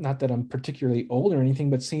not that I'm particularly old or anything,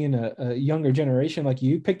 but seeing a younger generation like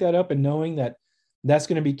you pick that up and knowing that that's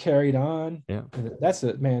going to be carried on, Yeah, that's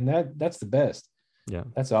it, man. That's the best. yeah.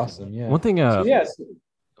 That's awesome. Yeah. One thing, So yes.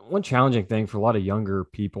 one challenging thing for a lot of younger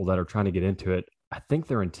people that are trying to get into it, I think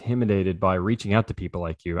they're intimidated by reaching out to people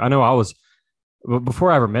like you. I know I was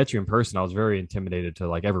before I ever met you in person, I was very intimidated to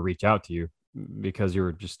like ever reach out to you because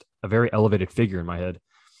you're just a very elevated figure in my head.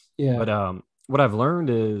 Yeah. But what I've learned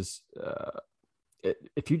is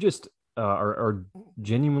if you just are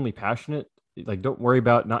genuinely passionate, like don't worry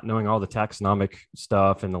about not knowing all the taxonomic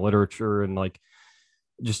stuff and the literature, and like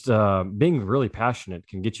just being really passionate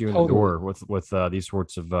can get you in the Totally. door with these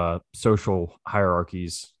sorts of social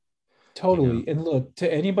hierarchies. You know, Totally. And look,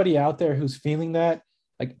 to anybody out there who's feeling that,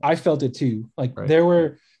 like I felt it too. Like right? there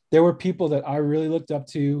were people that I really looked up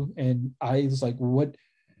to, and I was like, what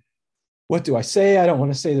do I say? I don't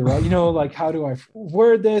want to say the right, like how do I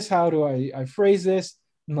word this? How do I phrase this?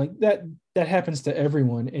 And like that happens to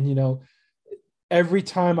everyone. And every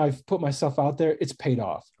time I've put myself out there, it's paid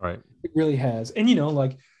off. Right. It really has. And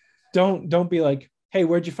like don't be like, hey,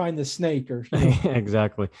 where'd you find this snake? Or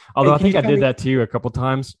Exactly. hey, Although I can you think I tell did me? that to you a couple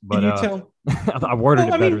times, Can but you tell? I worded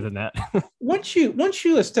Well, I it better mean, than that. once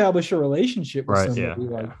you establish a relationship with Right. Yeah.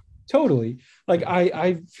 somebody, like Yeah. totally, like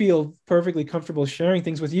I feel perfectly comfortable sharing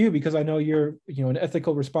things with you because I know you're an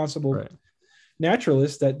ethical, responsible Right.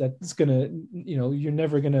 naturalist that's gonna you're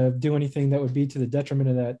never gonna do anything that would be to the detriment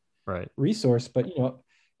of that Right. resource. But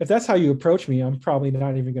if that's how you approach me, I'm probably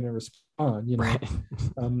not even gonna respond. Right.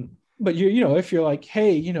 But if you're like,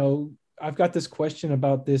 hey, I've got this question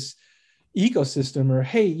about this ecosystem, or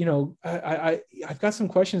hey, I've got some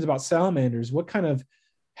questions about salamanders. What kind of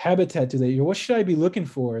habitat do they, or what should I be looking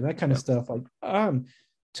for? That kind of Yeah. stuff. Like I'm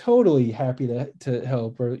totally happy to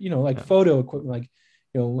help. Or like Yeah. photo equipment, like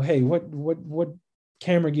hey, what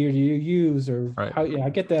camera gear do you use? Or Right. how, I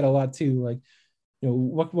get that a lot too. Like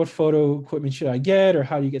what photo equipment should I get, or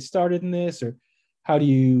how do you get started in this, or how do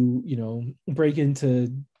you break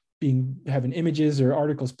into having images or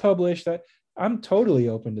articles published. That I'm totally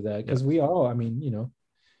open to that, Yeah. because we all, I mean,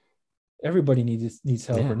 everybody needs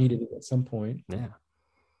help or Yeah. needed it at some point. Yeah.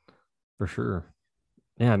 For sure.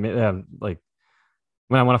 Yeah. I mean, like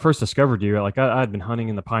when I first discovered you, like I'd been hunting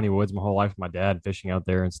in the piney woods my whole life with my dad, fishing out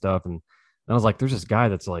there and stuff, and I was like, there's this guy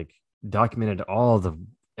that's like documented all the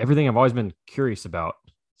everything I've always been curious about.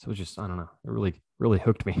 So it was just I don't know, it really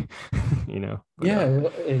hooked me, But Yeah,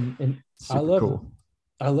 and super cool.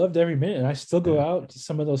 I loved every minute. I still go Yeah, out to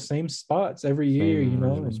some of those same spots every year, same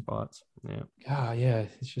original and spots. Yeah, yeah,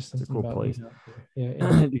 it's just it's a something cool about place. being out there.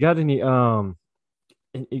 Yeah. You got any an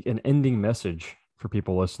ending message for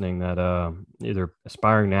people listening that either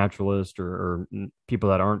aspiring naturalists or people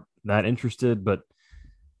that aren't that interested but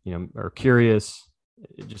are curious,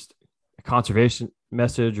 just a conservation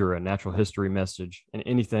message or a natural history message, and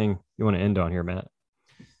anything you want to end on here, Matt?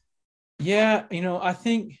 Yeah,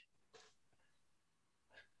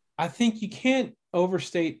 I think you can't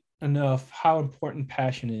overstate enough how important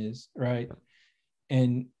passion is, right?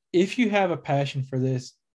 And if you have a passion for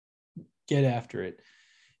this, get after it.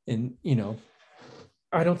 And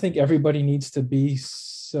I don't think everybody needs to be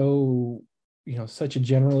so such a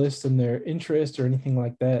generalist in their interest or anything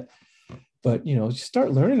like that. But just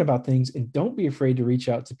start learning about things, and don't be afraid to reach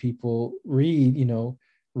out to people.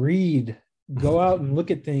 Read, go out and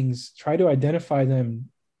look at things, try to identify them,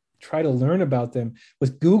 try to learn about them.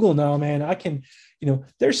 With Google now, man, I can,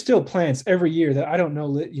 there's still plants every year that I don't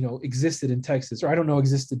know, existed in Texas, or I don't know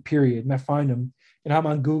existed, period. And I find them, and I'm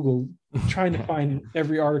on Google trying to find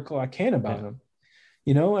every article I can about them.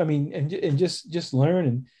 I mean, and just learn.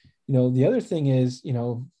 And the other thing is,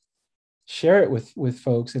 share it with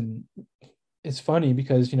folks. And it's funny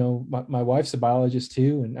because my wife's a biologist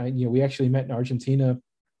too, and we actually met in Argentina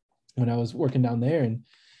when I was working down there,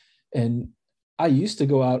 and I used to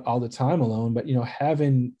go out all the time alone, but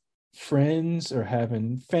having friends or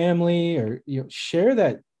having family, or share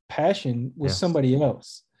that passion with somebody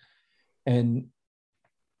else, and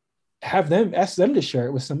ask them to share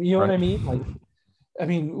it with some, what I mean? Like, I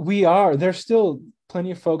mean, there's still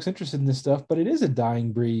plenty of folks interested in this stuff, but it is a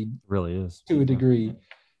dying breed. It really is, to a degree.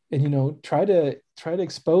 And try to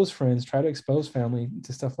expose friends, try to expose family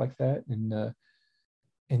to stuff like that.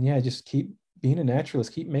 And yeah, just keep being a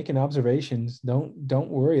naturalist, keep making observations. Don't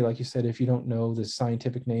worry, like you said, if you don't know the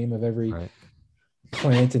scientific name of every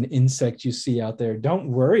plant and insect you see out there. Don't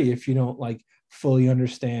worry if you don't like fully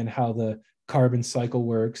understand how the carbon cycle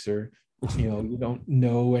works, or you don't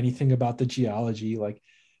know anything about the geology. Like,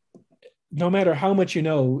 no matter how much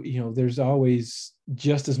there's always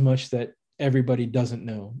just as much that everybody doesn't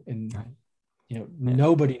know, and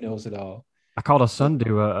nobody knows it all. I called a son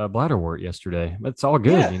to a bladderwort yesterday. It's all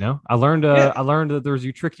good, I learned that there's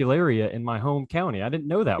utricularia in my home county. I didn't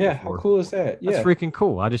know that before. How cool is that? That's freaking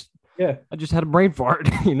cool. I just had a brain fart,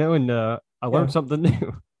 and I learned something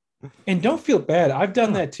new. And don't feel bad. I've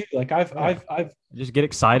done that too. Like I've just get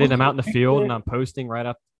excited. I'm out in the field and I'm posting right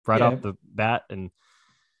off the bat, and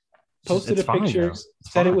posted a picture,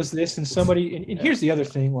 said it was this, and somebody. And here's the other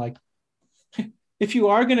thing: like, if you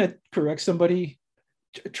are gonna correct somebody,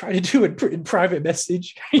 try to do it in private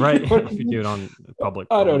message, right? If you do it on public,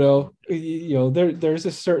 I don't know. There's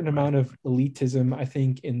a certain amount of elitism, I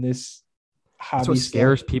think, in this hobby. That's what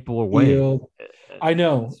scares people away. Field. I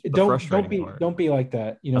know. Don't be like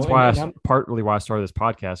that. That's why partly why I started this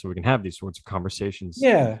podcast, so we can have these sorts of conversations.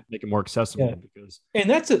 Yeah, make it more accessible. And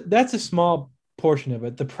that's a small portion of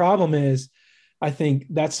it. The problem is, I think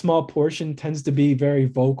that small portion tends to be very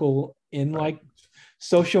vocal in like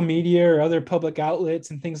social media or other public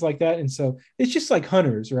outlets and things like that. And so it's just like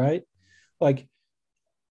hunters, right? Like,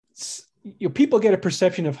 people get a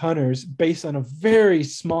perception of hunters based on a very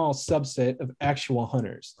small subset of actual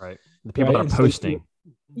hunters, right? The people that are posting.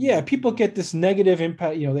 People get this negative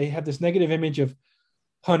impact. They have this negative image of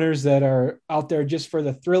hunters that are out there just for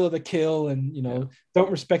the thrill of the kill, and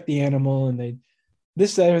don't respect the animal, and they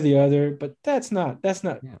this, that, or the other. But that's not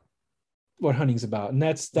what hunting's about, and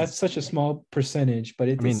that's such a small percentage. But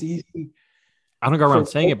it's easy. I don't go around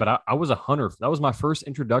saying it, but I was a hunter. That was my first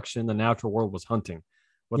introduction in the natural world, was hunting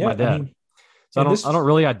with my dad. I don't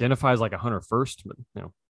really identify as like a hunter first, but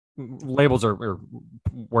labels are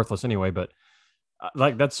worthless anyway. But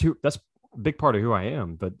like that's a big part of who I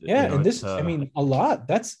am. But and this,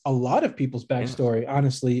 that's a lot of people's backstory,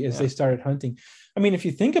 honestly, as they started hunting. I mean, if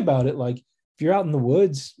you think about it, like if you're out in the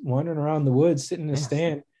woods, wandering around the woods, sitting in a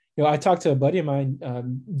stand, I talk to a buddy of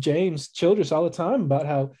mine, James Childress, all the time about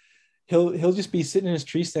how he'll just be sitting in his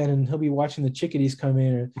tree stand and he'll be watching the chickadees come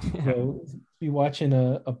in, or be watching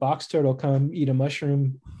a box turtle come eat a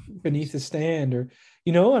mushroom beneath the stand, or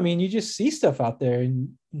you just see stuff out there, and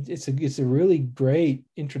it's a really great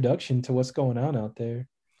introduction to what's going on out there.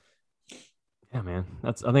 Yeah, man,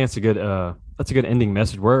 I think that's a good ending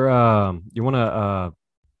message. Where you want to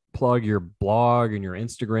plug your blog and your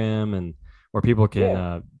Instagram, and where people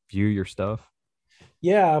can view your stuff?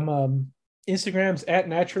 Yeah, I'm Instagram's at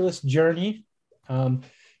Naturalist Journey, and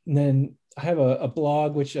then I have a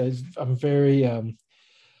blog which I'm very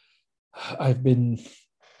I've been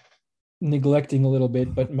neglecting a little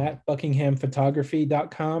bit, but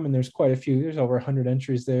mattbuckinghamphotography.com, and there's there's over 100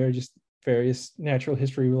 entries there, just various natural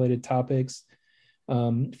history related topics.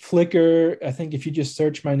 Flickr, I think if you just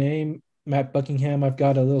search my name, Matt Buckingham, I've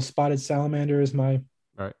got a little spotted salamander as my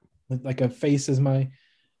like a face as my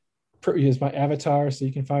avatar, so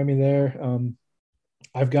you can find me there.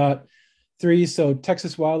 I've got 3. So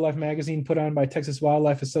Texas Wildlife Magazine, put on by Texas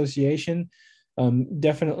Wildlife Association,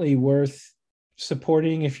 definitely worth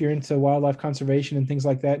supporting if you're into wildlife conservation and things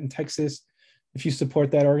like that in Texas. If you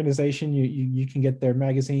support that organization, you can get their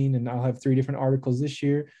magazine, and I'll have 3 different articles this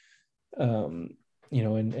year, and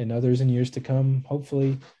others in years to come,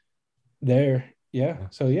 hopefully there.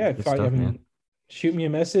 So shoot me a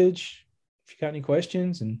message if you got any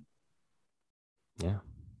questions. And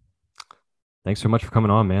thanks so much for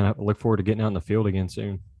coming on, man. I look forward to getting out in the field again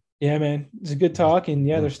soon. Yeah, man, it's a good talk, and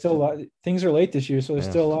yeah, Yeah. there's still a lot. Things are late this year, so there's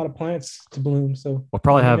Yeah. still a lot of plants to bloom. So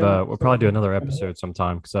Probably let me have know. we'll probably do another episode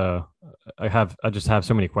sometime because I just have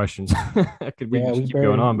so many questions. We can Yeah, just we keep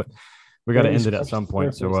going on, but we got to barely end it at scratched some the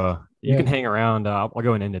point. So surface. you can Yeah. hang around. I'll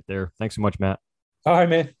go and end it there. Thanks so much, Matt. All right,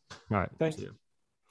 man. All right. See Thanks. you.